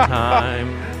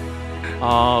sometime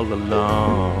all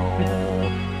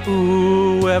alone?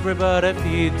 Ooh, everybody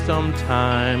feeds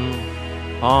sometime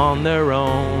on their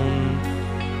own.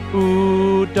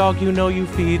 Ooh, dog, you know you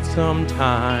feed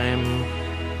sometime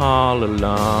all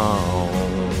alone.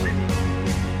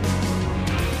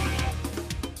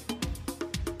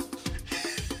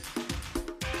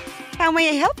 How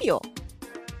may I help you?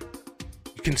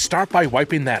 You can start by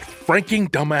wiping that franking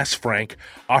dumbass Frank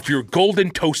off your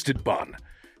golden toasted bun.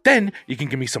 Then you can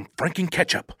give me some franking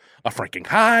ketchup, a franking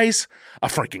Highs, a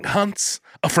franking Hunts,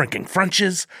 a franking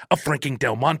Frenches, a franking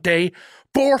Del Monte,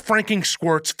 4 franking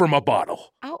squirts from a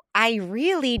bottle. Oh, I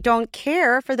really don't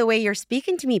care for the way you're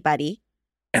speaking to me, buddy.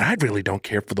 And I really don't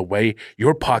care for the way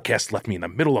your podcast left me in the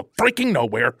middle of freaking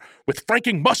nowhere with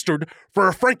freaking mustard for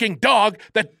a freaking dog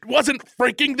that wasn't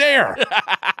freaking there.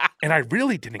 And I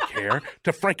really didn't care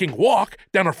to freaking walk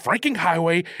down a freaking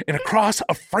highway and across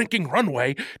a freaking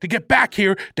runway to get back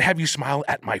here to have you smile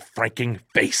at my freaking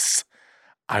face.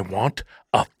 I want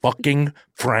a fucking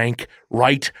Frank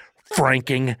right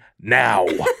franking now.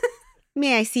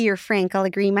 May I see your Frankel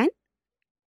agreement?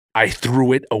 I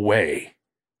threw it away.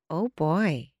 Oh,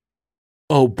 boy.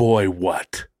 Oh, boy,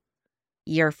 what?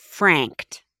 You're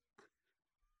franked.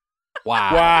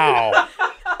 Wow.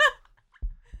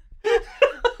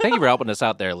 Thank you for helping us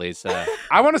out there, Lisa.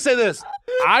 I want to say this.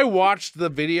 I watched the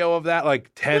video of that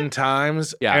like 10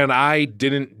 times, and I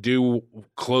didn't do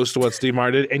close to what Steve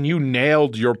Martin did, and you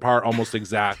nailed your part almost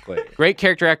exactly. Great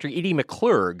character actor Edie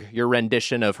McClurg, your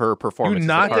rendition of her performance. You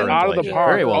knocked it out of the park.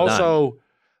 Very well also, done.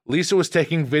 Lisa was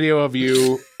taking video of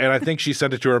you, and I think she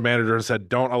sent it to her manager and said,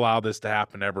 don't allow this to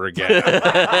happen ever again.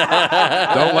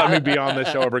 Don't let me be on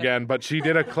this show ever again. But she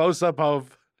did a close-up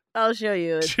of... I'll show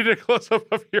you. She did a close-up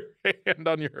of your hand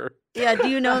on your... Yeah, do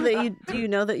you know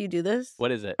that you do this?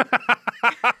 What is it? I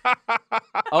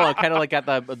kind of like got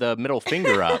the middle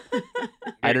finger up.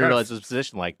 I didn't realize it was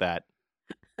positioned like that.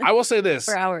 I will say this.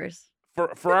 For hours.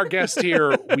 For our guest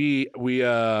here,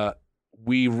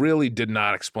 we really did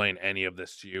not explain any of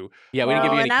this to you. Yeah, we didn't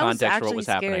give you any context for what was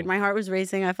scared. happening. My heart was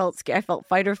racing. I felt scared. I felt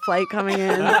fight or flight coming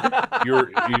in.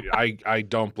 I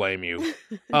don't blame you.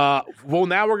 Well,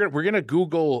 now we're gonna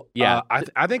Google. Yeah,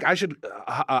 I think I should.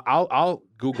 I'll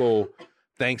Google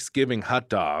Thanksgiving hot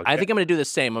dog. I think I'm gonna do the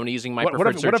same. I'm gonna using my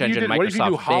preferred search engine, Microsoft What if you do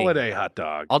Bing. holiday hot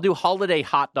dog? I'll do holiday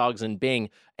hot dogs in Bing,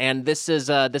 and this is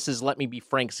Let Me Be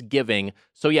Frank's Giving.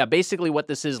 So yeah, basically what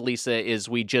this is, Lisa, is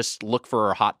we just look for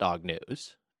our hot dog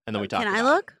news, and then we talk. Can I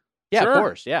look? Yeah, Sure. Of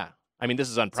course. Yeah, I mean this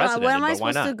is unprecedented. So what am I but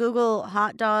why supposed to not? Google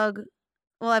hot dog?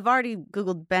 Well, I've already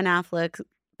Googled Ben Affleck's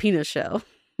penis show,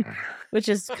 which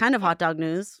is kind of hot dog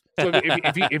news. So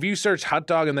if you search hot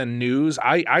dog and then news,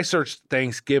 I searched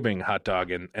Thanksgiving hot dog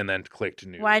and then clicked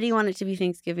news. Why do you want it to be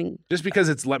Thanksgiving? Just because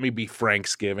it's Let Me Be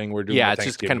Franksgiving. We're doing it's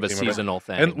just kind of a seasonal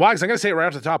thing. And Wags, I'm going to say it right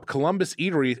off the top. Columbus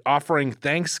Eatery offering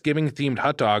Thanksgiving-themed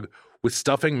hot dog with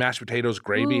stuffing, mashed potatoes,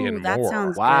 gravy, and that more.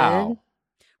 Sounds wow. Good.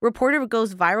 Reporter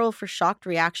goes viral for shocked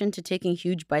reaction to taking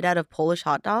huge bite out of Polish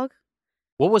hot dog.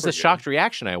 What was the shocked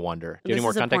reaction, I wonder? Do you have any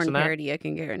more context on that? Parody, I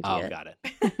can guarantee it. Oh, got it.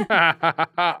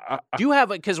 Do you have,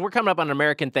 because we're coming up on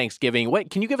American Thanksgiving,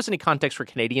 can you give us any context for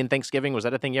Canadian Thanksgiving? Was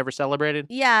that a thing you ever celebrated?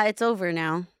 Yeah, it's over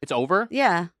now. It's over?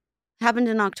 Yeah. Happened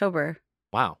in October.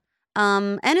 Wow.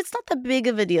 And it's not that big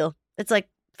of a deal. It's like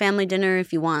family dinner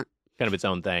if you want. Kind of its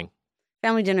own thing.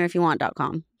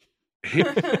 FamilyDinnerIfYouWant.com.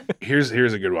 Here's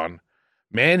a good one.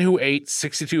 Man who ate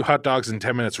 62 hot dogs in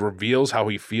 10 minutes reveals how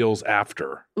he feels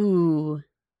after. Ooh.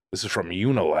 This is from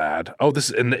Unilad. Oh,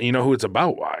 and you know who it's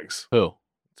about, Wags? Who?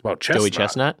 It's about Chestnut. Joey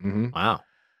Chestnut? Mm-hmm.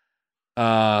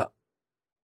 Wow.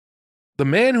 The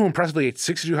man who impressively ate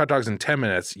 62 hot dogs in 10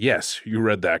 minutes, yes, you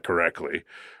read that correctly,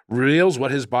 reveals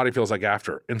what his body feels like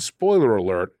after. And spoiler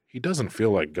alert, he doesn't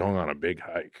feel like going on a big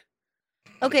hike.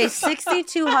 Okay,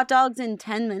 62 hot dogs in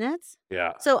 10 minutes?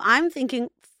 Yeah. So I'm thinking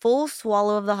full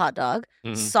swallow of the hot dog,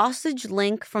 sausage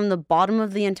link from the bottom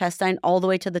of the intestine all the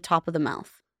way to the top of the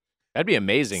mouth. That'd be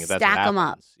amazing if that's what Stack them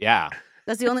up. Yeah.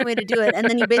 That's the only way to do it. And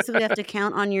then you basically have to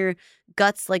count on your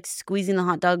guts, like squeezing the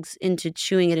hot dogs into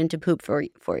chewing it into poop for you.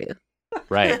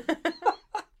 Right.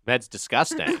 That's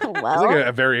disgusting. Well, it's like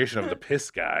a variation of the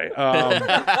piss guy.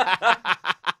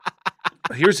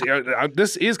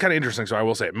 This is kind of interesting, so I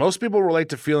will say it. Most people relate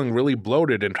to feeling really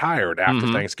bloated and tired after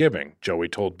Thanksgiving, Joey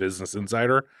told Business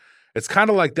Insider. It's kind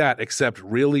of like that, except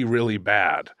really, really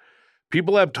bad.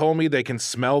 People have told me they can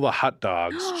smell the hot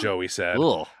dogs, Joey said.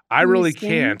 Ugh. I really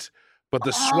can't, but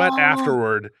the sweat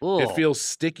afterward, it feels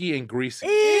sticky and greasy.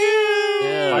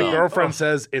 My girlfriend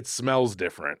says it smells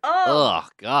different. Oh,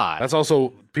 God. That's also,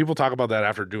 people talk about that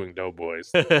after doing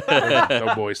Doughboys.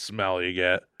 Doughboy smell you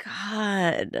get.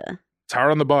 God. It's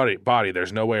hard on the body.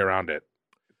 There's no way around it.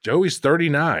 Joey's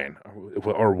 39,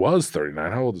 or was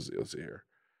 39. How old is he? Let's see here.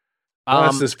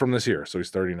 That's this from this year, so he's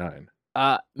 39.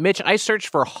 Mitch, I searched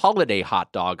for holiday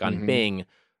hot dog on Bing.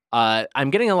 I'm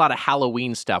getting a lot of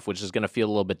Halloween stuff, which is going to feel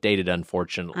a little bit dated,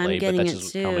 unfortunately. But that's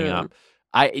just coming up.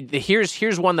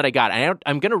 Here's one that I got.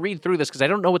 I'm going to read through this because I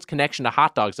don't know its connection to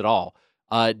hot dogs at all.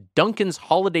 Dunkin's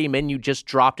holiday menu just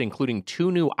dropped, including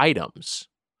 2 new items.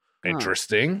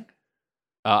 Interesting.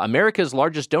 America's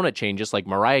largest donut chain, just like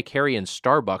Mariah Carey and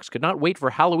Starbucks, could not wait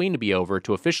for Halloween to be over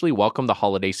to officially welcome the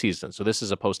holiday season. So this is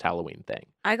a post-Halloween thing.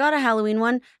 I got a Halloween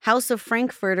one. House of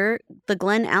Frankfurter, the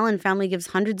Glenn Allen family gives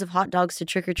hundreds of hot dogs to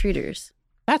trick-or-treaters.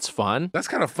 That's fun. That's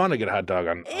kind of fun to get a hot dog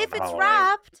on. If on it's Halloween.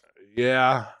 wrapped.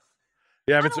 Yeah.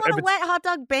 Yeah. I don't want a wet hot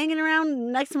dog banging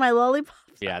around next to my lollipop.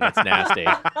 Yeah, that's nasty. You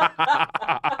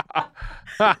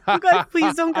guys,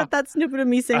 please don't get that snippet of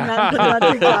me saying that and put it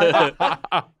on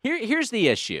TikTok. Here's the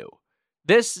issue.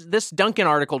 This Dunkin'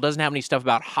 article doesn't have any stuff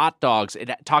about hot dogs.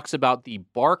 It talks about the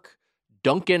Bark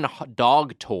Dunkin'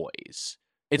 dog toys.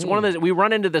 It's one of the, we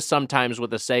run into this sometimes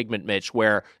with a segment, Mitch,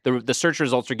 where the search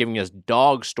results are giving us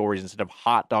dog stories instead of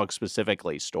hot dog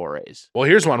specifically stories. Well,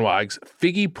 here's one, Wags.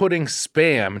 Figgy pudding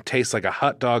spam tastes like a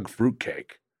hot dog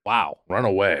fruitcake. Wow. Run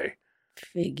away.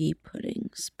 Figgy pudding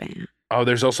spam. Oh,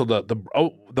 there's also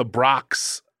the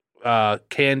Brock's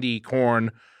candy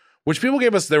corn, which people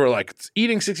gave us. They were like,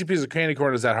 eating 60 pieces of candy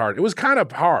corn is that hard? It was kind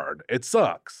of hard. It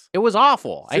sucks. It was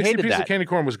awful. I hated 60 pieces that. of candy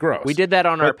corn was gross. We did that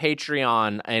on our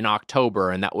Patreon in October,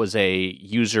 and that was a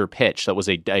user pitch. That was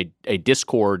a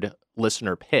Discord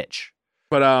listener pitch.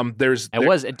 But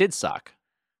it did suck.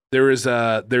 There's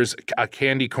a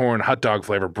candy corn hot dog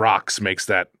flavor. Brock's makes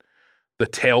that the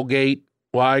tailgate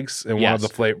Wags, and one of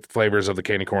the flavors of the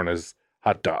candy corn is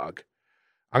hot dog.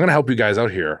 I'm gonna help you guys out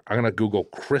here. I'm gonna Google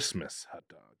Christmas hot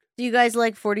dog. Do you guys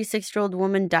like 46-year-old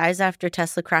woman dies after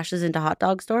Tesla crashes into hot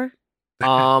dog store?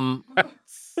 I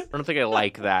don't think I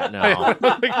like that. No,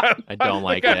 I don't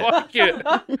like it. I like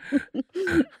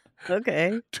it.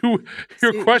 Okay.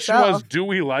 Your question was, do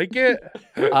we like it?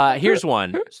 Here's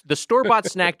one. The store-bought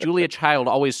snack Julia Child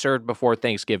always served before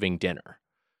Thanksgiving dinner.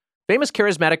 Famous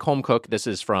charismatic home cook, this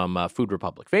is from Food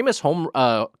Republic. Famous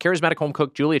charismatic home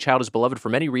cook Julia Child is beloved for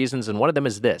many reasons, and one of them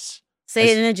is this.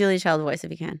 Say it in a Julia Child voice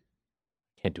if you can.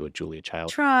 Can't do a Julia Child.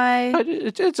 Try.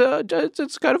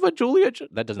 It's kind of a Julia.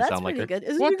 That doesn't sound like her. Good.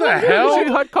 What the hell?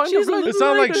 It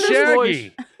sounds like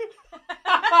Shaggy.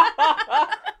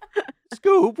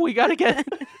 Scoop, we gotta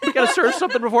serve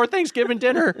something before Thanksgiving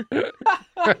dinner.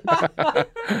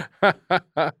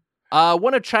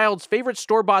 One of Child's favorite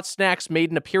store-bought snacks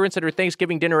made an appearance at her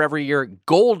Thanksgiving dinner every year,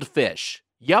 goldfish.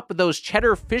 Yup, those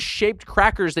cheddar fish-shaped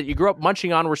crackers that you grew up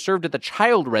munching on were served at the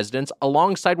Child residence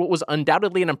alongside what was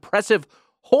undoubtedly an impressive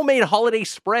homemade holiday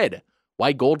spread.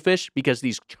 Why goldfish? Because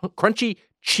these crunchy,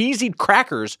 cheesy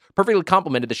crackers perfectly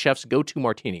complemented the chef's go-to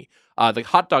martini. The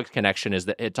hot dog connection is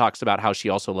that it talks about how she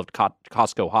also loved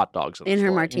Costco hot dogs. In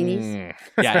her martinis?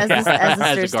 Yeah,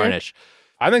 as a garnish.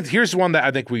 I think here's one that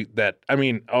I think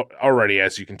already,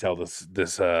 as you can tell, this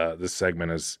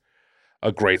segment is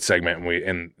a great segment,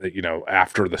 and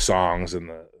after the songs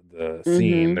and the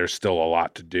scene, there's still a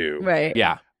lot to do. Right.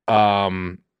 Yeah. I'll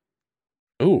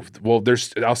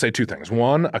say two things.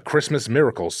 One, a Christmas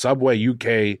miracle. Subway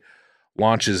UK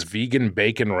launches vegan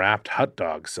bacon wrapped hot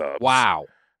dog subs. Wow.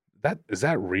 Is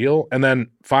that real? And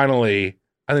then finally,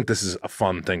 I think this is a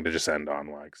fun thing to just end on,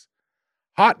 Wags.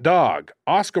 Hot dog.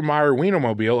 Oscar Mayer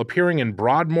Wienermobile appearing in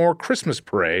Broadmoor Christmas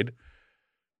Parade.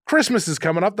 Christmas is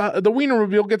coming up. The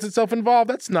Wienermobile gets itself involved.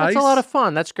 That's nice. That's a lot of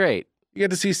fun. That's great. You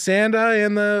get to see Santa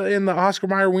in the Oscar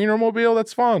Mayer Wienermobile.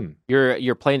 That's fun.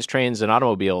 Your Planes, Trains, and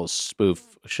Automobiles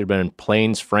spoof should have been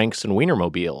Planes, Franks, and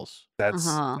Wienermobiles. That's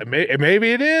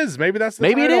maybe it is. Maybe that's the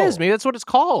maybe title. It is. Maybe that's what it's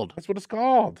called. That's what it's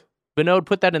called. Vinod,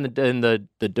 put that in the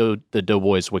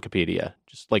Doughboys Wikipedia.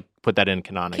 Just put that in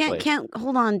canonically. Can't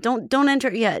hold on. Don't enter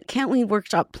it yet. Can't we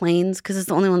workshop Planes? Because it's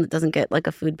the only one that doesn't get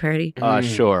a food parody.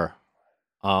 Sure.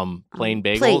 Plain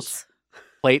bagels.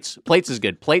 Plates is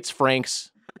good. Plates,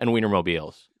 Franks, and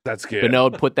Wienermobiles. That's good.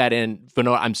 Vinod, put that in.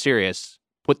 Vinod, I'm serious.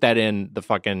 Put that in the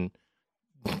fucking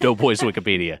Doughboys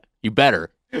Wikipedia. You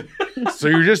better. So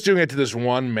you're just doing it to this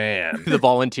one man. The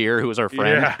volunteer who was our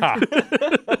friend. Yeah.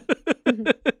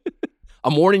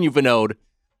 I'm warning you, Vinod.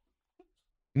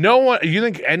 No one. You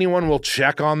think anyone will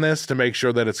check on this to make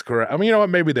sure that it's correct? I mean, you know what?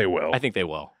 Maybe they will. I think they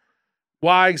will.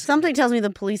 Why? Something tells me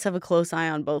the police have a close eye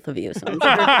on both of you, so I'm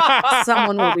sure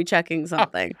someone will be checking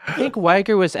something. I think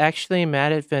Weiger was actually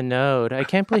mad at Vinod. I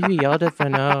can't believe he yelled at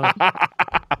Vinod.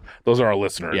 Those are our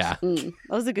listeners. Yeah. That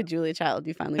was a good Julia Child.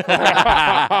 You finally pulled it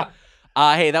out.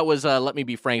 Hey, that was Let Me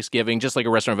Be Franksgiving, just like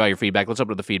a restaurant value feedback. Let's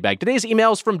open up the feedback. Today's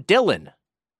email is from Dylan.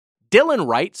 Dylan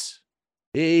writes,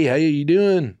 "Hey, how you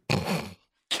doing?"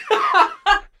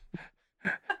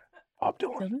 Bob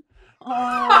Dylan.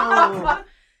 Oh,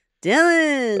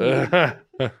 Dylan.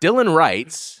 Dylan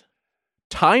writes,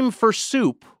 "Time for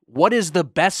soup. What is the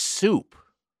best soup?"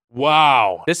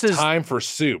 Wow. This is time for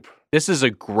soup. This is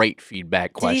a great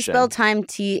feedback question. Did he spell time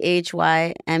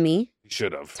THYME? He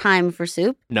should have. Time for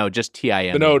soup? No, just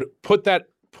TIME. Vinod, put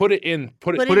it in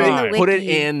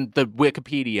the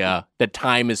Wikipedia that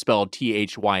time is spelled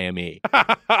THYME.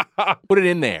 Put it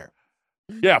in there.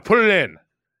 Yeah, put it in.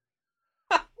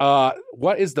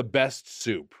 What is the best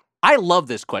soup? I love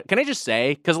this question. Can I just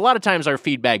say, because a lot of times our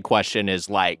feedback question is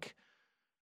like,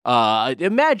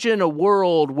 imagine a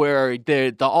world where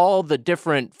all the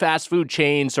different fast food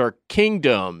chains are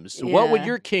kingdoms. Yeah. What would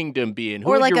your kingdom be? And who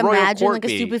Or would like your royal imagine court like a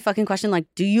be? stupid fucking question like,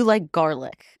 do you like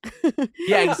garlic?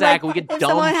 Yeah, exactly. Like, We get if dumb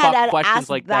someone had fuck to questions ask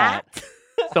like that.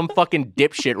 Some fucking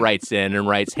dipshit writes in and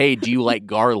writes, "Hey, do you like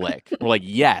garlic?" We're like,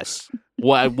 "Yes."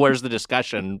 Where's the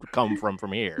discussion come from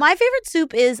here? My favorite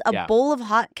soup is a Yeah. bowl of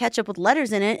hot ketchup with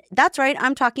letters in it. That's right.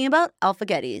 I'm talking about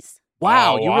Alphagetti's.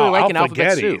 Wow, you really like an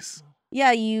alphabet soup. Alphagetti's.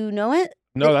 Yeah, you know it?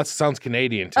 No, that sounds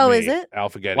Canadian to me. Oh, is it?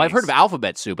 Alphagetti's. Well, I've heard of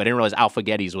alphabet soup. I didn't realize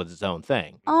Alphagetti's was its own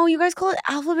thing. Oh, you guys call it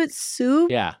alphabet soup?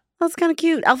 Yeah. That's kind of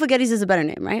cute. Alphagetti's is a better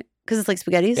name, right? Because it's like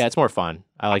spaghettis. Yeah, it's more fun.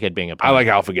 I like it being a pun. I like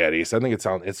Alphagetti's. I think it's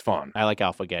fun. I like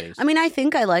Alphagetti's. I mean, I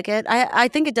think I like it. I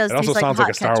think it does. It also taste sounds like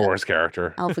like a hot Star ketchup. Wars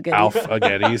character. Alphagetti's.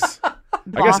 Alphagetti's. I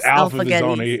Boss guess Alf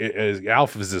Alphagetti's.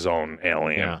 Alf is his own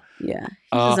alien. Yeah,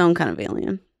 he's his own kind of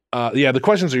alien. Yeah, the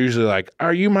questions are usually like,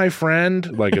 "Are you my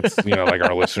friend?" Like it's like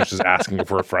our listeners just asking if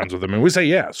we're friends with them, and we say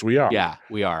yes, we are. Yeah,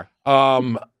 we are.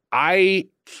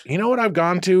 You know what I've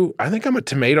gone to? I think I'm a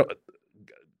tomato.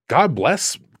 God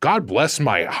bless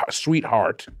my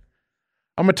sweetheart.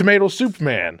 I'm a tomato soup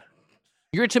man.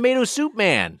 You're a tomato soup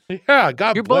man. Yeah,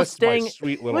 God You're bless both staying... my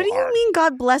sweet little What do you heart. mean,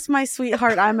 God bless my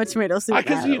sweetheart? I'm a tomato soup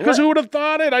man. Because who would have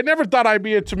thought it? I never thought I'd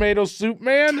be a tomato soup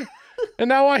man. And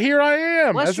now here I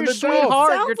am. Bless as your an adult.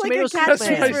 sweetheart. Sounds You're like tomato a soup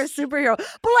catchphrase man. for a superhero.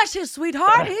 Bless his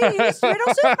sweetheart. He's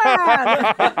tomato soup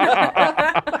man.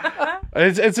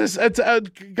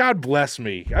 God bless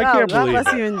me. I Oh, can't God believe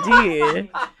bless it. you indeed.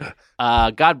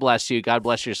 God bless you. God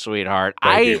bless your sweetheart.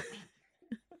 Thank you.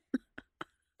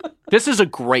 This is a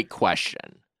great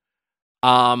question.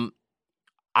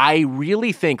 I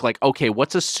really think like, okay,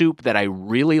 what's a soup that I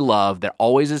really love that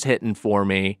always is hitting for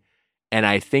me? And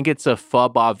I think it's a pho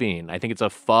bavine. I think it's a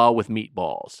pho with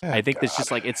meatballs. Oh, I think God. it's just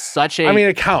like, it's such a... I mean,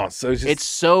 it counts. So it's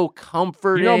so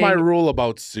comforting. You know my rule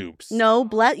about soups. No,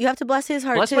 you have to bless his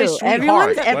heart Bless too. my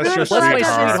sweetheart. Everyone's Bless your allowed to have sweetheart.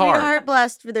 their sweetheart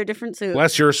blessed for their different soups.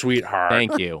 Bless your sweetheart.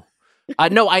 Thank you.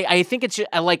 No, I think it's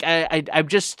I'm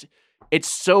just... It's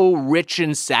so rich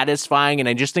and satisfying, and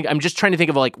I'm just trying to think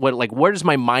of where does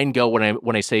my mind go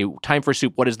when I say time for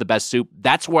soup? What is the best soup?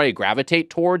 That's where I gravitate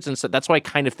towards, and so that's why I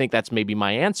kind of think that's maybe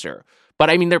my answer. But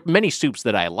I mean, there are many soups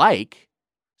that I like.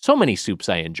 So many soups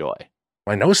I enjoy.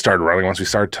 My nose started running once we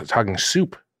started talking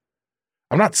soup.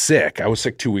 I'm not sick. I was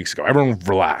sick 2 weeks ago. Everyone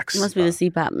relax. It must be the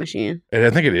CPAP machine. And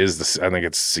I think it is. I think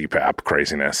it's CPAP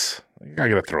craziness. I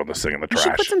gotta throw this thing in the You should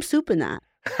trash. put some soup in that.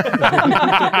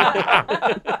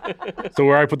 So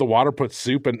where I put the water, put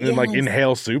soup, and then like Yes.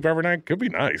 inhale soup every night could be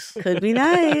nice. Could be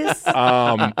nice.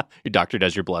 Your doctor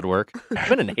does your blood work. You've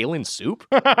been inhaling soup?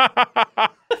 Make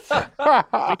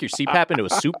your CPAP into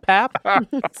a soup pap?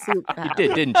 Soup You pap.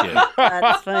 did, didn't you?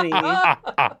 That's funny.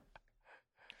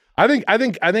 I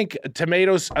think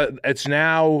tomatoes. It's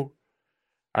now.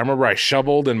 I remember I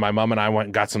shoveled, and my mom and I went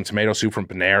and got some tomato soup from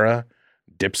Panera.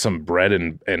 Dipped some bread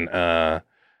and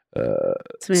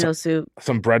Tomato soup.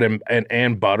 some bread and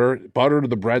butter to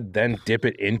the bread, then dip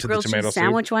it into Grilled the tomato cheese soup.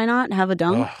 sandwich, why not? Have a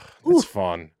dunk. Ugh, it's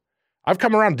fun. I've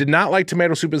come around. Did not like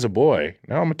tomato soup as a boy.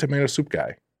 Now I'm a tomato soup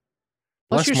guy.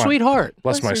 Bless your sweetheart.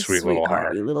 Bless my your sweet little sweetheart,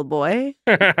 heart. you little boy.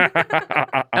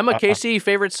 Emma, Casey,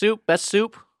 favorite soup? Best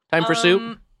soup? Time for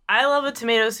soup? I love a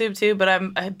tomato soup too, but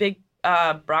I'm a big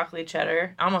broccoli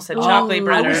cheddar. I almost said Oh, chocolate I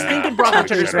bread. was thinking broccoli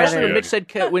cheddar, especially when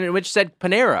Cheddar. Mitch said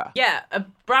Panera. Yeah, a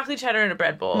broccoli cheddar in a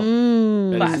bread bowl.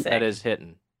 Mm. Classic. That is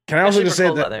hitting. Can I also Especially just for say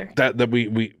cold that, weather. that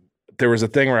we there was a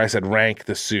thing where I said rank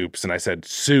the soups, and I said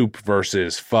soup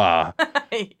versus pho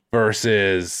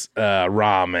versus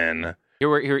ramen,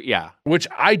 Yeah. which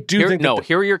I do think.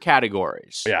 Here are your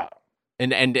categories. Yeah.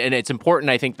 And it's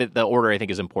important. I think that the order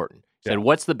is important. Said,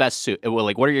 what's the best soup? Well,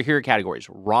 like, what are your categories?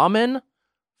 Ramen,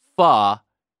 pho,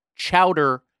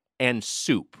 chowder, and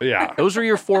soup. Yeah. Those are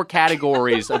your 4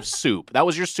 categories of soup. That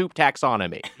was your soup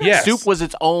taxonomy. Yes. Soup was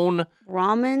its own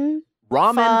Ramen,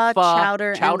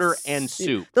 pho, chowder, and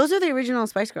soup. Those are the original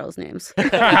Spice Girls names. I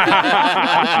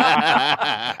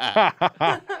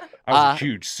was a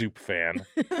huge soup fan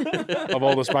of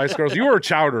all the Spice Girls. You were a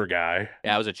chowder guy.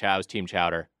 Yeah, I was team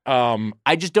chowder.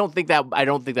 I just don't think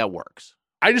that works.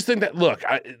 I just think that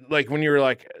like when you were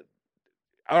like,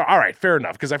 all right, fair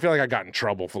enough, because I feel like I got in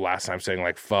trouble for last time saying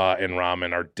like pho and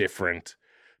ramen are different.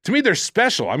 To me, they're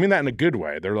special. I mean that in a good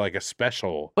way. They're like a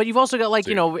special. But you've also got like,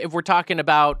 if we're talking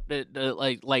about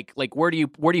like where do you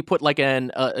put like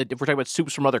if we're talking about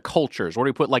soups from other cultures, where do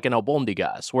we put like an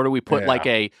albondigas? Where do we put like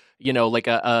a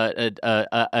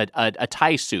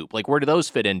Thai soup? Like where do those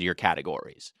fit into your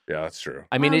categories? Yeah, that's true.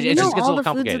 I mean, you it know just gets a all little the foods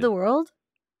complicated. of the world.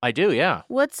 I do, yeah.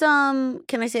 What's can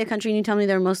I say a country and you tell me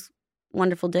their most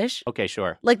wonderful dish? Okay,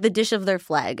 sure. Like the dish of their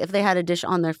flag. If they had a dish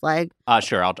on their flag.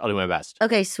 Sure, I'll do my best.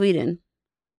 Okay, Sweden.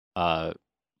 Fucking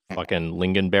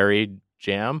lingonberry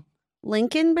jam.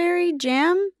 Lincolnberry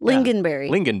jam? Lingonberry.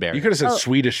 Lingonberry. You could have said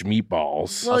Swedish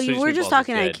meatballs. Well, you were just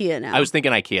talking IKEA now. I was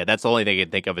thinking IKEA. That's the only thing I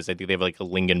could think of is I think they have like a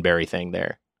lingonberry thing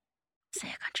there. Say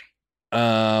a country.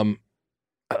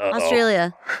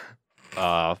 Australia.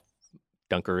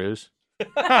 Dunkaroos. This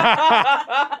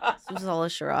was all a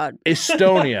charade.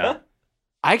 Estonia.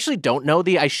 I actually don't know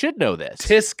I should know this.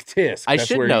 Tisk. I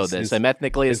should know this. I'm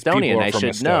ethnically Estonian. I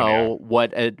should know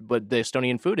what the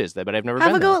Estonian food is, but I've never been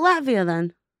there. Have a go at Latvia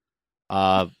then.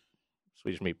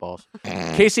 Swedish meatballs.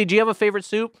 Casey, do you have a favorite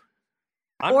soup?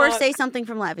 Say something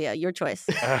from Latvia. Your choice.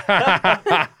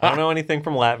 I don't know anything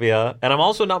from Latvia, and I'm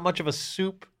also not much of a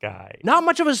soup guy. Not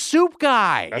much of a soup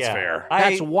guy. That's fair.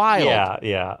 That's wild.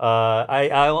 Yeah.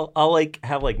 I'll like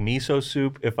have like miso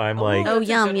soup if I'm like. Oh,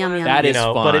 yum. That is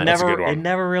fun. But it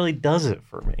never really does it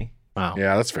for me. Wow.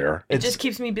 Yeah, that's fair. It just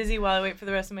keeps me busy while I wait for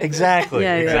the rest of my Exactly.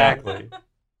 Yeah. Exactly.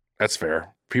 That's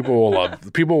fair. People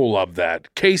will love that.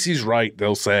 Casey's right.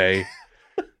 They'll say.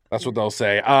 That's what they'll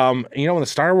say. In the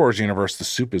Star Wars universe, the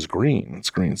soup is green. It's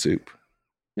green soup.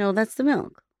 No, that's the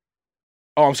milk.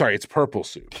 Oh, I'm sorry. It's purple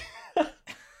soup.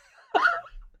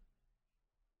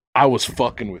 I was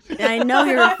fucking with you. I know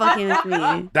you were fucking with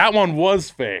me. That one was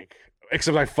fake.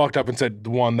 Except I fucked up and said the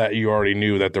one that you already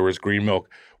knew that there was green milk,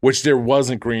 which there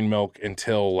wasn't green milk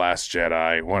until Last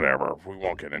Jedi. Whatever. We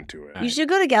won't get into it. You should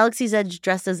go to Galaxy's Edge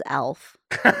dressed as Alf.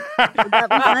 Would that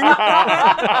be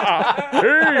fun?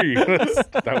 Hey!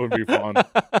 That would be fun.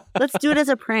 Let's do it as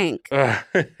a prank.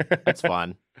 That's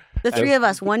fun. The three of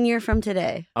us, 1 year from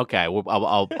today. Okay, well,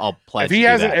 I'll pledge.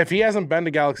 If he hasn't been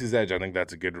to Galaxy's Edge, I think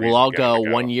that's a good reason. We'll all go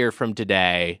 1 year from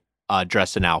today,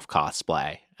 dressed in Alf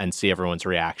cosplay, and see everyone's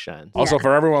reaction. Also,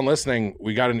 for everyone listening,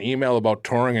 we got an email about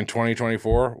touring in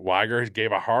 2024. Weiger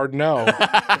gave a hard no.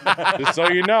 Just so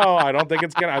you know, I don't think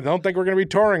we're gonna be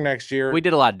touring next year. We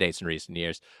did a lot of dates in recent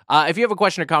years. If you have a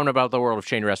question or comment about the world of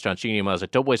chain restaurants, you can email us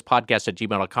at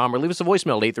doughboyspodcast@gmail.com or leave us a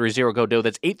voicemail at 830-GO-DOUGH.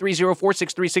 That's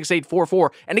 830-463-6844.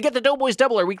 And to get the Doughboys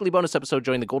Double, our weekly bonus episode,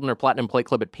 join the Golden or Platinum Play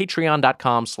Club at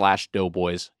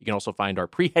patreon.com/doughboys. You can also find our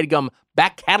pre-Headgum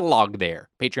back catalog there,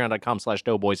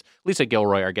 patreon.com/doughboys. Lisa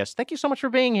Gilroy, our guest, thank you so much for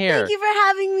being here. Thank you for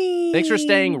having me. Thanks for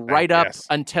staying right up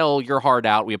until your heart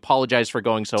out. We apologize for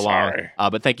going so long,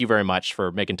 but thank you very much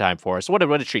for making time for us. What a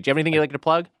treat. Do you have anything you'd like to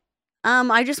plug?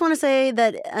 I just want to say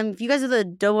that if you guys are the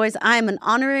Doughboys, I'm an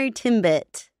honorary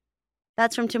Timbit.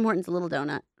 That's from Tim Hortons Little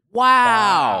Donut.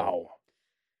 Wow.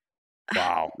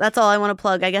 That's all I want to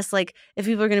plug. I guess like if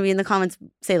people are going to be in the comments,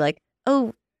 say like,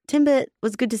 oh, Timbit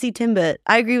was good to see Timbit.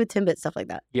 I agree with Timbit, stuff like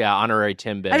that. Yeah, honorary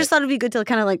Timbit. I just thought it'd be good to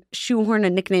kind of like shoehorn a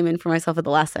nickname in for myself at the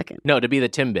last second. No, to be the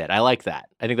Timbit. I like that.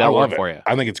 I think that'll work for you.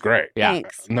 I think it's great. Yeah.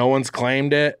 Thanks. No one's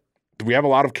claimed it. We have a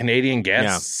lot of Canadian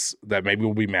guests that maybe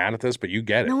will be mad at this, but you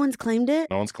get it. No one's claimed it?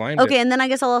 No one's claimed it. Okay, and then I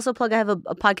guess I'll also plug I have a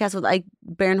podcast with Ike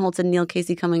Barinholtz and Neil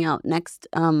Casey coming out next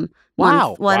month.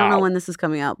 Well, I don't know when this is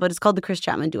coming out, but it's called The Chris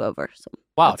Chapman Do-Over. So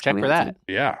check for that.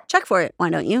 Yeah. Check for it. Why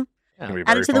don't you? Yeah.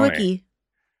 Add it to the wiki.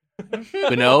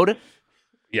 Vinod?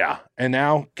 Yeah. And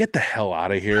now, get the hell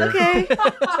out of here. Okay.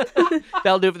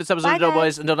 That'll do it for this episode of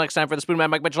Doughboys. Until next time, for the Spoon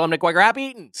Man, Mike Mitchell, I'm Nick Weiger. Happy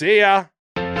eating. See ya.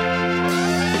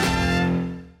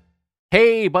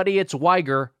 Hey, buddy, it's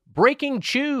Weiger. Breaking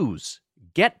Choose.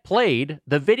 Get Played,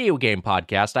 the video game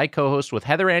podcast I co-host with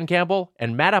Heather Ann Campbell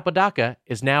and Matt Apodaca,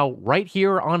 is now right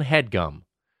here on HeadGum.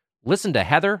 Listen to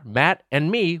Heather, Matt, and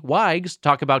me, Weigs,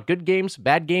 talk about good games,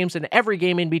 bad games, and every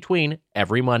game in between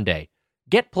every Monday.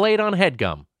 Get Played on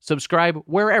HeadGum. Subscribe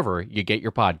wherever you get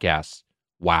your podcasts.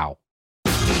 Wow.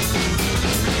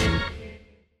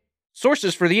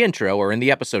 Sources for the intro are in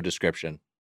the episode description.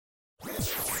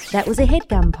 That was a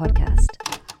HeadGum podcast.